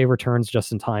 Faye returns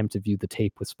just in time to view the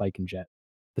tape with Spike and Jet.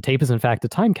 The tape is in fact a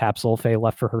time capsule Faye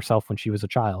left for herself when she was a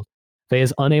child. Faye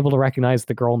is unable to recognize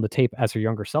the girl in the tape as her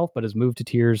younger self, but is moved to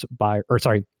tears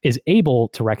is able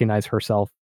to recognize herself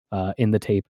in the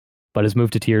tape, but is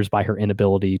moved to tears by her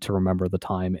inability to remember the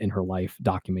time in her life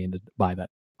documented by that.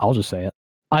 I'll just say it.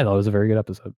 I thought it was a very good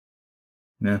episode.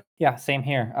 Yeah, same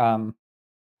here.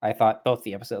 I thought both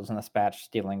the episodes in this batch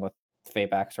dealing with Faye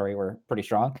backstory were pretty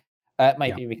strong. It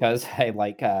might be because I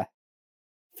like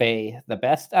Faye the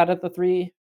best out of the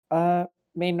three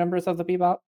main members of the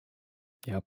Bebop.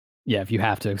 Yep. Yeah, if you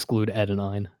have to exclude Ed and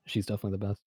Ein, she's definitely the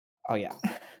best. Oh yeah,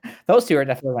 those two are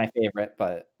definitely my favorite.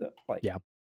 But yeah,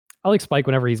 I like Spike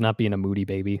whenever he's not being a moody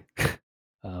baby.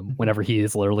 Whenever he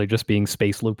is literally just being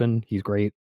Space Lupin, he's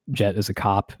great. Jet is a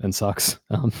cop and sucks.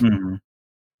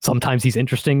 Sometimes he's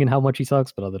interesting in how much he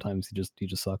sucks, but other times he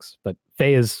just sucks. But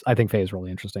I think Faye is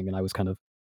really interesting, and I was kind of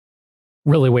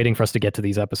really waiting for us to get to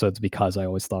these episodes because I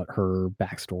always thought her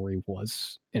backstory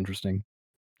was interesting.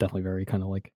 Definitely very kind of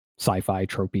like sci-fi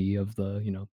tropey of the,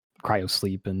 cryo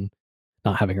sleep and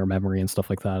not having her memory and stuff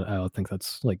like that. I think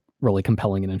that's like really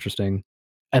compelling and interesting.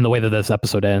 And the way that this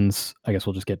episode ends, I guess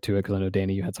we'll just get to it because I know,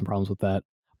 Danny, you had some problems with that.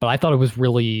 But I thought it was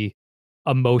really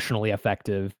emotionally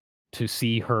effective to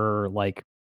see her like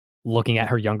looking at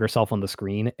her younger self on the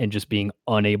screen and just being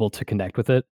unable to connect with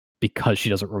it because she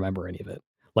doesn't remember any of it.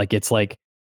 Like it's like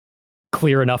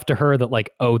clear enough to her that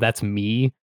like, oh, that's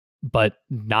me, but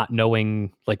not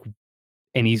knowing like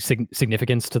any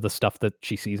significance to the stuff that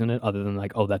she sees in it other than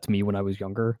like, oh, that's me when I was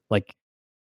younger. Like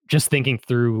just thinking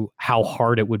through how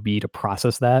hard it would be to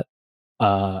process that,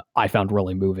 I found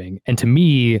really moving. And to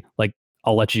me, like,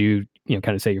 I'll let you,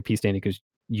 kind of say your piece, Danny, because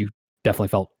you definitely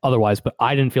felt otherwise, but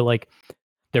I didn't feel like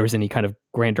there was any kind of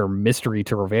grander mystery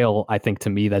to reveal. I think to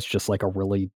me, that's just like a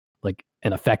really like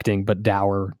an affecting but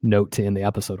dour note to end the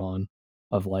episode on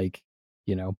of like,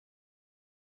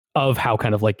 of how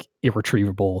kind of like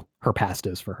irretrievable her past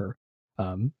is for her.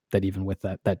 That even with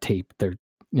that tape there,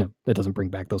 that doesn't bring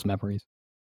back those memories.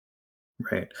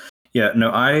 Right. Yeah,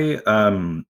 no,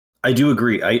 I do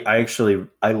agree. I actually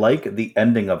like the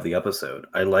ending of the episode.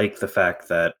 I like the fact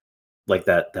that like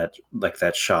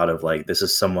that shot of like this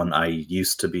is someone I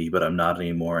used to be but I'm not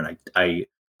anymore, and I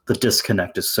the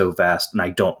disconnect is so vast and I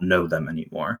don't know them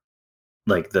anymore.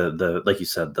 Like the like you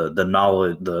said, the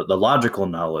knowledge, the logical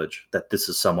knowledge that this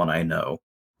is someone I know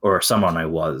or someone I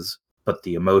was, but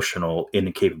the emotional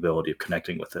incapability of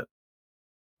connecting with it.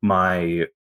 My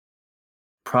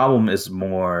problem is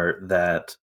more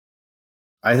that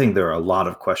I think there are a lot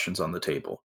of questions on the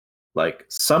table. Like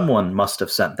someone must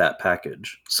have sent that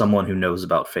package, someone who knows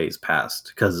about Faye's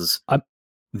past, because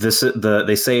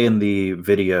they say in the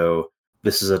video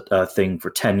this is a thing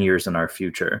for 10 years in our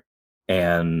future,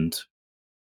 and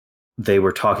they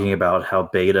were talking about how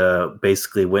beta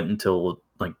basically went until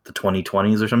like the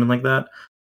 2020s or something like that.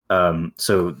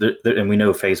 And we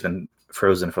know Faye's been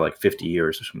frozen for like 50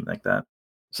 years or something like that.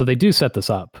 So they do set this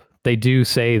up. They do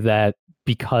say that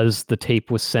because the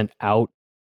tape was sent out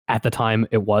at the time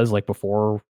it was like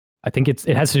before, I think it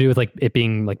has to do with like it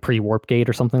being like pre-warp gate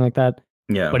or something like that.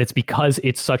 Yeah. But it's because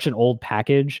it's such an old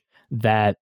package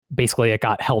that basically it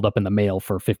got held up in the mail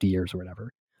for 50 years or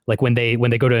whatever. Like when they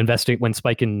go to investigate, when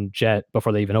Spike and Jet,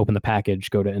 before they even open the package,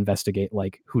 go to investigate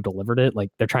like who delivered it, like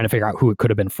they're trying to figure out who it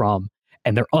could have been from.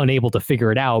 And they're unable to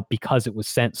figure it out because it was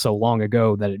sent so long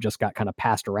ago that it just got kind of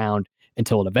passed around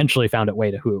until it eventually found its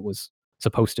way to who it was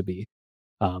supposed to be.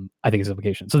 I think is the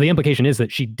implication. So the implication is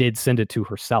that she did send it to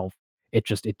herself. It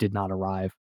did not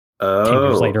arrive 10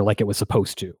 years later like it was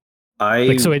supposed to.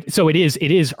 So it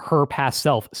is her past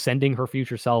self sending her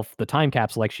future self the time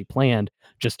capsule like she planned,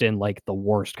 just in like the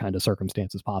worst kind of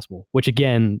circumstances possible, which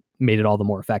again made it all the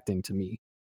more affecting to me.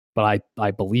 but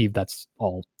I believe that's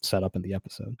all set up in the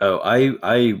episode. Oh,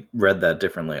 I read that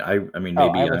differently. I mean,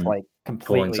 maybe I was I'm like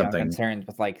completely something. unconcerned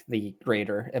with like the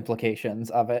greater implications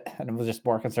of it, and I was just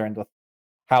more concerned with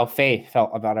how Faye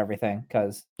felt about everything.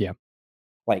 Because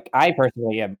like I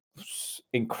personally am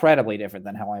incredibly different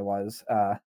than how I was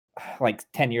like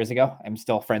 10 years ago. I'm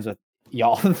still friends with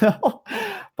y'all though,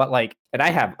 but like, and I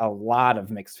have a lot of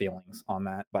mixed feelings on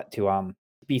that. But to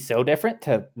be so different,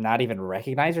 to not even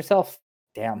recognize yourself,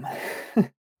 damn.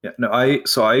 Yeah, no, I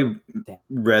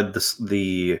read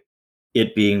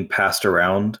it being passed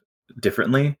around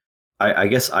differently. I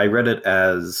guess I read it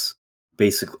as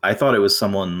basically, I thought it was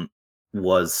someone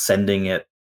was sending it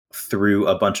through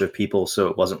a bunch of people, so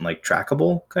it wasn't like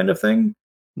trackable kind of thing.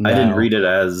 No. I didn't read it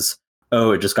as,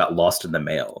 oh, it just got lost in the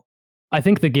mail. I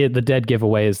think the dead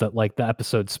giveaway is that like the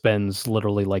episode spends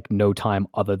literally like no time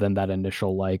other than that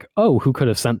initial like, oh, who could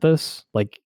have sent this?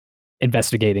 Like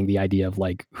investigating the idea of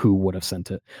like who would have sent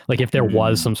it. Like if there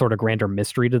was some sort of grander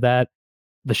mystery to that,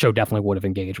 the show definitely would have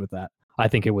engaged with that. I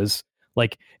think it was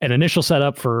like an initial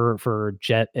setup for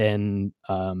Jet and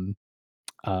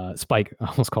Spike. I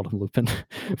almost called him Lupin.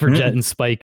 For Jet and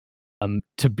Spike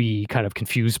to be kind of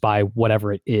confused by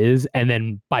whatever it is, and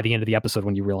then by the end of the episode,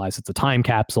 when you realize it's a time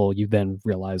capsule, you then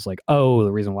realize like, oh,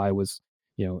 the reason why it was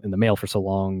in the mail for so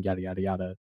long, yada yada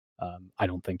yada. I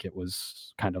don't think it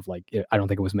was kind of like I don't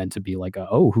think it was meant to be like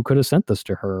oh, who could have sent this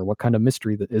to her? What kind of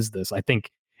mystery that is this? I think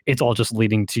it's all just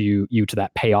leading to you to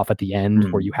that payoff at the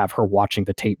end where you have her watching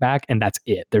the tape back, and that's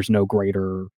it. There's no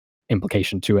greater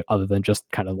implication to it other than just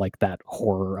kind of like that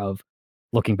horror of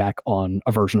looking back on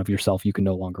a version of yourself you can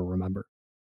no longer remember.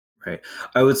 Right.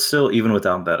 I would still, even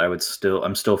without that,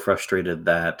 I'm still frustrated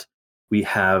that we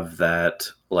have that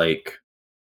like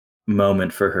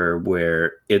moment for her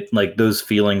where it like those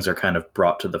feelings are kind of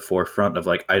brought to the forefront of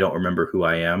like, I don't remember who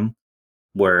I am,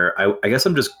 where I guess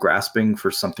I'm just grasping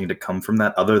for something to come from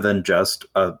that other than just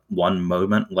a one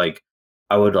moment. Like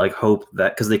I would like hope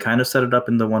that, because they kind of set it up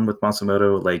in the one with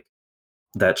Matsumoto, like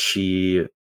that she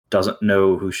doesn't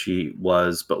know who she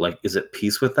was, but like is at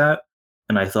peace with that.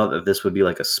 And I thought that this would be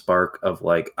like a spark of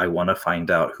like, I want to find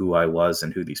out who I was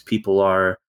and who these people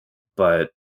are,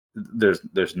 but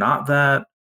there's not that.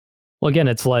 Well, again,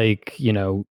 it's like,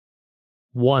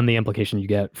 one, the implication you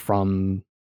get from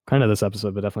kind of this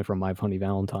episode, but definitely from My Funny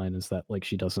Valentine, is that like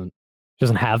she doesn't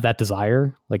have that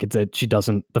desire. Like it's that she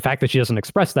doesn't, the fact that she doesn't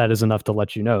express that is enough to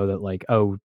let you know that like,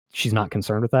 oh, she's not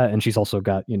concerned with that. And she's also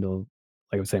got, like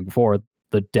I was saying before,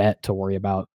 the debt to worry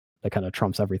about that kind of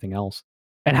trumps everything else.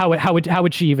 And how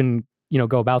would she even,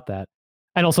 go about that?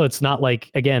 And also it's not like,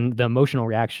 again, the emotional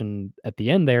reaction at the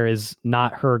end there is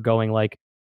not her going like,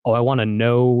 oh, I want to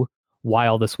know why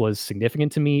all this was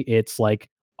significant to me. It's like,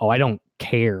 oh, I don't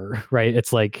care, right?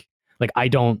 It's like I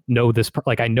don't know this,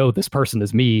 like I know this person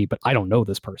is me, but I don't know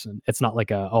this person. It's not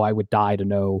like oh, I would die to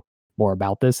know more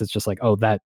about this. It's just like, oh,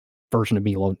 that version of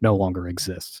me no longer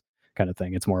exists kind of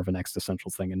thing. It's more of an existential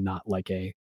thing and not like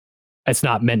it's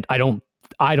not meant, I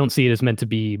don't see it as meant to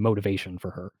be motivation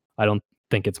for her. I don't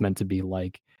think it's meant to be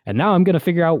like, and now I'm going to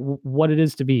figure out what it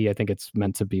is to be. I think it's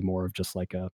meant to be more of just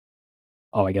like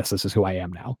oh, I guess this is who I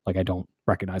am now. Like I don't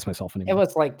recognize myself anymore. It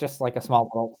was like just like a small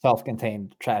little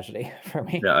self-contained tragedy for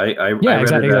me. Yeah, I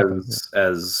read it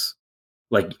as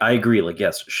like, I agree. Like,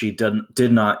 yes, she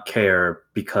did not care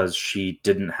because she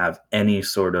didn't have any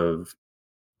sort of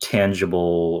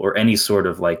tangible or any sort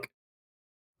of like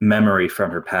memory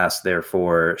from her past.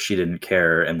 Therefore, she didn't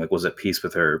care and like was at peace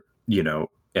with her,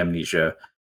 amnesia.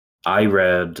 I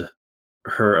read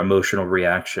her emotional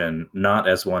reaction not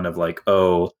as one of like,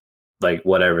 oh, like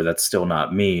whatever, that's still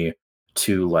not me,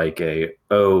 to like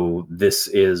oh, this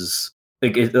is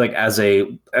like as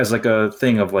like a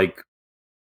thing of like,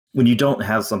 when you don't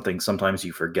have something, sometimes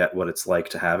you forget what it's like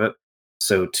to have it.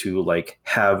 So to like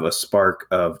have a spark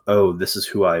of, oh, this is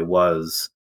who I was,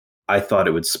 I thought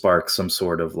it would spark some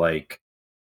sort of like,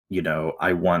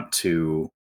 I want to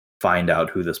find out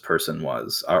who this person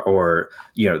was, or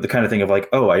the kind of thing of like,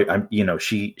 oh, I'm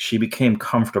she became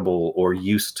comfortable or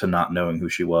used to not knowing who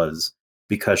she was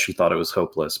because she thought it was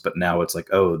hopeless, but now it's like,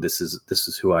 oh, this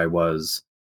is who I was,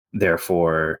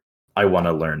 therefore I want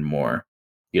to learn more.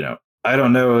 I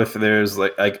don't know if there's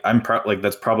like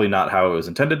that's probably not how it was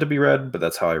intended to be read, but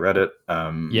that's how I read it.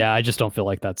 Yeah, I just don't feel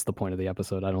like that's the point of the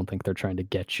episode. I don't think they're trying to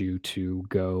get you to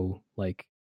go like,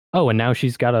 oh, and now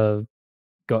she's got to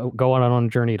go on a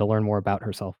journey to learn more about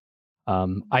herself.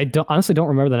 I honestly don't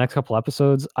remember the next couple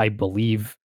episodes. I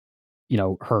believe,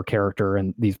 her character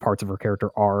and these parts of her character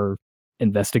are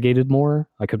investigated more.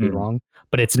 I could be wrong,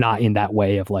 but it's not in that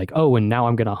way of like, oh, and now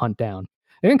I'm going to hunt down.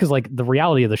 And because like the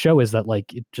reality of the show is that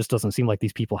like it just doesn't seem like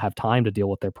these people have time to deal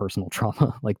with their personal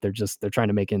trauma. Like they're trying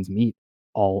to make ends meet.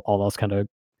 All else kind of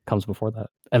comes before that.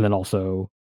 And then also,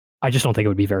 I just don't think it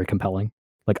would be very compelling.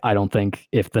 Like I don't think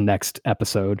if the next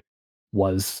episode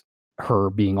was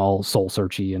her being all soul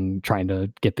searchy and trying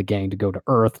to get the gang to go to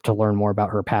Earth to learn more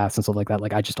about her past and stuff like that.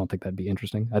 Like I just don't think that'd be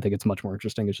interesting. I think it's much more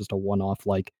interesting. It's just a one-off.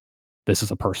 Like this is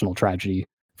a personal tragedy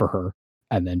for her,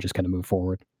 and then just kind of move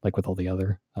forward. Like with all the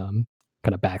other kind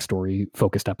of backstory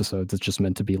focused episodes, it's just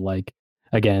meant to be like,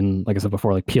 again, like I said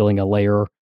before, like peeling a layer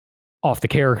off the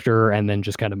character and then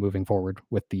just kind of moving forward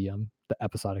with the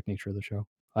episodic nature of the show.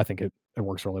 I think it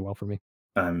works really well for me.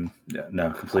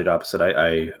 No, complete opposite.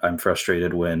 I'm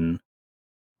frustrated when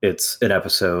it's an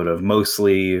episode of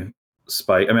mostly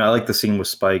Spike. I mean, I like the scene with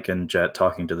Spike and Jet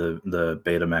talking to the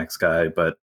Betamax guy,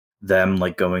 but them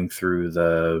like going through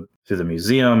the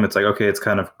museum, it's like, okay, it's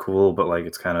kind of cool, but like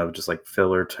it's kind of just like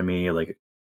filler to me. Like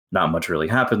not much really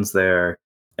happens there.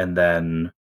 And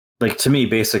then like to me,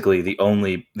 basically the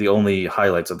only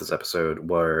highlights of this episode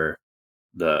were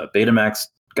the Betamax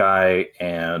guy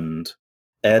and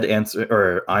Ed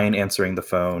Ian answering the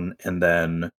phone, and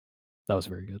then that was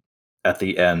very good at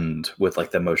the end with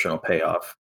like the emotional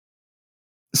payoff.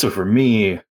 So for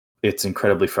me, it's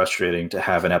incredibly frustrating to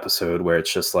have an episode where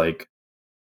it's just like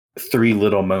 3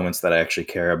 little moments that I actually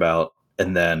care about,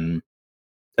 and then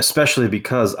especially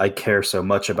because I care so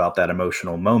much about that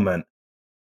emotional moment,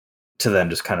 to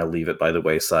then just kind of leave it by the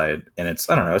wayside. And it's,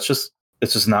 I don't know, it's just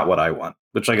not what I want.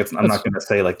 Which like I'm not going to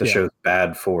say like the show's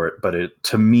bad for it, but it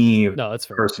to me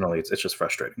personally, it's just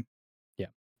frustrating. Yeah,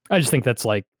 I just think that's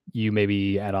like you may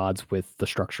be at odds with the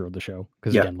structure of the show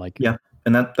because again, like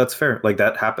and that's fair. Like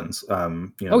that happens.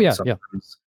 You know,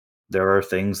 sometimes there are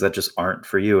things that just aren't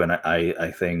for you, and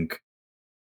I think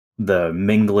the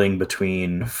mingling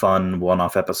between fun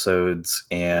one-off episodes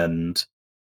and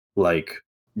like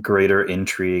greater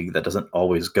intrigue that doesn't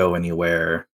always go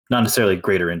anywhere. Not necessarily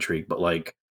greater intrigue, but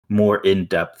like more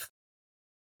in-depth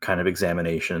kind of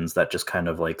examinations that just kind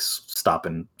of like stop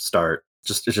and start.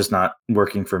 It's just not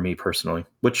working for me personally,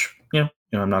 which, you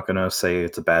know, I'm not going to say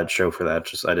it's a bad show for that.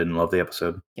 Just, I didn't love the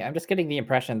episode. Yeah. I'm just getting the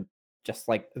impression just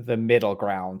like the middle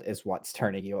ground is what's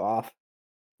turning you off.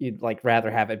 You'd like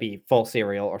rather have it be full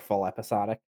serial or full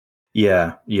episodic.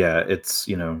 Yeah. It's,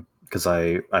 you know, because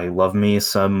I love me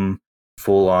some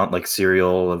full on like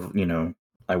serial of, you know,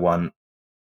 I want,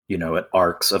 you know,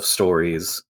 arcs of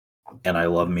stories, and I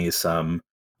love me some,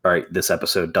 all right, this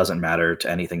episode doesn't matter to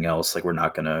anything else. Like we're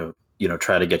not going to, you know,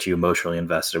 try to get you emotionally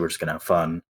invested. We're just going to have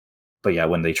fun. But yeah,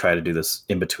 when they try to do this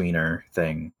in-betweener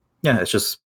thing, yeah, it's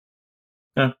just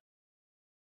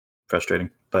frustrating.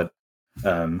 But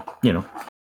you know,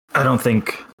 I don't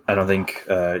think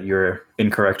you're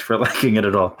incorrect for liking it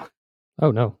at all.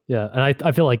 Oh no, yeah, and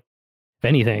I feel like if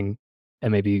anything,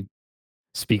 and maybe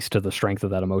speaks to the strength of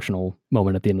that emotional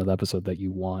moment at the end of the episode, that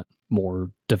you want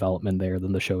more development there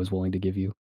than the show is willing to give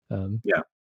you. Yeah,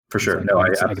 for sure. No, I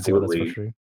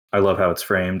absolutely. I love how it's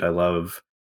framed. I love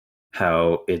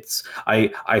how it's.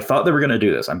 I thought they were going to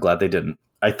do this. I'm glad they didn't.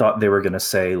 I thought they were going to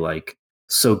say like,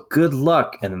 so good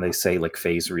luck, and then they say like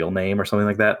Faye's real name or something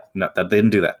like that. No, that they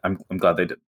didn't do that. I'm glad they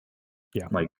didn't. Yeah,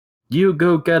 like you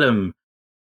go get him,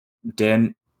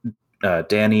 Danny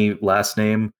last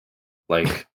name,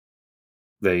 like.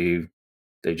 They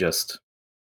just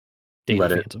Danny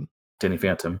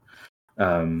Phantom.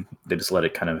 They just let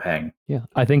it kind of hang. Yeah,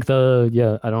 I think I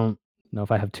don't know if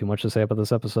I have too much to say about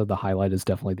this episode. The highlight is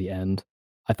definitely the end.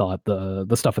 I thought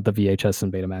the stuff with the VHS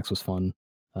and Betamax was fun.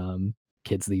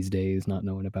 Kids these days not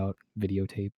knowing about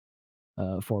videotape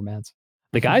formats.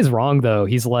 The guy's wrong though.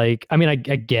 He's like, I mean, I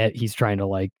get he's trying to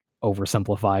like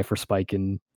oversimplify for Spike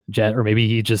and Jet, or maybe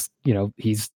he just, you know,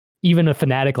 he's even a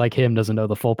fanatic like him doesn't know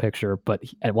the full picture. But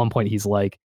at one point he's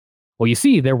like, well, you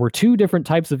see, there were 2 different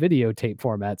types of videotape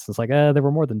formats. It's like, there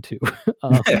were more than 2.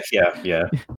 Yeah.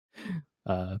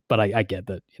 But I get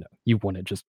that, you know, you wouldn't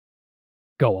just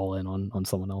go all in on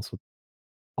someone else with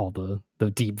all the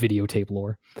deep videotape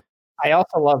lore. I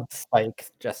also love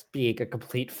Spike just being a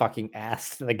complete fucking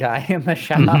ass to the guy in the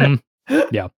shop.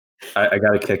 Yeah. I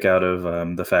got a kick out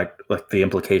of the fact, like the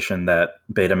implication that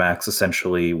Betamax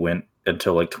essentially went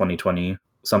until like 2020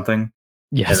 something.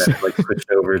 Yes. And then like switched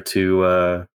over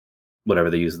to whatever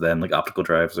they use then, like optical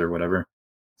drives or whatever.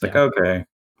 It's like, okay,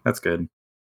 that's good.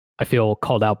 I feel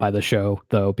called out by the show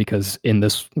though, because in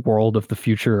this world of the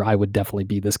future, I would definitely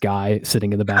be this guy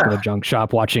sitting in the back of a junk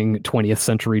shop watching 20th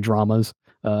century dramas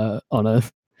on a,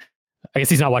 I guess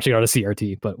he's not watching it on a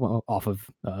CRT, but off of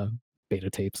beta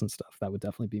tapes and stuff. That would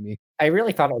definitely be me. I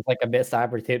really thought it was like a missed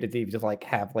opportunity to like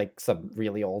have like some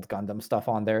really old Gundam stuff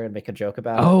on there and make a joke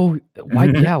about it. Oh, why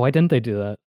didn't they do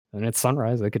that? And it's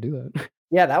Sunrise, they could do that.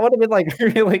 Yeah, that would have been like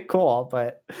really cool,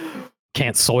 but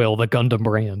can't soil the Gundam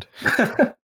brand.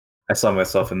 I saw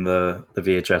myself in the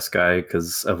VHS guy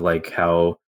because of like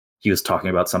how he was talking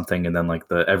about something and then like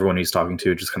everyone he's talking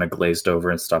to just kind of glazed over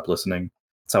and stopped listening.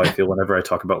 That's how I feel whenever I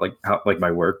talk about like how like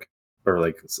my work or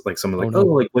like someone like,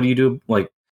 like what do you do, like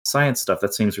science stuff,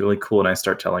 that seems really cool, and I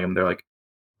start telling them, they're like,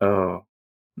 oh,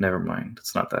 never mind,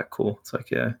 it's not that cool. It's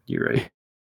like, yeah, you're right.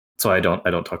 So I don't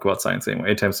talk about science anymore.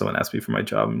 Anytime someone asks me for my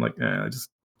job, I'm like, I just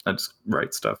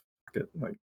write stuff.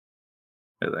 Like,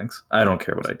 yeah, thanks. I don't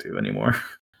care what I do anymore.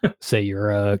 Say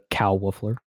you're a cow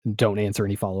woofler. Don't answer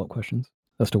any follow-up questions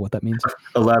as to what that means.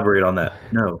 Elaborate on that.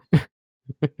 No.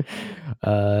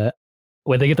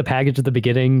 When they get the package at the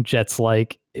beginning, Jet's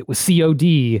like, it was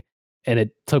COD, and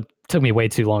it took me way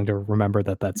too long to remember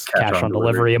that's cash on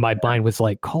delivery. And my mind was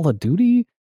like, Call of Duty?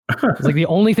 It's like the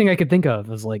only thing I could think of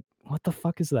was like, what the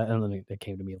fuck is that? And then it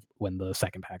came to me when the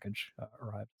second package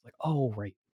arrived. Like, oh,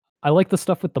 right. I like the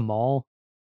stuff with the mall.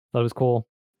 That was cool.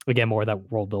 Again, more of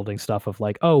that world building stuff of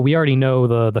like, oh, we already know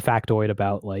the factoid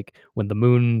about like when the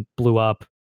moon blew up,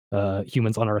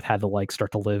 humans on Earth had to like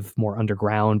start to live more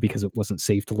underground because it wasn't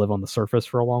safe to live on the surface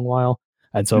for a long while.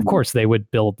 And so, of course, they would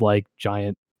build like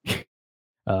giant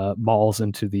malls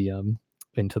into the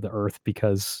Earth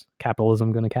because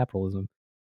capitalism gonna capitalism.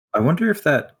 I wonder if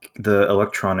the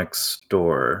electronics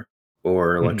store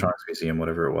or electronics museum,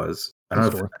 whatever it was, I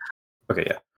don't know. Okay,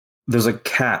 yeah. There's a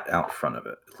cat out front of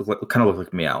it. It kind of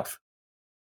looked like Meowth.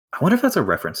 I wonder if that's a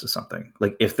reference to something.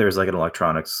 Like if there's like an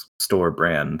electronics store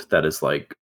brand that is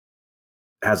like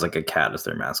has like a cat as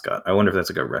their mascot. I wonder if that's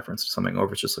like a reference to something, or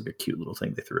if it's just like a cute little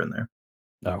thing they threw in there.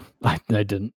 No, I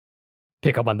didn't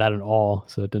pick up on that at all,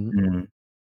 so it didn't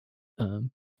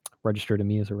register to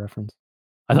me as a reference.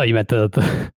 I thought you meant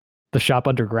the shop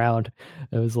underground.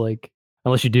 It was like,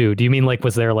 unless you do you mean like,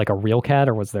 was there like a real cat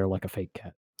or was there like a fake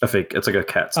cat? A fake. It's like a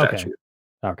cat statue.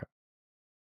 Okay.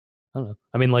 I don't know.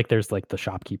 I mean, like there's like the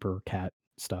shopkeeper cat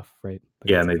stuff, right?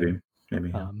 Yeah, maybe.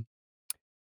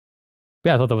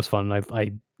 Yeah, I thought that was fun.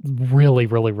 I really,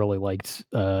 really, really liked,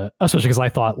 especially because I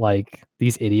thought like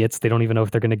these idiots, they don't even know if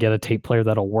they're going to get a tape player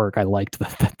that'll work. I liked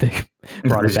that they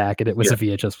brought it back and it was a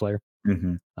VHS player.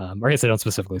 Or I guess they don't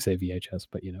specifically say VHS,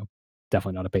 but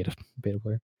definitely not a beta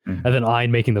player. And then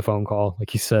Ein making the phone call,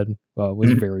 like he said,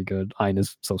 was very good. Ein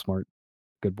is so smart.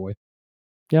 Good boy.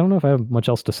 Yeah, I don't know if I have much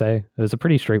else to say. It was a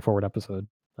pretty straightforward episode.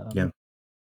 I don't know.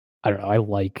 I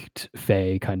liked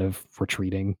Faye kind of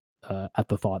retreating at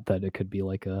the thought that it could be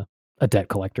like a debt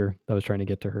collector that was trying to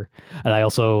get to her. And I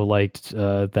also liked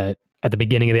that at the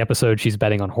beginning of the episode, she's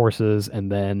betting on horses.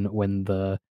 And then when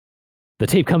the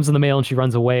tape comes in the mail and she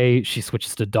runs away, she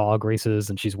switches to dog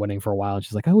races and she's winning for a while. And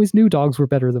she's like, I always knew dogs were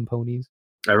better than ponies.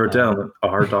 I wrote down,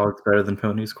 are dogs better than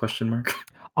ponies? ?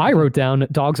 I wrote down,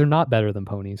 dogs are not better than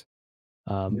ponies.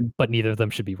 But neither of them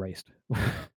should be raced.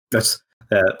 That's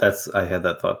I had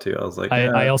that thought too. I was like,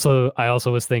 I also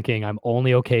was thinking I'm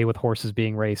only okay with horses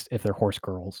being raced if they're horse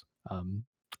girls.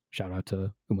 Shout out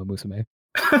to Uma Musume.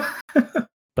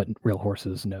 But real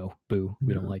horses, no. Boo.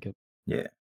 We don't like it.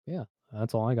 Yeah.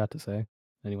 That's all I got to say.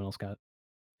 Anyone else got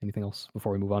anything else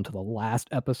before we move on to the last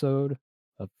episode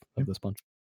of this bunch?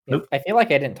 Nope. I feel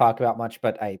like I didn't talk about much,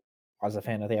 but I was a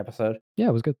fan of the episode. Yeah,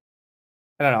 it was good.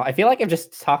 I don't know. I feel like I've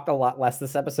just talked a lot less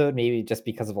this episode, maybe just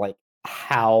because of like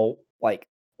how like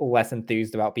less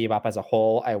enthused about Bebop as a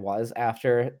whole I was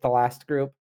after the last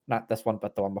group. Not this one,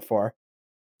 but the one before.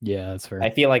 Yeah, that's fair.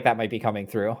 I feel like that might be coming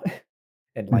through.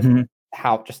 And like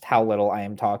how little I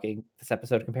am talking this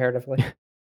episode comparatively.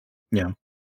 Yeah. Am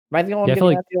I the only one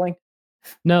getting that feeling?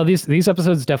 No, these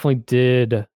episodes definitely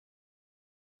did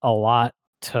a lot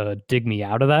to dig me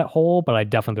out of that hole, but I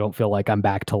definitely don't feel like I'm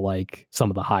back to like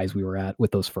some of the highs we were at with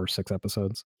those first 6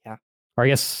 episodes. Yeah. Or I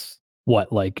guess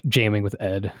like jamming with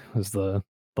Ed was the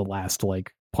last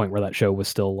like point where that show was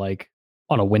still like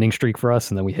on a winning streak for us,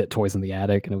 and then we hit Toys in the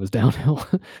Attic and it was downhill.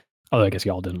 Although I guess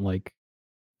y'all didn't like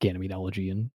Ganymede Elegy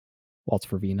and Waltz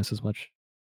for Venus as much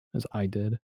as I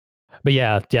did. But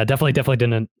yeah, definitely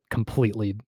didn't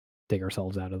completely dig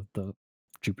ourselves out of the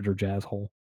Jupiter Jazz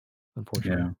hole,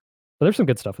 unfortunately. Yeah. But there's some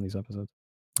good stuff in these episodes.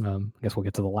 I guess we'll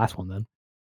get to the last one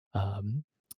then.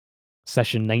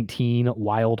 Session 19,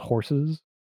 Wild Horses.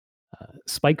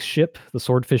 Spike's ship, the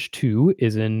Swordfish 2,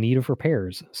 is in need of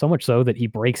repairs, so much so that he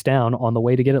breaks down on the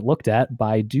way to get it looked at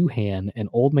by Doohan, an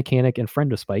old mechanic and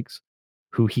friend of Spike's,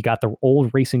 who he got the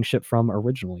old racing ship from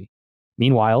originally.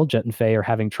 Meanwhile, Jet and Faye are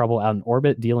having trouble out in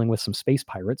orbit dealing with some space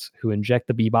pirates who inject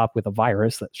the Bebop with a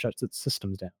virus that shuts its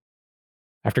systems down.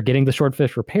 After getting the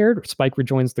swordfish repaired, Spike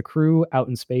rejoins the crew out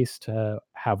in space to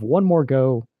have one more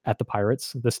go at the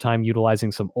pirates, this time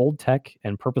utilizing some old tech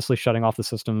and purposely shutting off the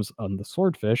systems on the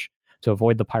swordfish to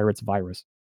avoid the pirates' virus.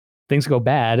 Things go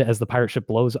bad as the pirate ship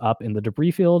blows up in the debris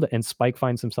field and Spike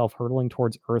finds himself hurtling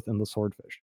towards Earth and the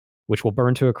swordfish, which will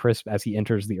burn to a crisp as he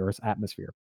enters the Earth's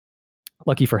atmosphere.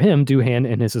 Lucky for him, Doohan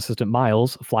and his assistant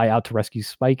Miles fly out to rescue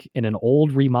Spike in an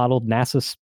old remodeled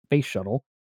NASA space shuttle.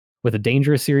 With a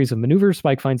dangerous series of maneuvers,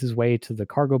 Spike finds his way to the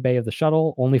cargo bay of the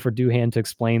shuttle, only for Doohan to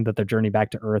explain that their journey back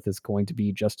to Earth is going to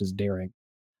be just as daring.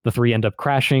 The three end up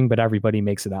crashing, but everybody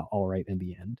makes it out all right in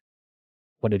the end.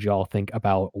 What did y'all think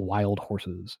about Wild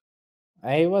Horses?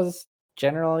 I was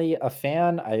generally a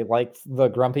fan. I liked the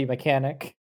grumpy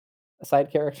mechanic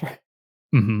side character.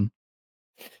 Mm-hmm.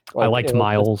 I liked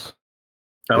Miles.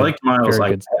 I liked Miles.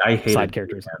 I hated side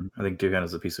characters. Doohan. I think Doohan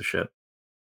is a piece of shit.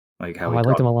 Like how I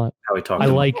liked him a lot. How he talked. I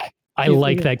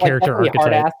like that character archetype.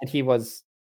 Hard ass that he was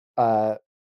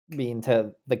mean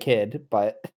to the kid,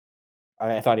 but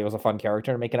I thought he was a fun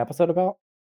character to make an episode about,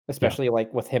 especially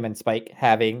like with him and Spike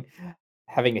having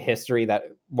a history that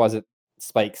wasn't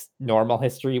Spike's normal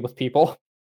history with people.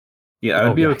 Yeah, I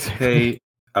would be okay.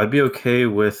 I'd be okay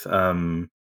with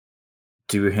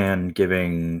Doohan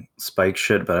giving Spike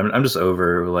shit, but I'm just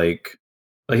over like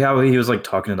how he was like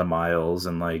talking to Miles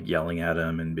and like yelling at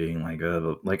him and being like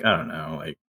I don't know,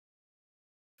 like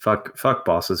fuck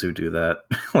bosses who do that.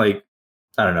 Like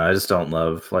I don't know, I just don't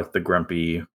love like the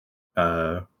grumpy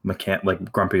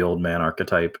grumpy old man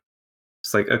archetype.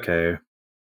 It's like, okay,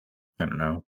 I don't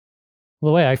know.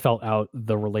 Well, the way I felt out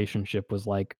the relationship was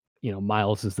like,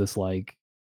 Miles is this like,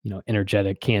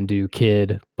 energetic can-do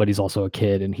kid, but he's also a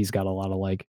kid and he's got a lot of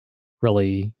like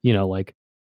really,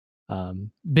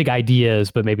 big ideas,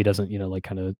 but maybe doesn't,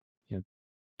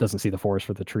 doesn't see the forest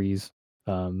for the trees.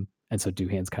 And so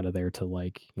Doohan's kind of there to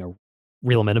like,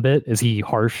 reel him in a bit. Is he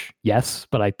harsh? Yes.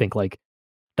 But I think like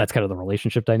that's kind of the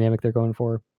relationship dynamic they're going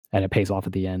for. And it pays off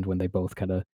at the end when they both kind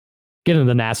of get in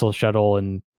the NASA shuttle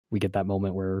and we get that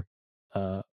moment where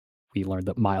we learned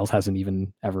that Miles hasn't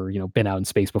even ever, been out in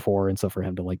space before. And so for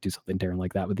him to like do something daring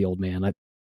like that with the old man,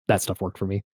 that stuff worked for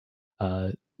me.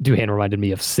 Doohan reminded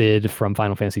me of Sid from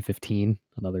Final Fantasy 15,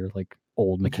 another like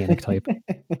old mechanic type.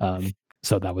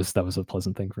 So that was a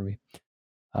pleasant thing for me.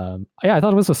 I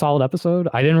thought it was a solid episode.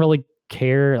 I didn't really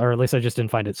care, or at least I just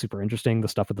didn't find it super interesting, the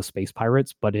stuff with the space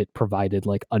pirates, but it provided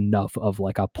like enough of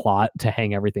like a plot to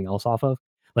hang everything else off of.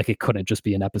 Like it couldn't just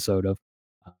be an episode of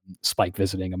Spike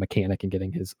visiting a mechanic and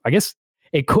getting his, I guess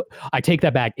it could, I take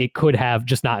that back. It could have,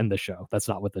 just not in the show. That's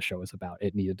not what the show is about.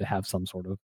 It needed to have some sort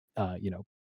of,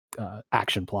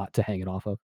 action plot to hang it off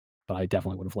of. But I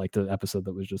definitely would have liked an episode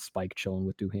that was just Spike chilling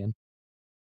with Doohan.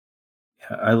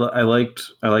 Yeah, I liked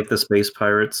the space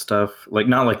pirate stuff. Like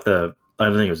not like I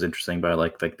don't think it was interesting, but I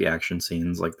liked like the action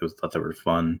scenes. Like thought they were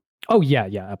fun. Oh yeah,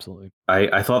 absolutely.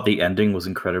 I thought the ending was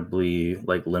incredibly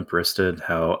like limp-wristed.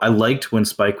 How I liked when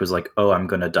Spike was like, "Oh, I'm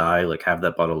gonna die," like have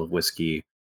that bottle of whiskey.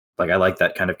 Like I like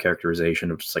that kind of characterization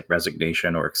of just like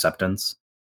resignation or acceptance.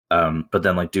 But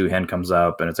then like Doohan comes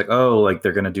up and it's like, oh, like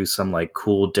they're gonna do some like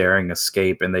cool daring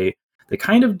escape, and they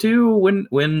kind of do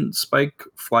when Spike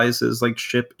flies his like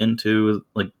ship into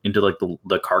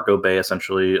the cargo bay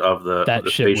essentially of the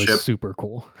ship was super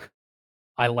cool.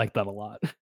 I like that a lot.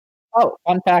 Oh,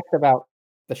 fun fact about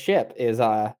the ship is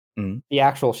the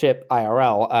actual ship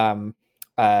IRL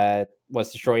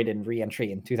was destroyed in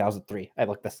re-entry in 2003. I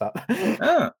looked this up.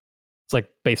 It's like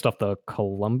based off the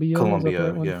Columbia.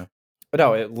 Yeah. But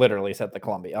no, it literally said the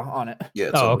Columbia on it. Yeah.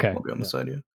 It's okay. On the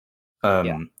side,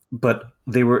 yeah. But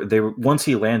they were once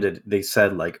he landed, they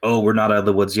said like, "Oh, we're not out of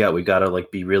the woods yet. We gotta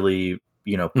like be really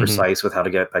precise with how to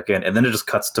get back in." And then it just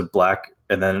cuts to black,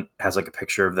 and then it has like a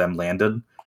picture of them landed, and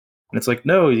it's like,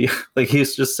 no, like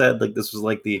he's just said like this was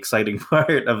like the exciting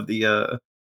part of the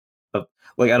of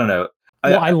like I don't know.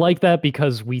 I like that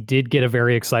because we did get a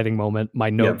very exciting moment.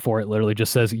 My note for it literally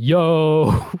just says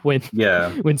 "Yo"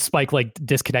 when Spike like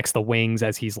disconnects the wings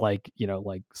as he's like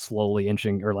like slowly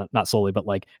inching, or not slowly but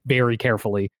like very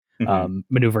carefully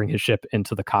maneuvering his ship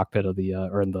into the cockpit of the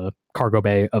or in the cargo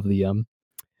bay of the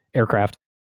aircraft.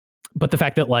 But the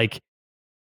fact that like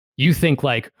you think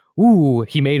like, ooh,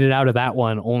 he made it out of that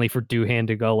one, only for Doohan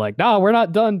to go like, no, we're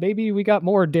not done, baby. We got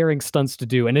more daring stunts to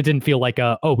do. And it didn't feel like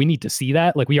we need to see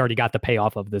that. Like we already got the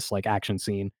payoff of this like action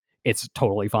scene. It's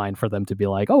totally fine for them to be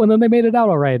like, oh, and then they made it out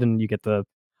all right. And you get the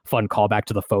fun callback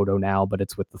to the photo now, but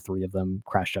it's with the three of them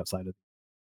crashed outside of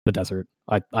the desert.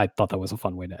 I thought that was a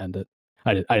fun way to end it.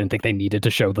 I didn't think they needed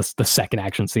to show the second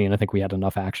action scene. I think we had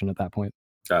enough action at that point.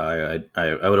 I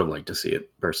would have liked to see it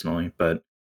personally, but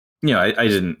I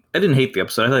didn't hate the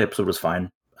episode. I thought the episode was fine.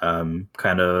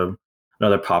 Kind of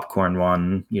another popcorn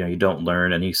one. You don't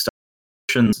learn any stuff.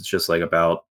 It's just like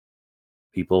about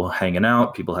people hanging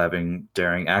out, people having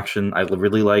daring action. I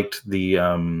really liked the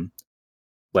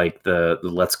the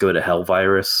let's go to hell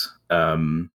virus.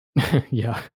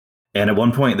 Yeah. And at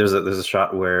one point there's a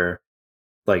shot where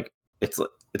like it's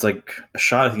like a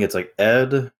shot, I think it's like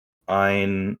Ed,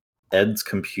 Ein, Ed's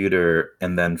computer,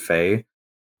 and then Faye.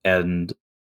 And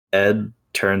Ed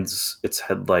turns its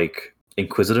head like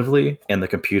inquisitively, and the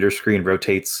computer screen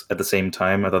rotates at the same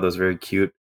time. I thought that was very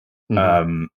cute.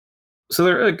 Mm-hmm.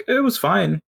 So it was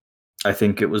fine. I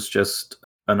think it was just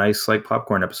a nice like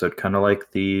popcorn episode, kind of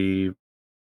like the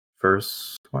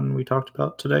first one we talked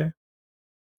about today.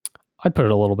 I'd put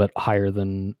it a little bit higher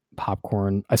than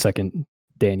popcorn. I second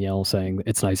Danielle saying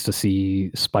it's nice to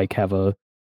see Spike have a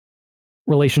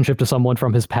relationship to someone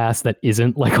from his past that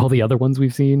isn't like all the other ones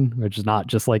we've seen, which is not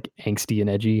just like angsty and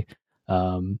edgy.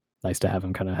 Nice to have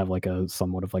him kind of have like a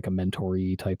somewhat of like a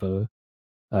mentor-y type of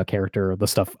character. The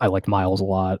stuff I liked Miles a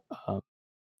lot.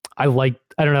 I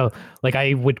don't know, like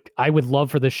I would love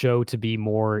for this show to be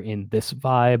more in this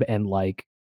vibe and like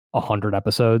 100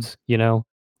 episodes,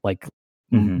 like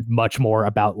much more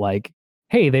about like,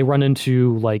 hey, they run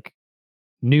into like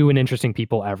new and interesting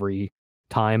people every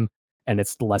time, and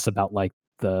it's less about like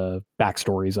the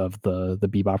backstories of the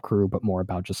Bebop crew, but more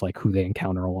about just like who they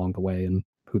encounter along the way and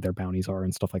who their bounties are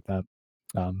and stuff like that.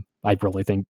 I really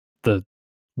think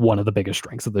one of the biggest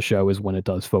strengths of the show is when it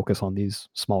does focus on these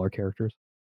smaller characters.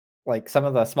 Like some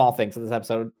of the small things in this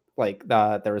episode, like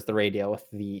there was the radio with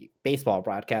the baseball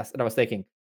broadcast, and I was thinking,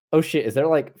 oh shit, is there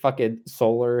like fucking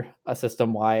solar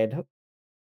system wide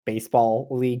baseball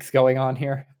leagues going on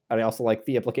here? I also like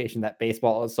the implication that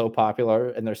baseball is so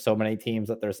popular and there's so many teams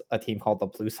that there's a team called the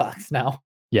Blue Sox now.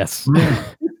 Yes.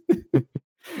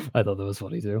 I thought that was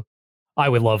funny too. I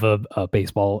would love a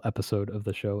baseball episode of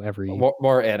the show every.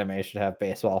 More anime should have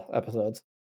baseball episodes.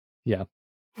 Yeah.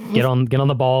 Get on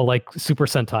the ball like Super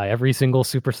Sentai. Every single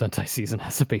Super Sentai season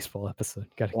has a baseball episode.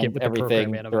 Got to get with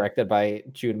everything directed by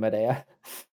Jun Medea.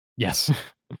 Yes.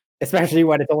 Especially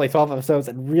when it's only 12 episodes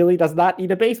and really does not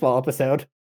need a baseball episode.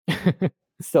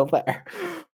 Still there.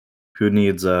 Who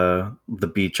needs the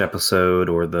beach episode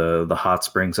or the hot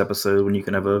springs episode when you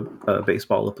can have a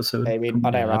baseball episode? I mean,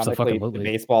 unironically, the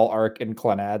baseball arc in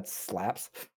Clannad slaps.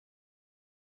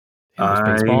 There's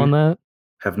baseball in that?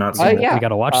 Have not seen it. Yeah. We got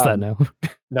to watch that now.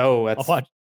 No,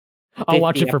 I'll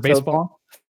watch it for baseball.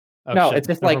 Oh, no, it's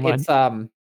just like it's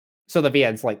so the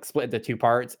VN's like split into two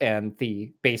parts, and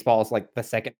the baseball is like the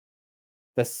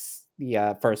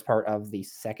first part of the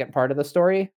second part of the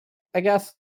story, I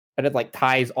guess. And it like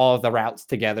ties all of the routes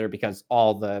together because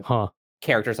all the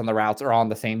characters on the routes are on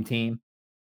the same team.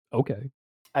 Okay.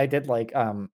 I did like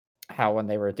how when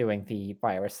they were doing the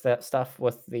virus stuff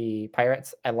with the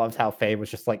pirates, I loved how Faye was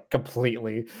just like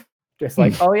completely just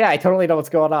like, oh yeah, I totally know what's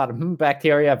going on.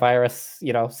 Bacteria, virus,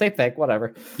 same thing,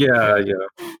 whatever. Yeah.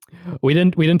 We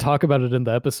didn't talk about it in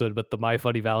the episode, but the My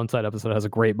Funny Valentine episode has a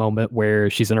great moment where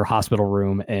she's in her hospital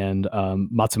room and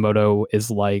Matsumoto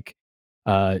is like,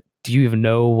 do you even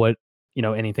know what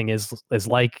anything is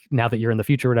like now that you're in the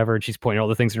future or whatever? And she's pointing all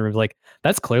the things in her room, like,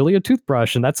 that's clearly a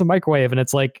toothbrush and that's a microwave, and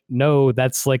it's like, no,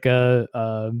 that's like a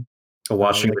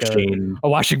washing machine, a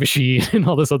washing machine, and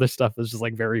all this other stuff is just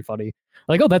like very funny.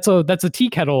 Like, oh, that's a tea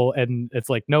kettle, and it's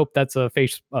like, nope, that's a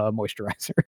face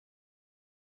moisturizer.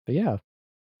 But yeah,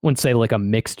 wouldn't say like a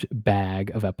mixed bag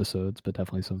of episodes, but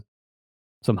definitely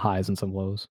some highs and some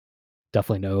lows.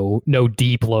 Definitely no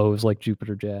deep lows like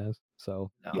Jupiter Jazz.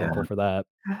 So hopeful for that.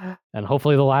 And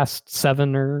hopefully the last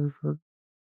 7 or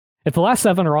if the last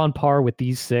 7 are on par with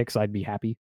these 6, I'd be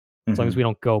happy. As long as we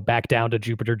don't go back down to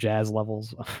Jupiter Jazz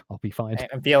levels, I'll be fine.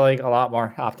 I'm feeling a lot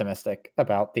more optimistic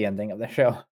about the ending of the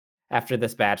show after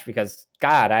this batch because,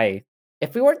 God,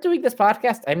 if we weren't doing this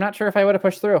podcast, I'm not sure if I would have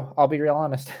pushed through. I'll be real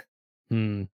honest.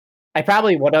 I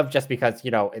probably would have, just because,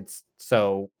 it's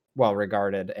so well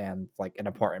regarded and like an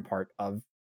important part of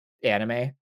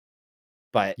anime.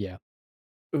 But yeah.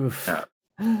 Oof.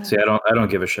 See, I don't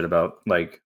give a shit about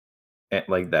like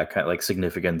that kind of like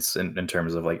significance in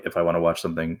terms of like if I want to watch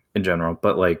something in general,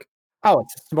 but like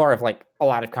it's more of like a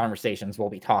lot of conversations we'll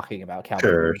be talking about Cowboy.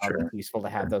 Sure. It's useful to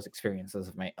have those experiences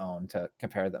of my own to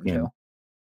compare them to.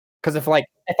 Because if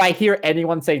I hear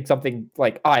anyone say something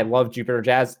like, oh, I love Jupiter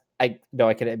Jazz, I know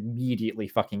I could immediately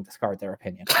fucking discard their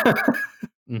opinion.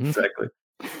 Exactly.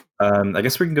 I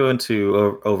guess we can go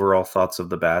into overall thoughts of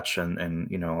the batch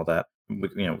and all that. We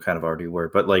kind of already were,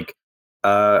 but like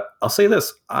I'll say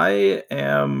this: I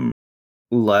am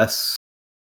less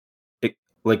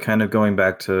like kind of going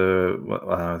back to what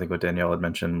I think what Danielle had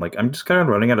mentioned. Like, I'm just kind of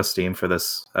running out of steam for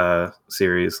this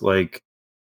series. Like,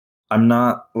 I'm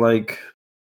not like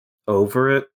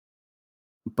over it,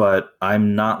 but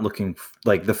I'm not looking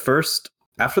like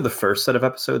after the first set of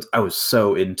episodes, I was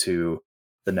so into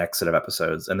the next set of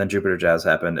episodes, and then Jupiter Jazz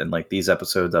happened, and like these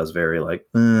episodes, I was very like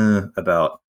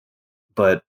about.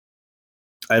 But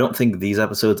I don't think these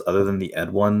episodes, other than the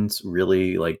Ed ones,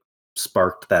 really like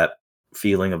sparked that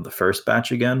feeling of the first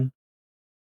batch again.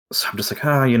 So I'm just like,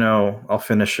 I'll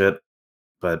finish it,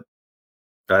 but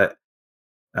I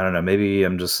don't know. Maybe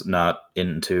I'm just not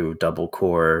into double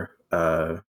core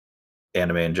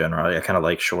anime in general. I kind of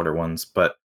like shorter ones,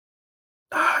 but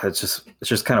it's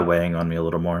just kind of weighing on me a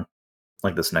little more,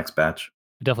 like this next batch.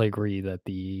 I definitely agree that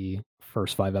the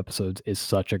first 5 episodes is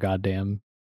such a goddamn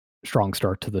strong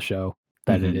start to the show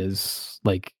that it is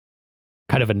like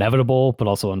kind of inevitable, but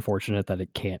also unfortunate that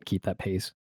it can't keep that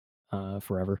pace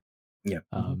forever. Yeah.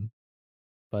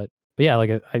 But yeah,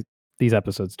 like these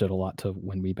episodes did a lot to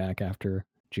win me back after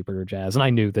Jupiter Jazz, and I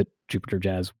knew that Jupiter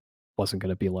Jazz wasn't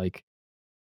going to be like,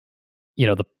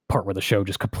 the part where the show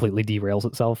just completely derails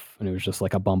itself, and it was just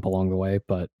like a bump along the way,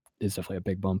 but it's definitely a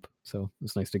big bump. So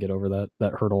it's nice to get over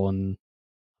that hurdle and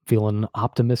feeling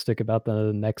optimistic about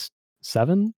the next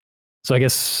 7. So I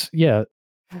guess, yeah.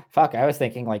 Fuck, I was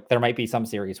thinking like there might be some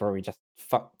series where we just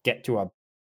get to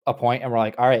a point and we're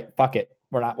like, all right, fuck it,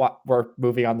 we're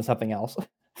moving on to something else.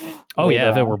 Oh yeah,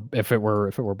 if it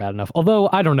were bad enough. Although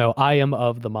I don't know, I am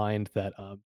of the mind that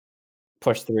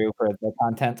push through for the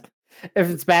content. If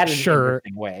it's bad in an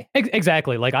interesting way.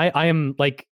 Exactly. Like I am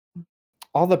like,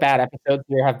 all the bad episodes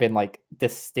here have been like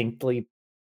distinctly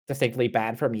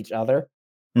bad from each other.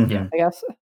 Yeah, I guess.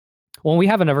 Well, we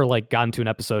haven't ever like gotten to an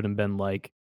episode and been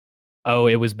like, oh,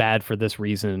 it was bad for this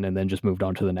reason, and then just moved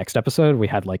on to the next episode. We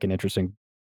had like an interesting,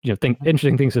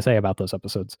 interesting things to say about those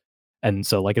episodes. And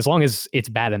so like, as long as it's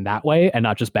bad in that way and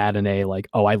not just bad in a like,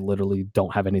 oh, I literally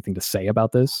don't have anything to say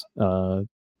about this.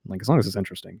 Like as long as it's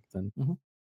interesting, then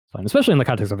fine. Especially in the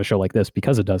context of a show like this,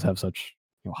 because it does have such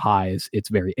highs. It's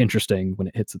very interesting when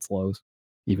it hits its lows,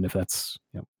 even if that's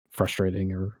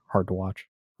frustrating or hard to watch.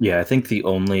 Yeah, I think the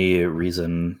only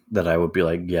reason that I would be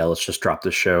like, yeah, let's just drop the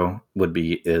show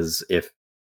is if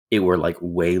it were like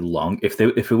way long. If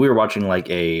we were watching like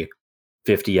a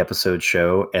 50 episode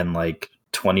show and like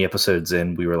 20 episodes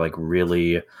in, we were like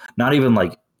really not even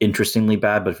like interestingly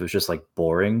bad, but if it was just like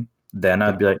boring, then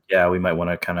I'd be like, yeah, we might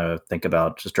want to kind of think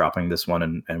about just dropping this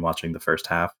one and watching the first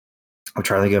half. I'm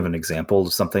trying to give an example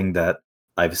of something that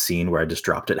I've seen where I just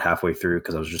dropped it halfay through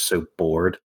because I was just so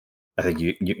bored. I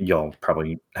think y'all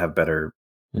probably have better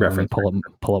reference.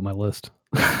 Pull up my list.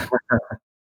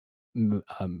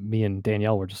 Me and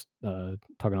Danielle were just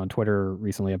talking on Twitter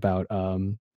recently about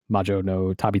Majo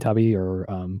no Tabi Tabi or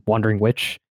Wandering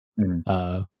Witch,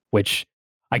 which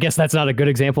I guess that's not a good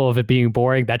example of it being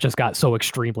boring. That just got so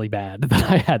extremely bad that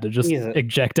I had to just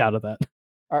eject out of that.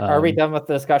 Are we done with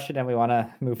the discussion and we want to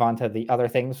move on to the other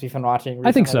things we've been watching recently?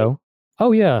 I think so.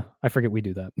 Oh yeah, I forget we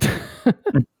do that.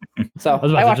 So I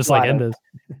was about to just like end this.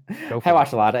 I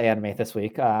watched a lot of anime this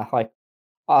week. Like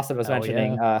Austin was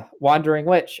mentioning, Wandering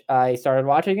Witch. I started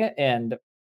watching it, and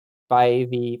by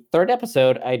the 3rd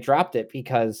episode, I dropped it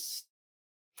because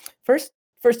first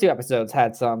 2 episodes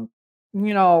had some,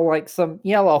 like some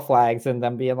yellow flags in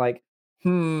them, being like,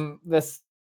 this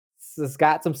has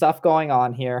got some stuff going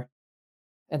on here.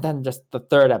 And then just the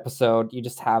 3rd episode, you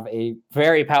just have a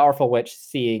very powerful witch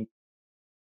seeing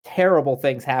terrible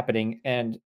things happening,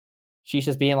 and she's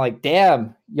just being like,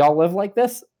 damn, y'all live like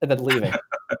this? And then leaving.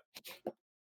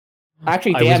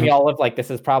 Actually, damn, y'all live like this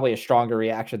is probably a stronger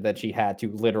reaction than she had to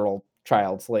literal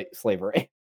child slavery.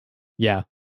 Yeah.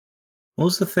 What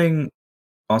was the thing,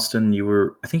 Austin?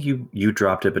 I think you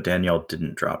dropped it, but Danielle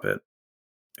didn't drop it.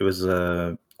 It was other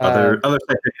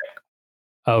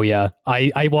Oh yeah,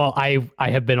 I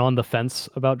have been on the fence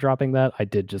about dropping that. I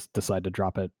did just decide to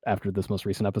drop it after this most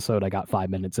recent episode. I got 5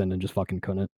 minutes in and just fucking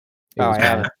couldn't.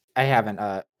 I haven't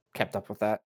kept up with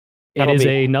that. It is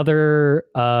another.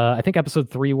 I think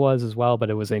episode 3 was as well, but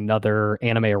it was another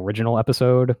anime original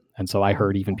episode, and so I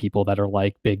heard even people that are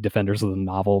like big defenders of the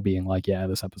novel being like, "Yeah,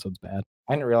 this episode's bad."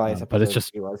 I didn't realize, but it's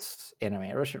just it was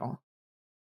anime original.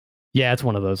 Yeah, it's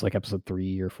one of those like episode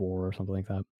 3 or 4 or something like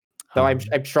that. So I'm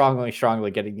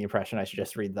strongly getting the impression I should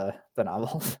just read the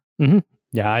novels.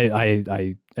 Yeah,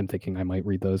 I am thinking I might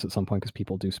read those at some point because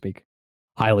people do speak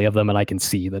highly of them, and I can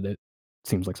see that it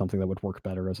seems like something that would work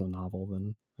better as a novel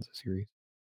than as a series.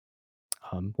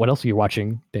 What else are you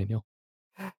watching, Daniel?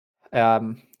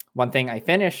 one thing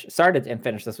I started and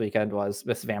finished this weekend was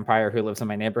Miss Vampire Who Lives in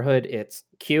My Neighborhood. It's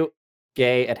cute,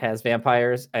 gay, it has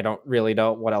vampires. I don't really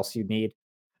know what else you need.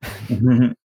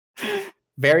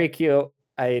 Very cute.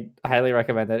 I highly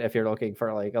recommend it if you're looking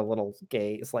for like a little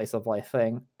gay slice of life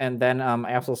thing. And then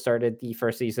I also started the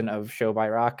first season of Show by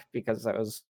Rock because I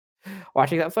was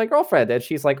watching that with my girlfriend, and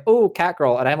she's like, "Ooh, cat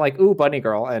girl," and I'm like, "Ooh, bunny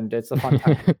girl," and it's a fun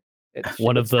time. It's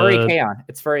Furry K-On!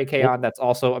 It's Furry K-On! That's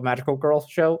also a magical girl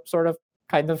show, sort of,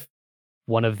 kind of.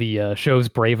 One of the shows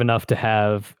brave enough to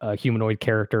have humanoid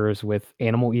characters with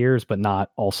animal ears, but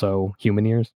not also human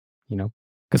ears. You know,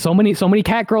 because so many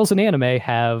cat girls in anime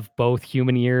have both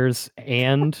human ears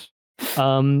and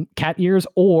cat ears,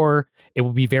 or it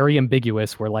will be very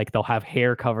ambiguous where like they'll have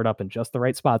hair covered up in just the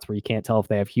right spots where you can't tell if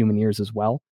they have human ears as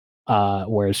well.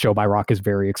 Whereas Show by Rock is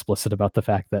very explicit about the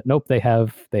fact that nope, they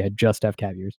just have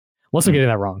cat ears. Unless I'm getting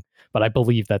that wrong, but I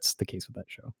believe that's the case with that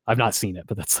show. I've not seen it,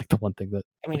 but that's like the one thing that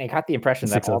I mean, I got the impression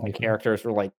that all the characters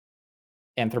were like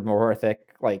anthropomorphic,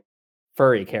 like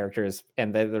furry characters,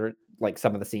 and they're like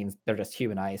some of the scenes they're just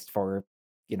humanized for,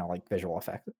 you know, like visual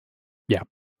effect. Yeah.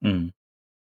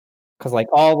 Because like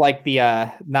all like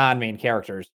the non-main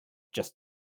characters just,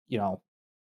 you know,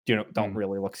 don't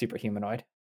really look super humanoid.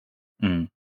 Yeah,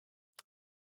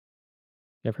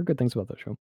 I've heard good things about that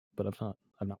show, but I've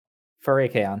not. Furry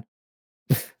K-On!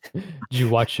 Did you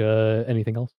watch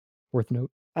anything else worth note?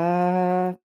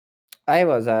 I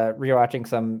was rewatching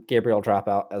some Gabriel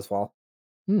Dropout as well.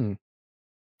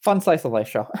 Fun slice of life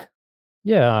show.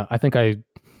 Yeah, I think I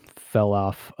fell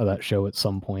off of that show at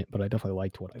some point, but I definitely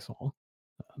liked what I saw.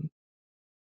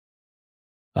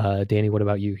 Danny, what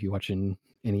about you? You watching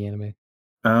any anime?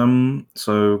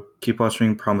 So keep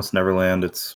watching Promised Neverland.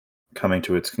 It's coming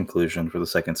to its conclusion for the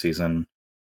second season.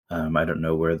 I don't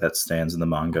know where that stands in the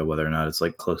manga, whether or not it's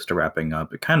like close to wrapping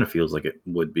up. It kind of feels like it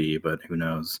would be, but who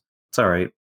knows? It's all right.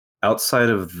 Outside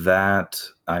of that,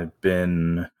 I've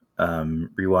been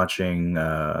rewatching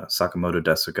Sakamoto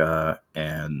Desuka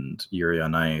and Yuri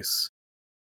on Ice,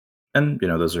 and you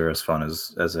know those are as fun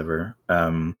as ever.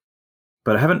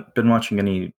 But I haven't been watching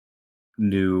any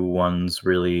new ones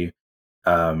really.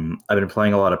 I've been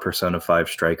playing a lot of Persona 5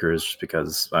 Strikers just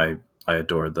because I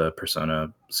adore the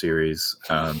Persona series,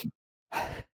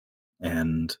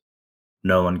 and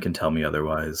no one can tell me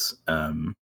otherwise.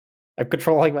 I'm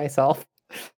controlling myself.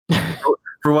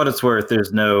 For what it's worth,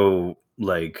 there's no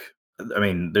like, I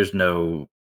mean, there's been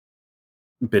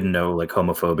no like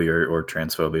homophobia or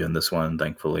transphobia in this one,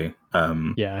 thankfully.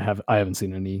 Yeah, I haven't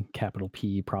seen any capital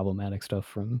P problematic stuff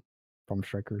from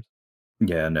Strikers.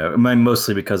 Yeah, no,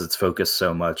 mostly because it's focused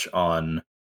so much on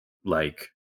like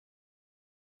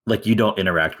you don't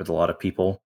interact with a lot of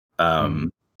people.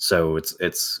 So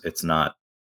it's not,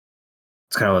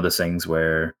 it's kind of one of those things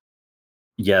where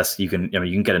yes, you can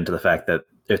get into the fact that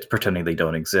it's pretending they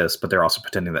don't exist, but they're also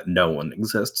pretending that no one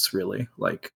exists really.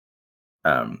 Like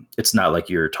it's not like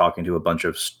you're talking to a bunch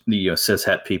of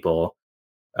cishet people.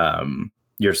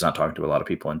 You're just not talking to a lot of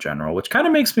people in general, which kind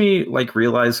of makes me like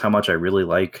realize how much I really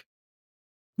like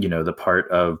the part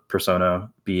of Persona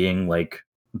being like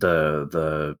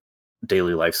the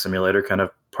daily life simulator kind of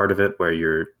part of it, where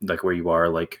you're like where you are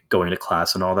like going to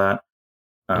class and all that,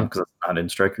 because it's not in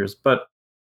Strikers. But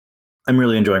I'm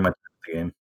really enjoying my time with the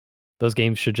game. Those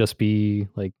games should just be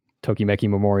like Tokimeki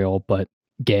Memorial, but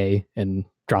gay, and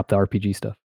drop the RPG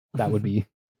stuff. That would be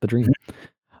the dream.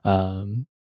 Awesome.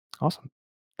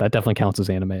 That definitely counts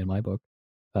as anime in my book,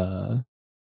 or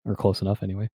close enough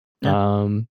anyway.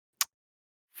 Yeah.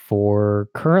 For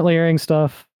currently airing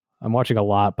stuff, I'm watching a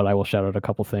lot, but I will shout out a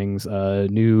couple things.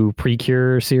 New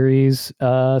Precure series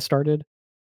started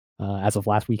as of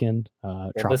last weekend.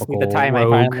 This be the time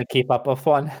Rogue. I finally keep up with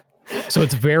one. So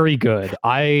it's very good.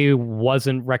 I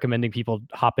wasn't recommending people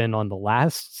hop in on the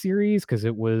last series because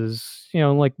it was,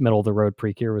 like middle of the road.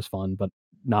 Precure was fun, but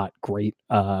not great.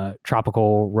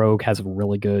 Tropical Rogue has a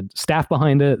really good staff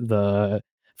behind it. The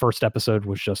first episode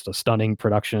was just a stunning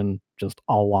production, just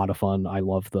a lot of fun. I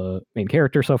love the main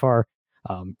character so far.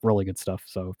 Really good stuff.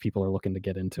 So if people are looking to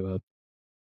get into a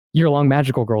year-long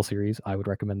magical girl series, I would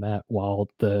recommend that while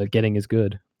the getting is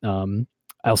good.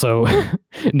 I also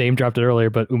name dropped it earlier,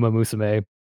 but Uma Musume,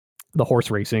 the horse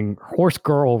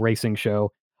girl racing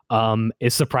show,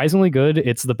 is surprisingly good.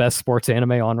 It's the best sports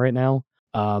anime on right now.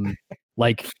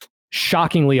 Like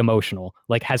shockingly emotional,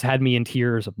 like has had me in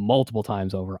tears multiple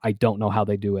times over. I don't know how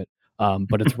they do it,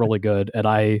 but it's really good. And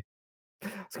I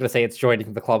was going to say it's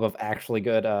joining the club of actually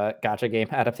good gacha game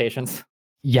adaptations.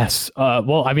 Yes.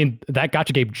 Well, I mean, that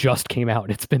gacha game just came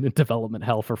out. It's been in development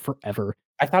hell for forever.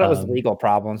 I thought it was legal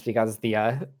problems because the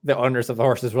owners of the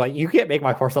horses were like, you can't make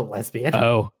my horse a lesbian.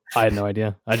 Oh, I had no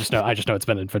idea. I just know it's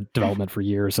been in development for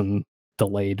years and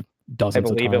delayed dozens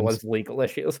of times. I believe it was legal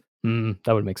issues. That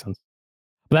would make sense.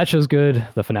 But that show's good.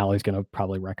 The finale is gonna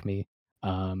probably wreck me.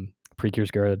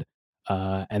 Precure's good.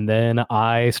 And then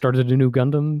I started a new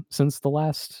Gundam since the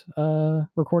last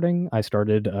recording. I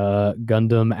started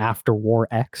Gundam After War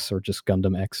X, or just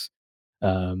Gundam X.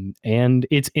 And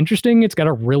it's interesting. It's got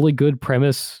a really good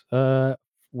premise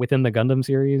within the Gundam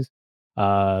series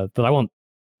that I won't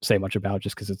say much about,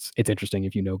 just because it's interesting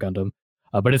if you know Gundam.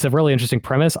 But it's a really interesting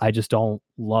premise. I just don't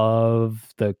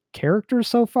love the characters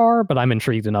so far, but I'm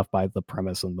intrigued enough by the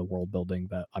premise and the world building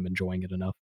that I'm enjoying it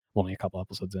enough. Only a couple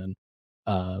episodes in,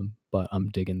 but I'm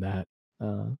digging that.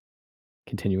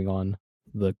 Continuing on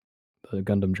the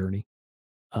Gundam journey.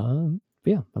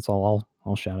 Yeah, that's all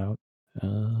I'll shout out.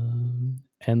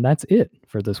 And that's it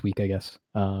for this week, I guess.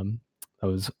 That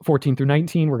was 14 through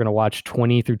 19. We're gonna watch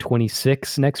 20 through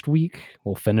 26 next week.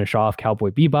 We'll finish off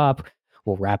Cowboy Bebop.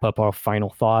 We'll wrap up our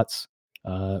final thoughts.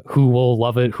 Who will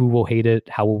love it? Who will hate it?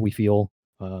 How will we feel?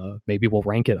 Maybe we'll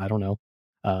rank it. I don't know.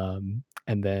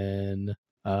 And then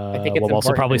I think it's we'll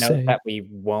also probably to note say that we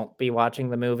won't be watching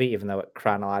the movie, even though it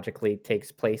chronologically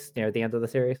takes place near the end of the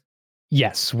series.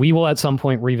 Yes, we will at some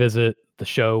point revisit the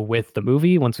show with the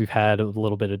movie once we've had a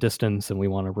little bit of distance and we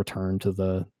want to return to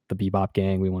the Bebop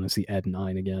gang. We want to see Ed and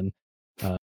Ein again.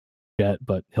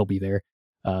 But he'll be there.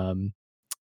 And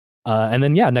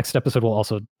then, next episode we'll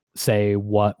also say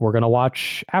what we're going to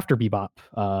watch after Bebop.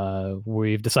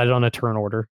 We've decided on a turn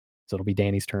order, so it'll be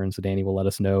Danny's turn. So Danny will let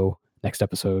us know next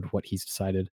episode what he's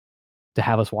decided to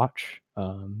have us watch.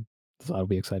 So that'll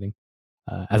be exciting.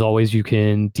 As always, you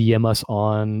can DM us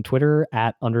on Twitter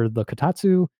at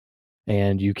UnderTheKotatsu,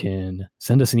 and you can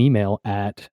send us an email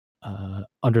at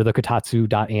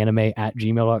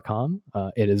underthekotatsu.anime@gmail.com.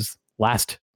 It is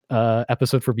last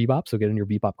episode for Bebop, so get in your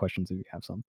Bebop questions if you have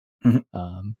some.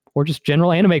 Or just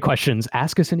general anime questions.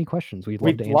 Ask us any questions. We'd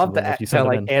love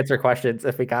to answer questions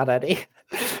if we got any.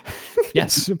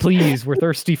 Yes, please. We're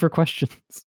thirsty for questions.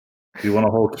 If you want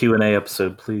a whole Q&A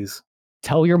episode, please.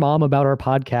 Tell your mom about our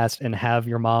podcast and have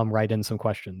your mom write in some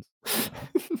questions.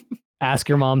 Ask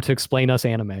your mom to explain us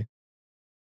anime.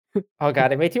 Oh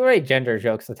God, I made too many gender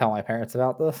jokes to tell my parents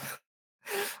about this.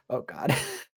 Oh God.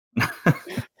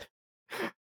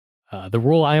 The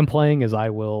rule I am playing is I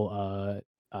will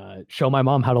show my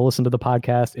mom how to listen to the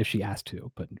podcast if she asks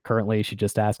to. But currently she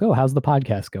just asks, "Oh, how's the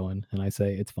podcast going?" And I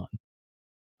say it's fun,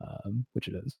 which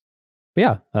it is.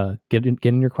 But yeah, get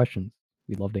in your questions.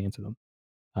 We'd love to answer them.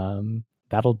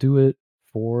 That'll do it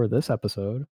for this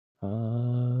episode.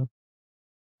 I'm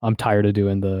tired of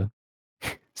doing the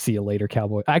see you later,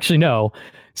 cowboy. Actually, no.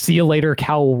 See you later,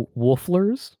 cow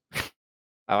wolflers.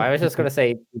 Oh, I was just going to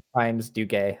say times do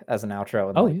gay as an outro.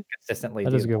 And consistently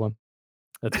that is a good one.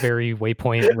 That's very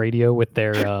Waypoint Radio with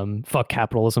their fuck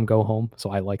capitalism, go home. So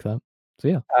I like that.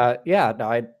 So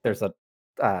yeah. There's a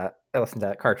I listen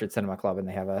to Cartridge Cinema Club, and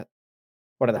they have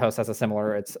one of the hosts has a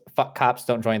similar, it's fuck cops,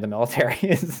 don't join the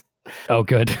military. Oh,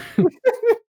 good.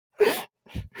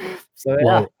 So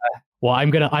yeah. Well, I'm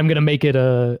gonna make it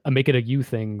a you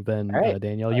thing then, right.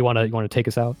 Danielle. You wanna take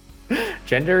us out?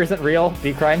 Gender isn't real.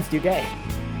 B crimes do gay.